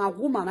 because now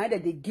woman either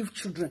they give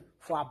children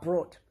for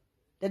abroad.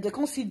 Then they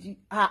can't see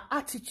her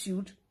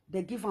attitude,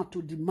 they give her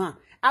to the man.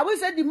 I will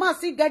say the man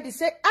still get the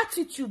same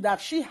attitude that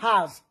she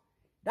has.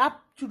 That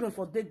children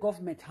for the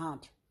government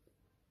hand.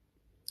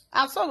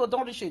 And so we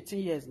don't reach 18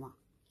 years now.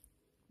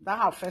 That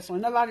her first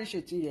one never reach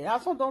 18 years.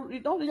 Also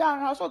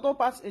don't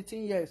pass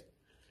 18 years.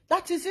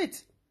 That is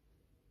it.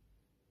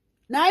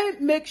 Now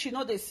it make she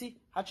know they see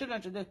her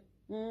children today.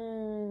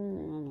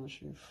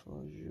 She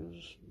for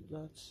use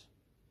that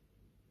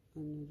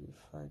and the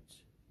fight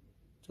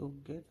to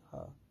get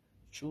her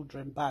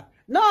children back.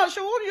 No, she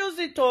won't use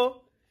it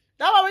though.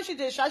 That one when she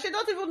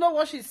don't even know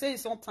what she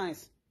says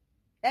sometimes.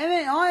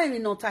 I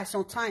mean,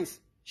 sometimes.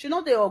 She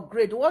know they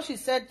upgrade. What she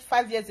said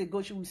 5 years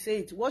ago, she will say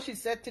it. What she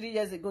said 3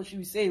 years ago, she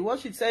will say it. What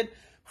she said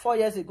 4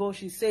 years ago,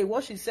 she say it.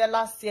 What she said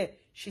last year,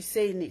 she's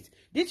saying it.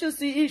 Did you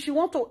see? If she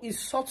want to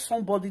insult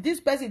somebody, this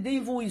person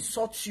didn't even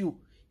insult you.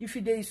 If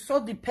they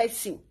insult the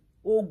person,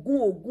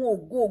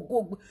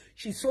 ogun.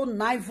 She's so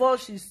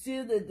nervous. She's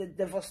still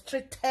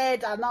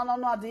devastated. And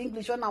no, the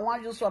English one I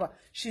want you sort of.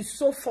 She's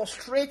so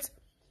frustrated.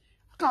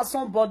 How can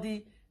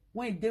somebody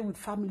when they with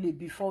family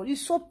before?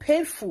 It's so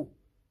painful.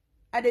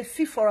 And they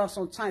feel for her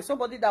sometimes.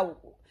 Somebody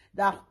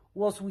that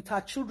was with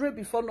her children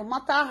before, no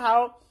matter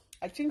how,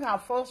 I think her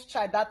first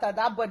child,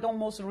 that boy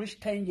almost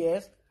reached 10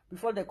 years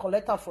before they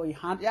collect her for a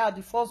hand. Yeah,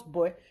 the first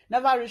boy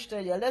never reached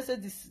 10 years. Let's say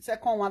the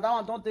second one, that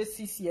one don't take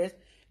 6 years.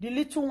 The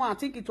little one, I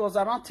think it was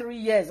around 3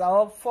 years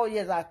or 4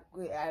 years. I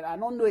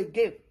don't know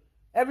again.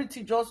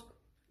 Everything just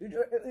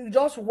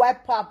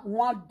wipe up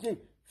one day.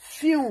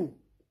 Phew.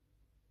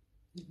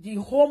 The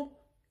home.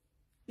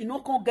 You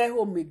know, can't get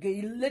home again.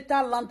 He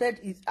later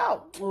landed is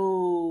out.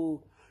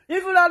 Oh,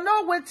 if you are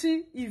not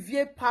waiting, if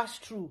you pass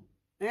through,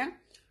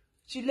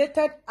 she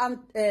later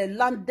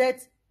landed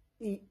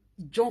in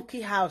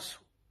junkie house.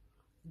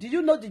 Did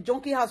you know the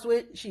junkie house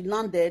where she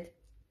landed?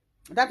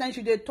 That time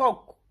she did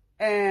talk,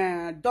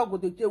 and dog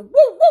would say woo woo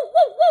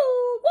woo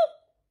woo woo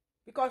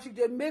because she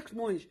did make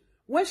noise.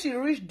 When she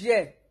reached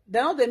there,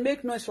 they know they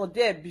make noise for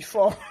there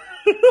before.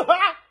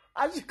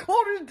 As she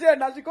come reach there,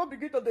 now she come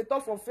begin to dey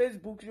talk for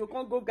Facebook. She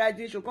can't go guide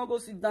it. She can't go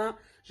sit down.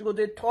 She go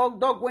dey talk.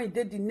 Dog when he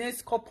did the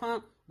next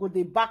couple go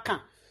dey back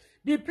her.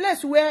 The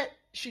place where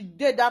she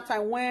did that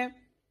time when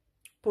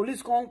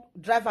police come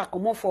drive her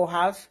come out for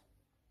house.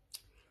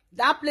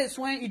 That place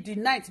when it the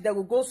night they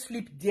will go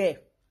sleep there.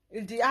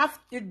 If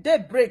they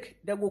break,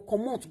 they will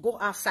come out go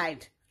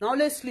outside. Now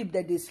only sleep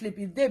that they sleep.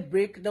 If they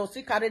break, they'll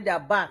still carry their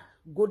bag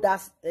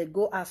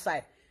go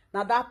outside.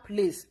 Now that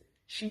place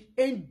she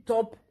end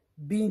up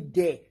being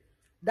there.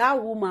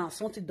 That woman,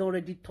 something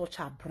already touch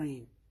her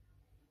brain.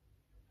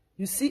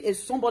 You see,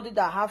 it's somebody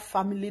that have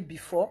family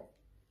before.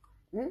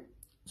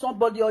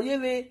 Somebody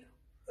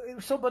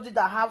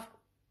that have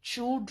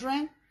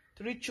children,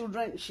 3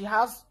 children. She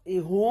has a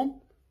home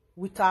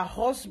with her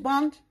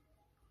husband.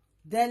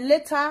 Then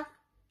later,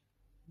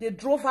 they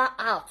drove her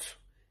out.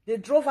 They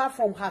drove her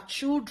from her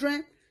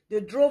children.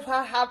 They drove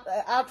her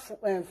out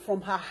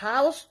from her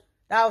house.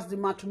 That was the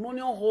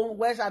matrimonial home,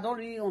 where I don't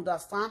really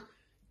understand.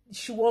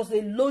 She was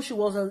alone.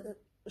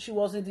 She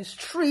was in the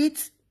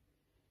street.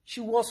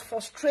 She was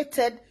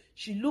frustrated.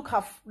 She looked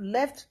her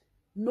left,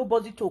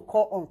 nobody to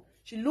call on.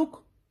 She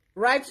looked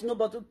right,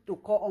 nobody to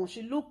call on.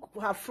 She looked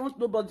her front,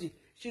 nobody.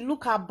 She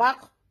looked her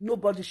back,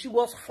 nobody. She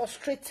was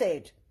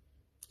frustrated.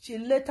 She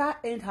later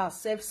ended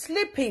herself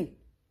sleeping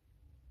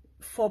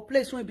for a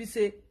place when we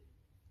say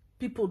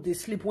people they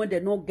sleep when they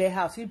don't get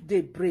house. If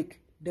they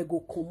break, they go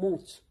come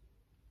out.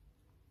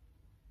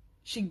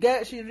 She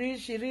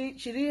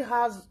really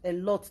has a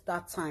lot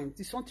that time.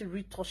 This something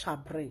really touch her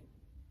brain.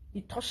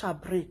 It touch her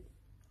brain.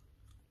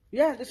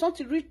 Yeah, there's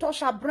something really touch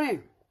her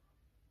brain.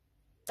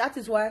 That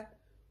is why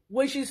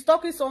when she's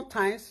talking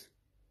sometimes,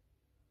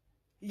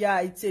 yeah,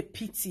 it's a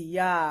pity.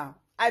 Yeah,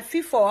 I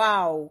feel for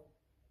her.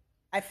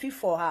 I feel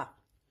for her.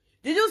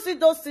 Did you see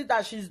those things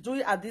that she's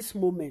doing at this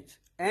moment?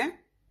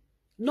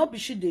 No be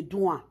she they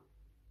do her.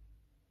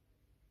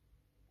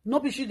 No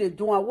be she they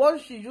do her.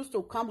 What she used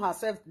to calm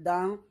herself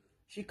down.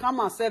 She calm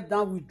herself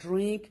down with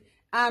drink.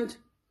 And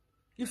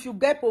if you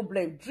get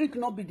problem, drink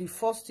not be the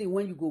first thing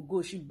when you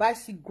go. She buy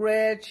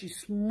cigarettes, she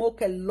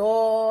smoke a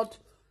lot.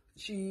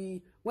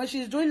 When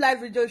she's doing live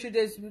video,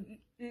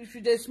 if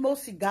she smoke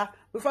cigar,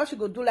 before she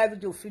go do live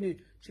video finish,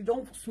 she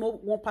don't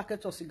smoke 1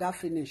 packet of cigar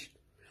finish.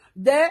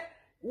 Then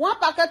 1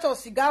 packet of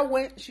cigar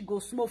when she go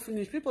smoke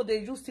finish, people they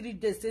use 3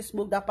 days they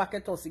smoke that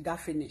packet of cigar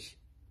finish.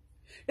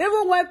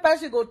 Even when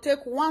person go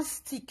take 1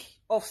 stick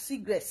of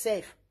cigarette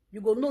safe,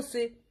 you go know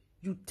say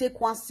you take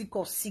 1 stick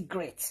of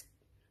cigarette.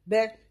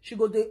 But she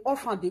go they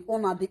off and the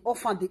owner, they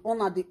off and the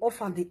owner, they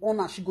off and the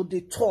owner. She go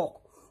they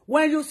talk.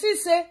 When you see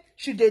say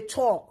she they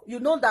talk, you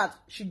know that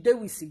she dey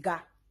with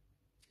cigar.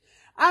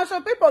 And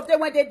some people say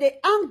when they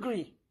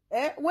angry,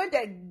 when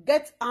they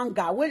get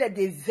anger, when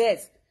they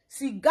vex,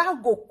 cigar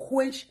go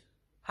quench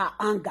her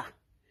anger.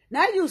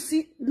 Now you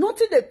see,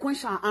 nothing they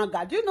quench her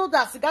anger. Do you know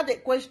that cigar they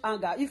quench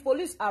anger? If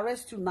police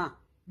arrest you now,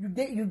 you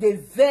they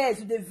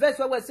vex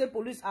when we say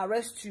police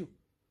arrest you.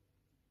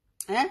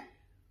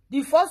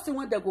 The first thing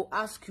when they go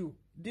ask you,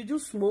 did you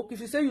smoke?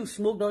 If you say you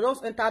smoke, they'll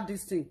just enter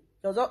this thing.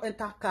 They'll just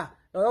enter car.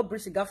 They'll just bring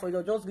cigar for you.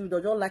 They'll just give you.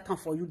 They'll just light them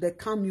for you. They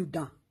calm you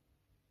down.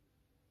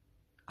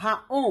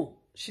 Her own,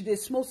 she they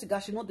smoke cigar.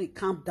 She know they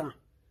calm down.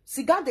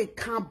 Cigar they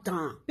calm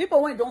down.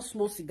 People when don't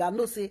smoke cigar,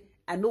 no say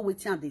I know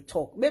what and they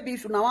talk. Maybe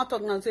if you now want to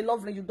talk and say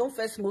lovely, you don't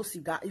first smoke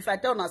cigar. If I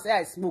tell you say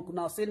I smoke,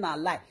 now say na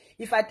lie.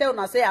 If I tell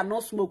you say I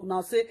not smoke,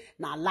 now say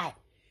na lie.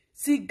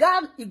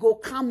 Cigar it go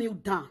calm you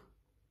down.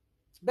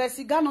 But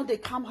cigar no they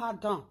calm her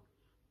down.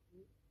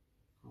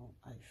 Oh,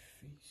 I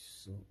feel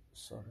so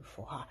sorry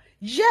for her.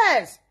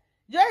 Yes,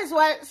 that is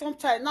why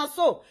sometimes now.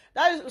 So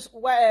that is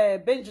why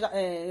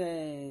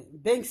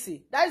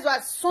Banksy. That is why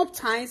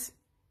sometimes,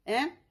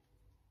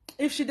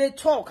 if she dey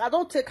talk, I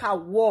don't take her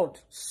word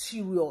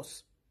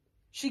serious.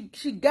 She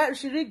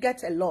really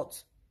gets a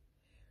lot.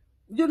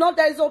 You know,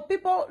 there is some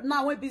people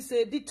now when we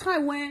say the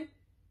time when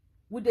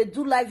we dey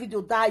do live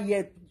video that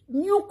year,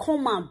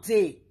 newcomer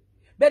day,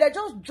 but they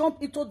just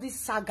jump into this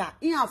saga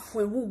in a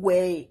friend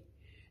way.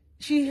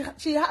 She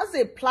has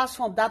a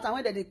platform that time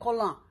when they call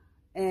her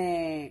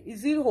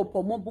is it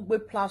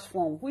Hopomobugbe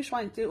platform? Which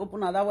one they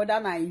open that whether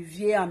na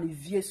Enogie and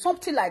Enogie,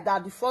 something like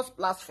that. The first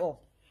platform,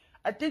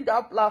 I think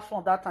that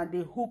platform that time they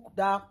hook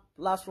that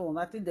platform.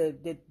 I think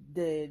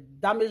they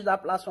damage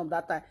that platform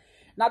that time.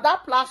 Now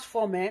that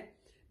platform,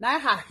 now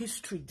her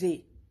history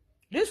day.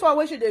 This one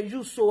when she they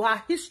use so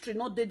her history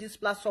not dey this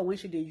platform when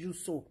she they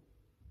use so.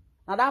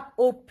 Now that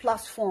old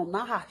platform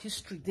now her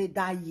history day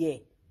that year.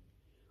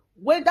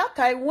 When that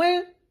time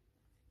when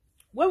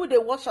we dey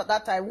watch at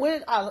that time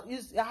when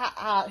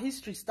her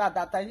history start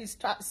that time,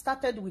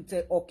 started with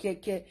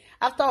Okeke.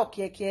 After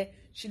Okeke,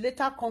 she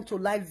later come to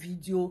live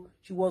video.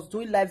 She was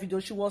doing live video.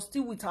 She was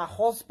still with her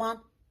husband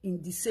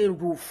in the same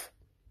roof.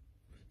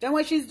 Then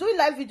when she's doing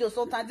live video,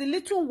 sometimes the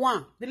little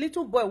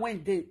boy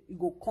when he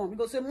go come, he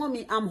go say,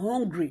 "Mommy, I'm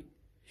hungry."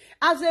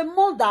 As a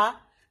mother,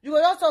 you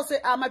will also say,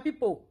 my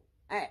people,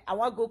 I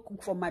want to go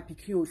cook for my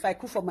pikin. If I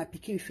cook for my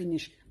pikin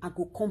finish, I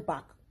go come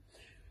back.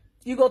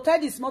 You go tell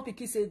the small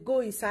pikin, say, go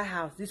inside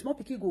house. The small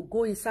pikin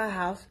go inside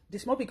house. The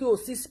small pikin will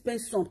still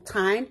spend some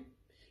time.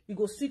 You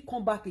go still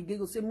come back again.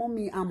 Go say,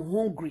 "Mommy, I'm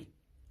hungry."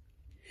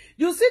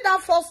 You see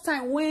that first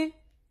time when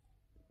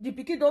the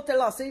pikin don't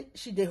tell her, say,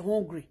 she dey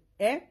hungry.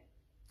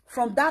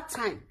 From that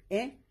time,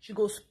 she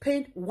go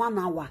spend 1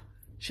 hour.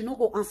 She no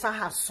go answer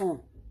her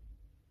son.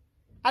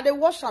 And they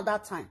watch her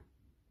that time.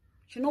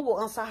 She no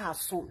go answer her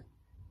son.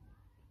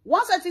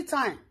 Once at a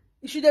time,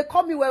 if she dey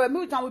call me where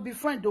me with her will be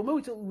friend, though me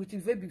with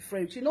very be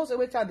friend. She knows the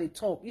way they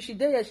talk. If she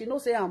dey here, she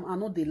knows say I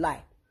know they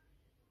lie.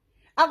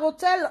 I go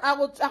tell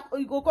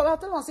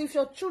her, say, if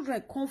your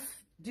children come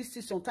this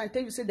is sometimes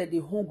tell you say that they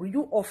hungry,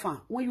 you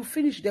offer. When you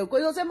finish there,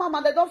 you say,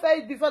 "Mama, they don't fair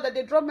it before that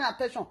they draw my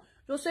attention."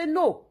 You say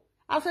no.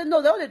 I say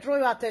no, they only draw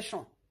your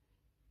attention.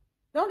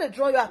 They only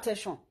draw your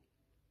attention.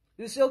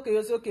 You say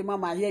okay,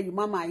 Mama, I hear you,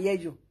 Mama, I hear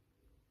you.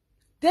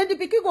 Then the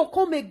pikin go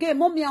come again,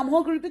 "Mommy, I'm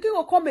hungry." The pikin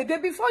go come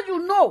again. Before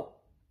you know,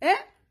 they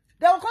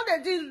will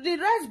come the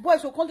rest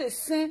boys will come to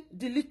send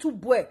the little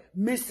boy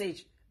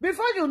message.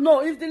 Before you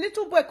know, if the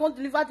little boy can't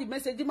deliver the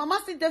message, the mama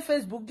still there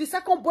Facebook, the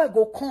second boy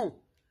go come.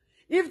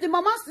 If the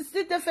mama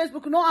still there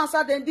Facebook, no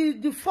answer, then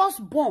the first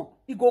born,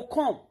 he go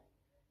come.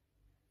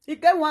 He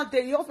came one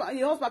day, he asked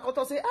my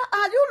daughter, say,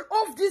 "Are you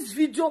off this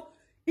video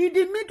in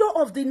the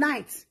middle of the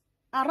night,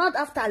 around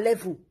after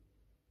 11?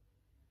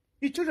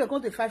 The children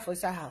going to fight for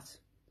inside house."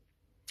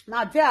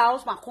 Now there I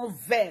asked my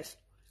converse.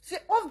 Say,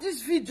 "Off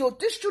this video,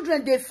 these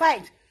children they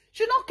fight."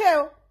 She don't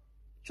care.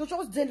 She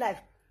just dey life.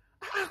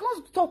 I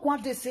can't talk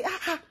one day, say,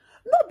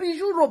 no be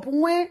Europe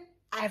when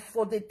I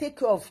for the take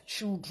care of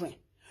children.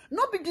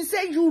 No be the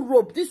say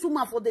Europe, this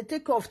woman for the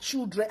take care of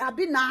children. I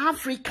been in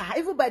Africa,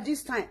 even by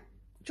this time,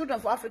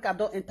 children for Africa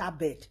don't enter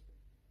bed.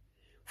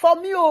 For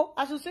me,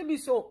 as you say me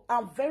so,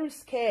 I'm very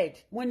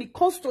scared. When it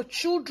comes to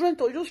children,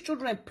 to use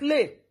children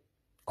play,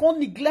 can't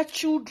neglect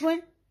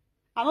children.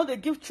 I know they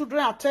give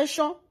children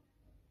attention.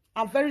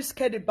 I'm very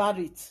scared about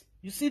it.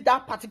 You see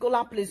that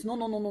particular place? No, I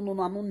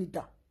don't need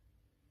that.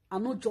 I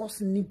don't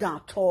just need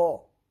that at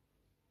all.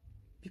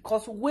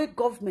 Because when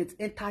government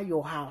enter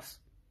your house,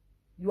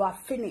 you are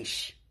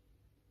finished.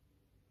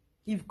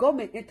 If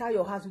government enter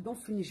your house, you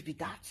don't finish with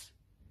that.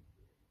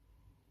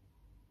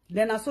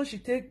 Then I saw she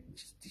take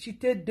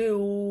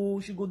day,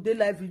 she go day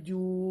live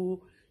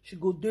video, she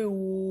go day,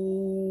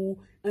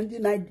 and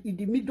then in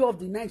the middle of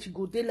the night, she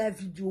go day live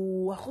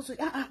video. I go say,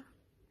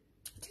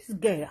 this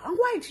girl, and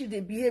why she they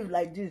behave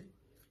like this?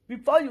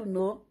 Before you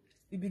know,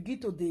 you begin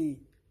to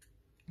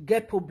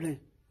get problem.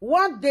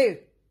 One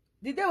day,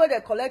 the day where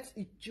they collect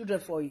his children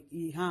for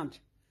his hand,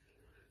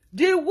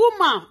 the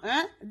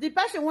woman, the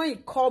person when he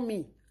call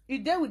me, he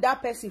dey with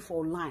that person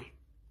for line.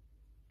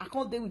 I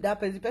can't deal with that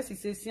person. The person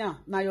says, "Yeah,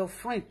 now your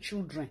friend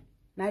children,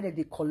 now that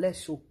they collect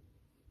so."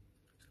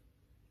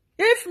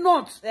 If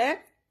not,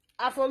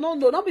 I for no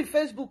not be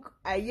Facebook.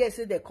 I hear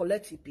say they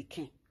collect it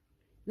pikin.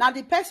 Now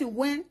the person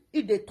when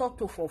if they talk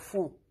to for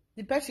phone,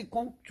 the person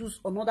come choose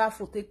another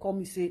photo. Come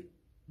me say,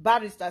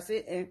 barrister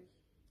say,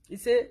 he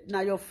say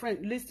now your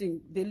friend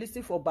listening. They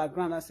listen for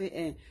background. I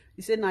say,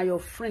 he say now your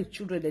friend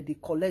children that they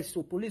collect.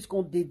 So police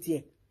come dey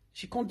there.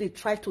 She come they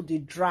try to they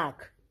drag,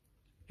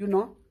 you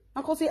know.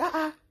 I can say,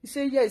 he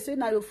say, yeah, he say,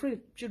 now your friend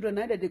children,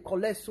 now that they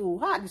collect,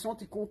 so, this one,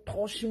 they can't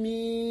touch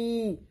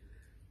me.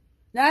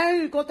 Now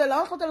you can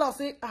tell her,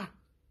 say,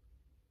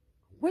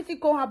 when he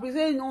come happen,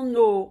 say,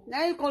 no.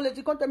 Now you can let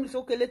you come tell me, say,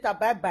 okay, later,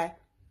 bye-bye.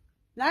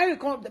 Now you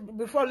come,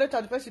 before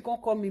later, the person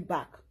can't call me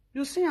back.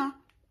 You see,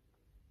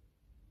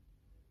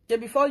 Then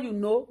before you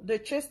know, they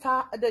chased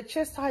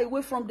her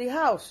away from the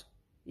house.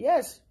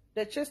 Yes,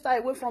 they chased her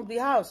away from the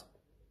house.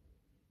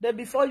 Then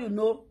before you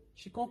know,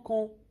 she can't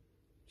come.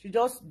 She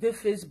just did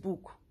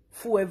Facebook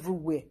full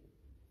everywhere.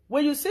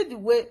 When you see the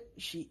way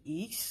she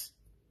is,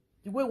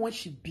 the way when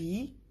she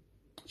be,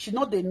 she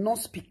not the non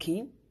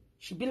speaking.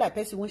 She be like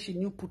person when she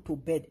new put to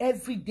bed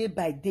every day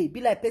by day.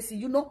 Be like person,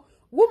 you know,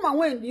 woman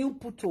when you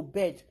put to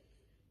bed,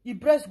 the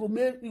breast will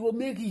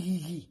make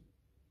he.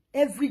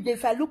 Every day,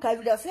 if I look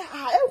every day, I say,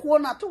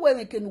 wanna to where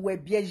we can wear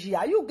beige.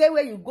 Are you get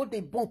where you go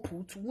the born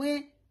put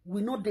when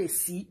we know they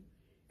see?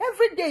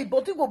 Every day,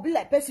 but it will be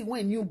like person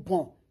when you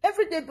born.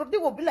 Every day, but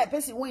it will be like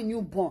person when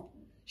you born.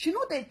 She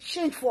know they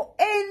change for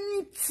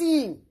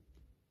anything.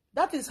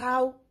 That is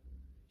how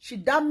she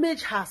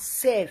damaged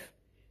herself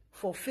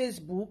for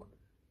Facebook.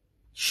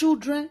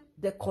 Children,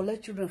 they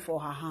collect children for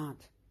her hand.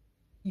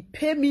 He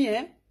pay me,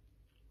 eh?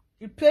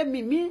 He pay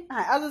me.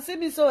 As you see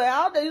me, so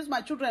how they use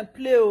my children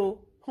play, oh?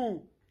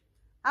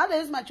 How they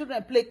use my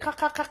children play?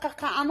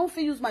 I don't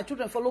feel use my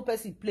children for low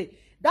person play.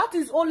 That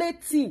is only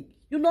thing.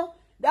 You know,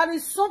 there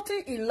is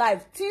something in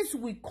life. Things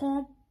will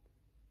come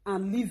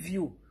and leave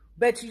you.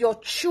 But your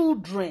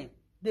children,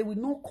 they will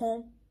not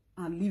come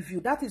and leave you.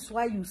 That is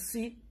why you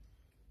see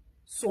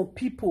some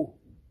people,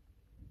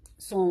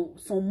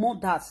 some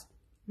mothers,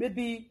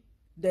 maybe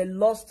they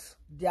lost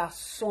their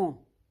son.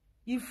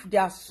 If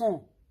their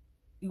son,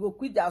 you go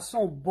quit their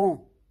son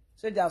born,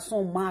 say their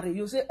son marry,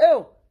 you say,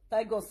 oh,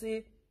 Tiger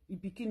say,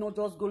 if pikin not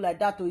just go like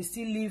that, or he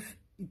still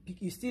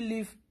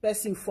leave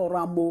person for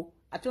Ramo.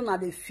 I don't know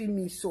they feel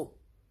me so.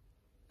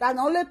 That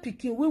only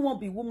pikin, we won't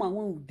be woman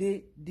when we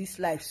dey this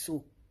life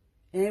so.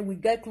 And we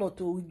get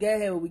clothes, we get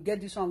hair, we get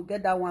this one, we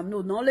get that one.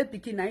 No, the only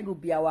pikin na go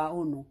be our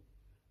own. No.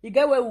 You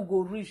get where we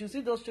go reach. You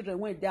see those children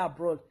when they're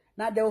abroad.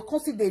 Now they will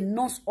constantly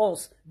nurse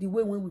us the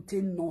way when we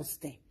take nurse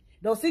them.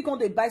 They'll still come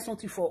they buy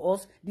something for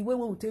us the way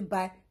when we take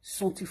buy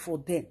something for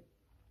them.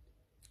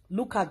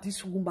 Look at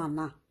this woman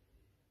now.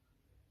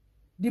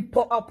 The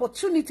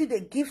opportunity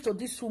they give to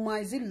this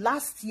woman is it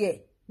last year.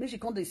 Maybe she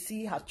can't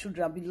see her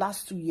children be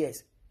last 2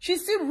 years. She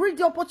still read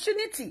the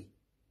opportunity.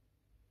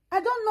 I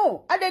don't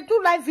know. I they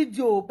do live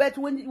video, but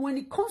when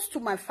it comes to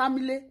my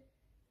family,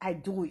 I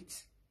do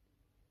it.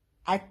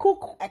 I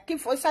cook. I keep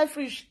for inside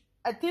fridge.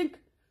 I think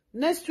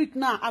next week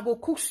now I go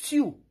cook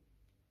stew.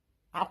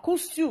 I cook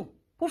stew.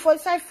 Put for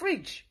inside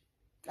fridge.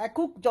 I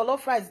cook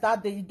jollof rice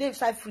that day. It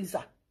inside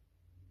freezer.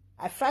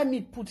 I fry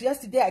meat. Put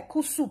yesterday. I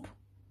cook soup.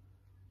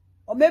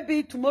 Or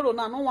maybe tomorrow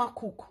now I don't want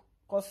cook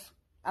because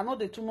I know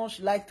they too much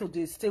like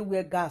to stay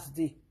where gas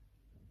day.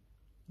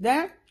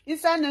 Then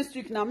inside next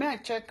week now, may I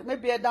check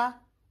maybe other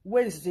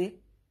Wednesday.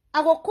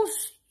 I go cook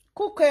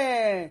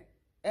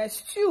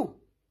stew.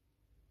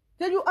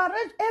 Then you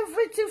arrange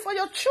everything for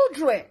your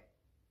children.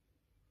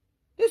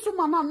 This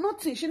woman now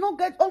nothing. She don't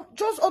get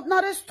just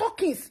ordinary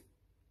stockings.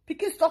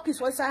 Picking stockings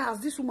for inside house.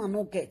 This woman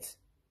no get.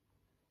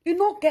 You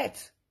no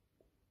get.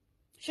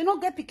 She no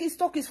get picking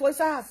stockings for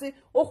inside house. Say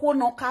oh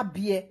no ka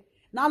beer.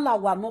 Now la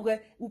wa no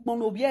get.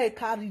 Ukmono beer e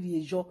carry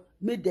the jo.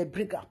 Make the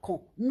bring her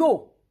come.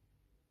 No.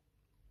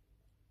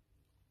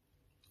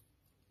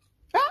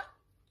 Huh?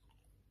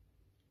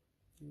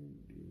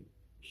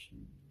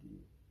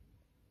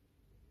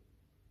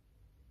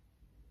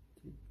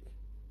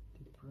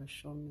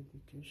 Depression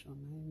medication. I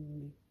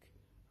make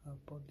her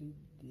body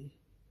day.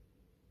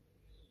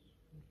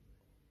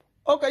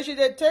 Okay, she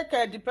did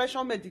take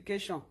depression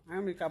medication. I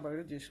make her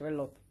body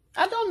swell up.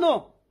 I don't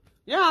know.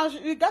 Yeah,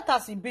 you got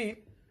as it be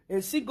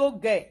a single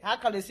girl. How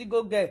can a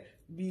single girl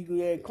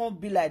be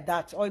can't be like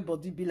that? Or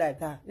body be like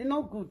that? It's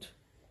not good.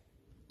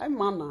 I'm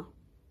man,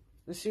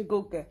 a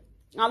single girl.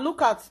 And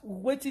look at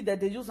what that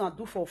they use and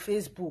do for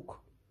Facebook.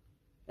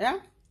 Yeah,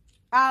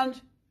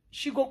 and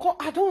she go come.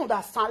 I don't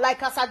understand.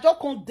 Like as I just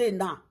come there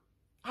now.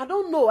 I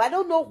don't know. I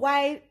don't know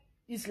why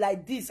it's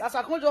like this. As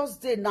I come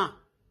just there now,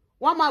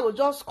 one man will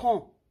just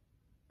come.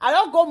 I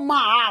don't go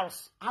my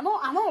house. I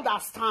don't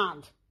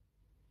understand.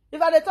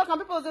 If I talk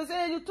and people they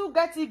say you too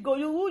get it go,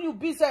 you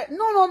be say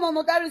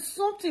no. There is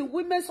something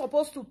women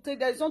supposed to take.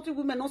 There is something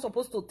women not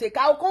supposed to take.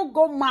 I can't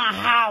go my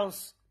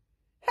house.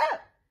 Hey.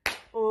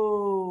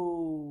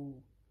 Oh.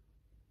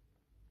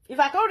 If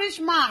I can't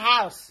reach my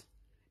house,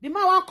 the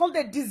man won't come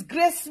to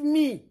disgrace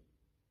me.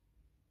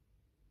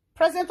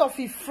 Present of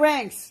his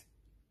friends.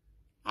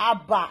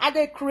 Abba. Are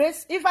they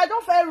crazy? If I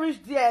don't fair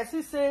reach there,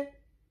 she say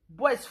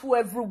boys fool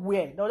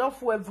everywhere. They don't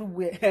fool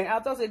everywhere. I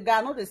thought say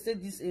guy, no they stay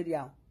this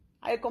area.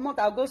 I come out,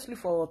 I'll go sleep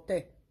for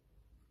hotel.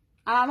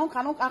 And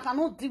I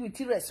cannot deal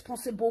with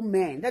irresponsible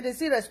men. That they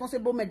see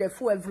responsible men, they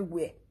fool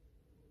everywhere.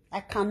 I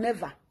can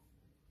never.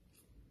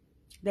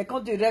 They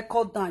can't they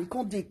record down, you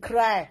can't they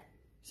cry.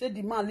 Say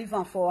the man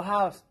living for a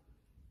house.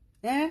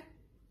 Eh?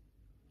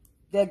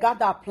 They got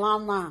that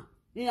plan now.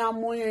 No,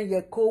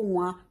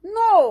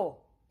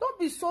 don't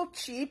be so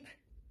cheap.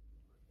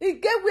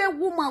 It get where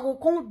woman will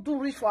come do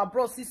rich for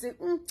abroad. She say,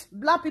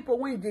 black people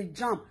when they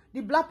jump,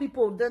 the black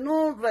people they're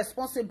not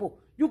responsible.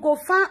 You go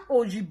find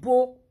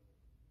Ojibo,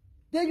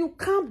 then you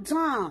calm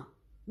down.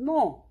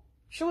 No,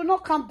 she will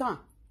not calm down.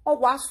 Oh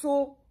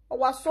waso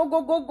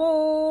go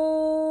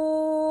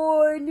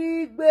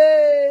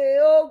Enigbe,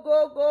 oh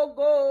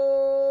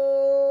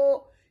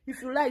go.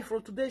 If you like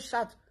from today,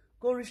 shout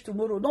go reach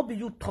tomorrow. Not be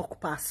you talk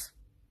pass.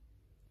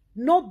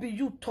 Not be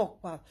you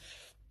talk pass.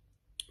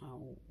 I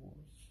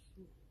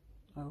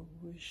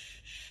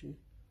wish she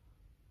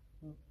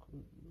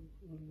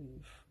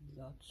Believe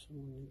that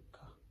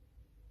Monica.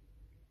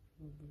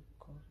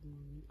 Because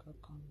Monica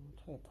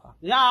cannot help her.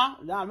 Yeah,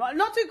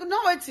 nothing, no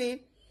waiting.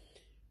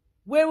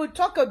 We will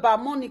talk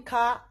about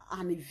Monica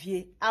and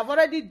Enogie. I've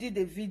already did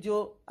a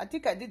video. I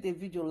think I did a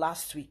video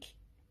last week.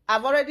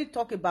 I've already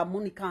talked about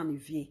Monica and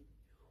Enogie.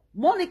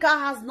 Monica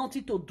has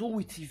nothing to do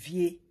with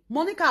Enogie.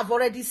 Monica have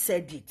already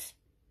said it.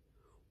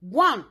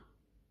 One,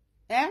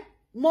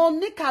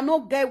 Monica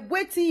no get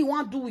wetin you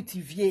want do with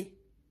Enogie.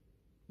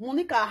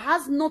 Monica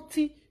has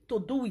nothing to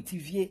do with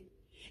Enogie.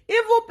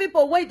 Evil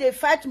people when they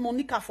fight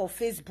Monica for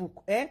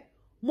Facebook,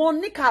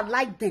 Monica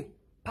like them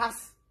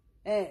pass.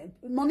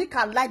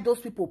 Monica like those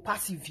people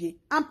pass Enogie.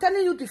 I'm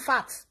telling you the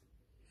facts.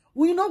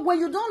 You know, when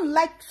you don't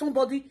like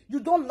somebody, you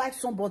don't like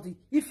somebody.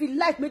 If you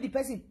like, make the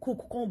person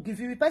cook, come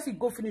give you. The person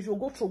go finish, you'll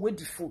go throw away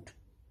the food.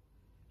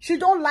 She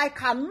don't like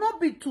her.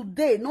 Not be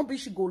today, not be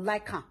she go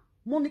like her.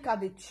 Monica,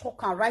 they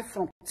talk her right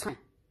from time.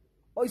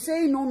 Or you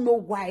say, you don't know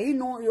why, you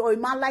know, or you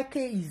might like her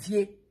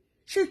Enogie.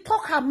 She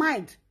talk her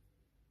mind.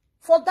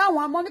 For that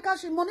one, Monica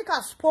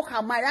spoke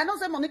her mind. I don't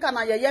say Monica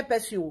na yeye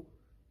person.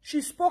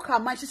 She spoke her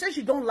mind. She said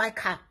she don't like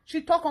her.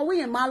 She talk on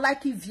we a man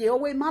like Enogie, or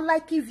we man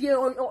like Enogie.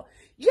 Or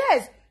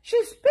yes,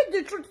 she speak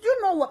the truth.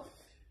 You know what?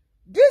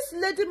 This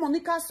lady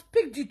Monica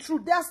speak the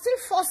truth. They are still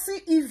forcing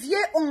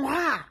Enogie on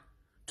her.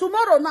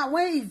 Tomorrow now,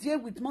 when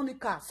Enogie with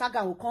Monica,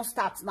 saga will come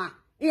start now.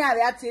 In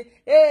reality,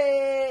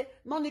 hey,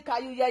 Monica,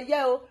 you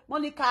yeah,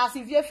 Monica, as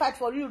Enogie fight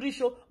for you,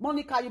 Risho.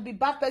 Monica, you be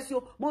bad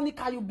person.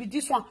 Monica, you be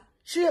this one.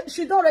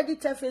 She don't already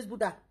tell Facebook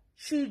that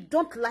she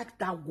don't like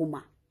that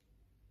woman.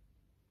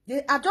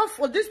 They are just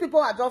for these people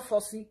are just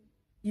forcing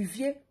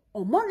Enogie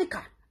or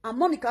Monica, and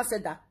Monica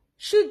said that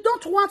she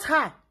don't want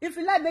her. If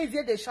you like,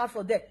 maybe they shout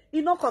for them.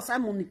 You not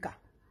concern Monica.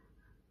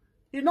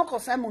 You not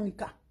concern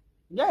Monica.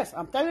 Yes,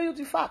 I'm telling you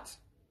the fact.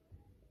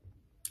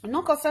 You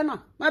not concern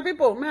her. My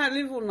people, may I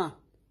leave you now?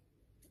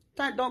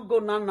 Time don't go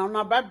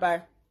now. Bye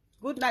bye.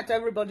 Good night,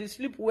 everybody.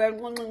 Sleep well.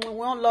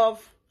 We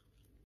love.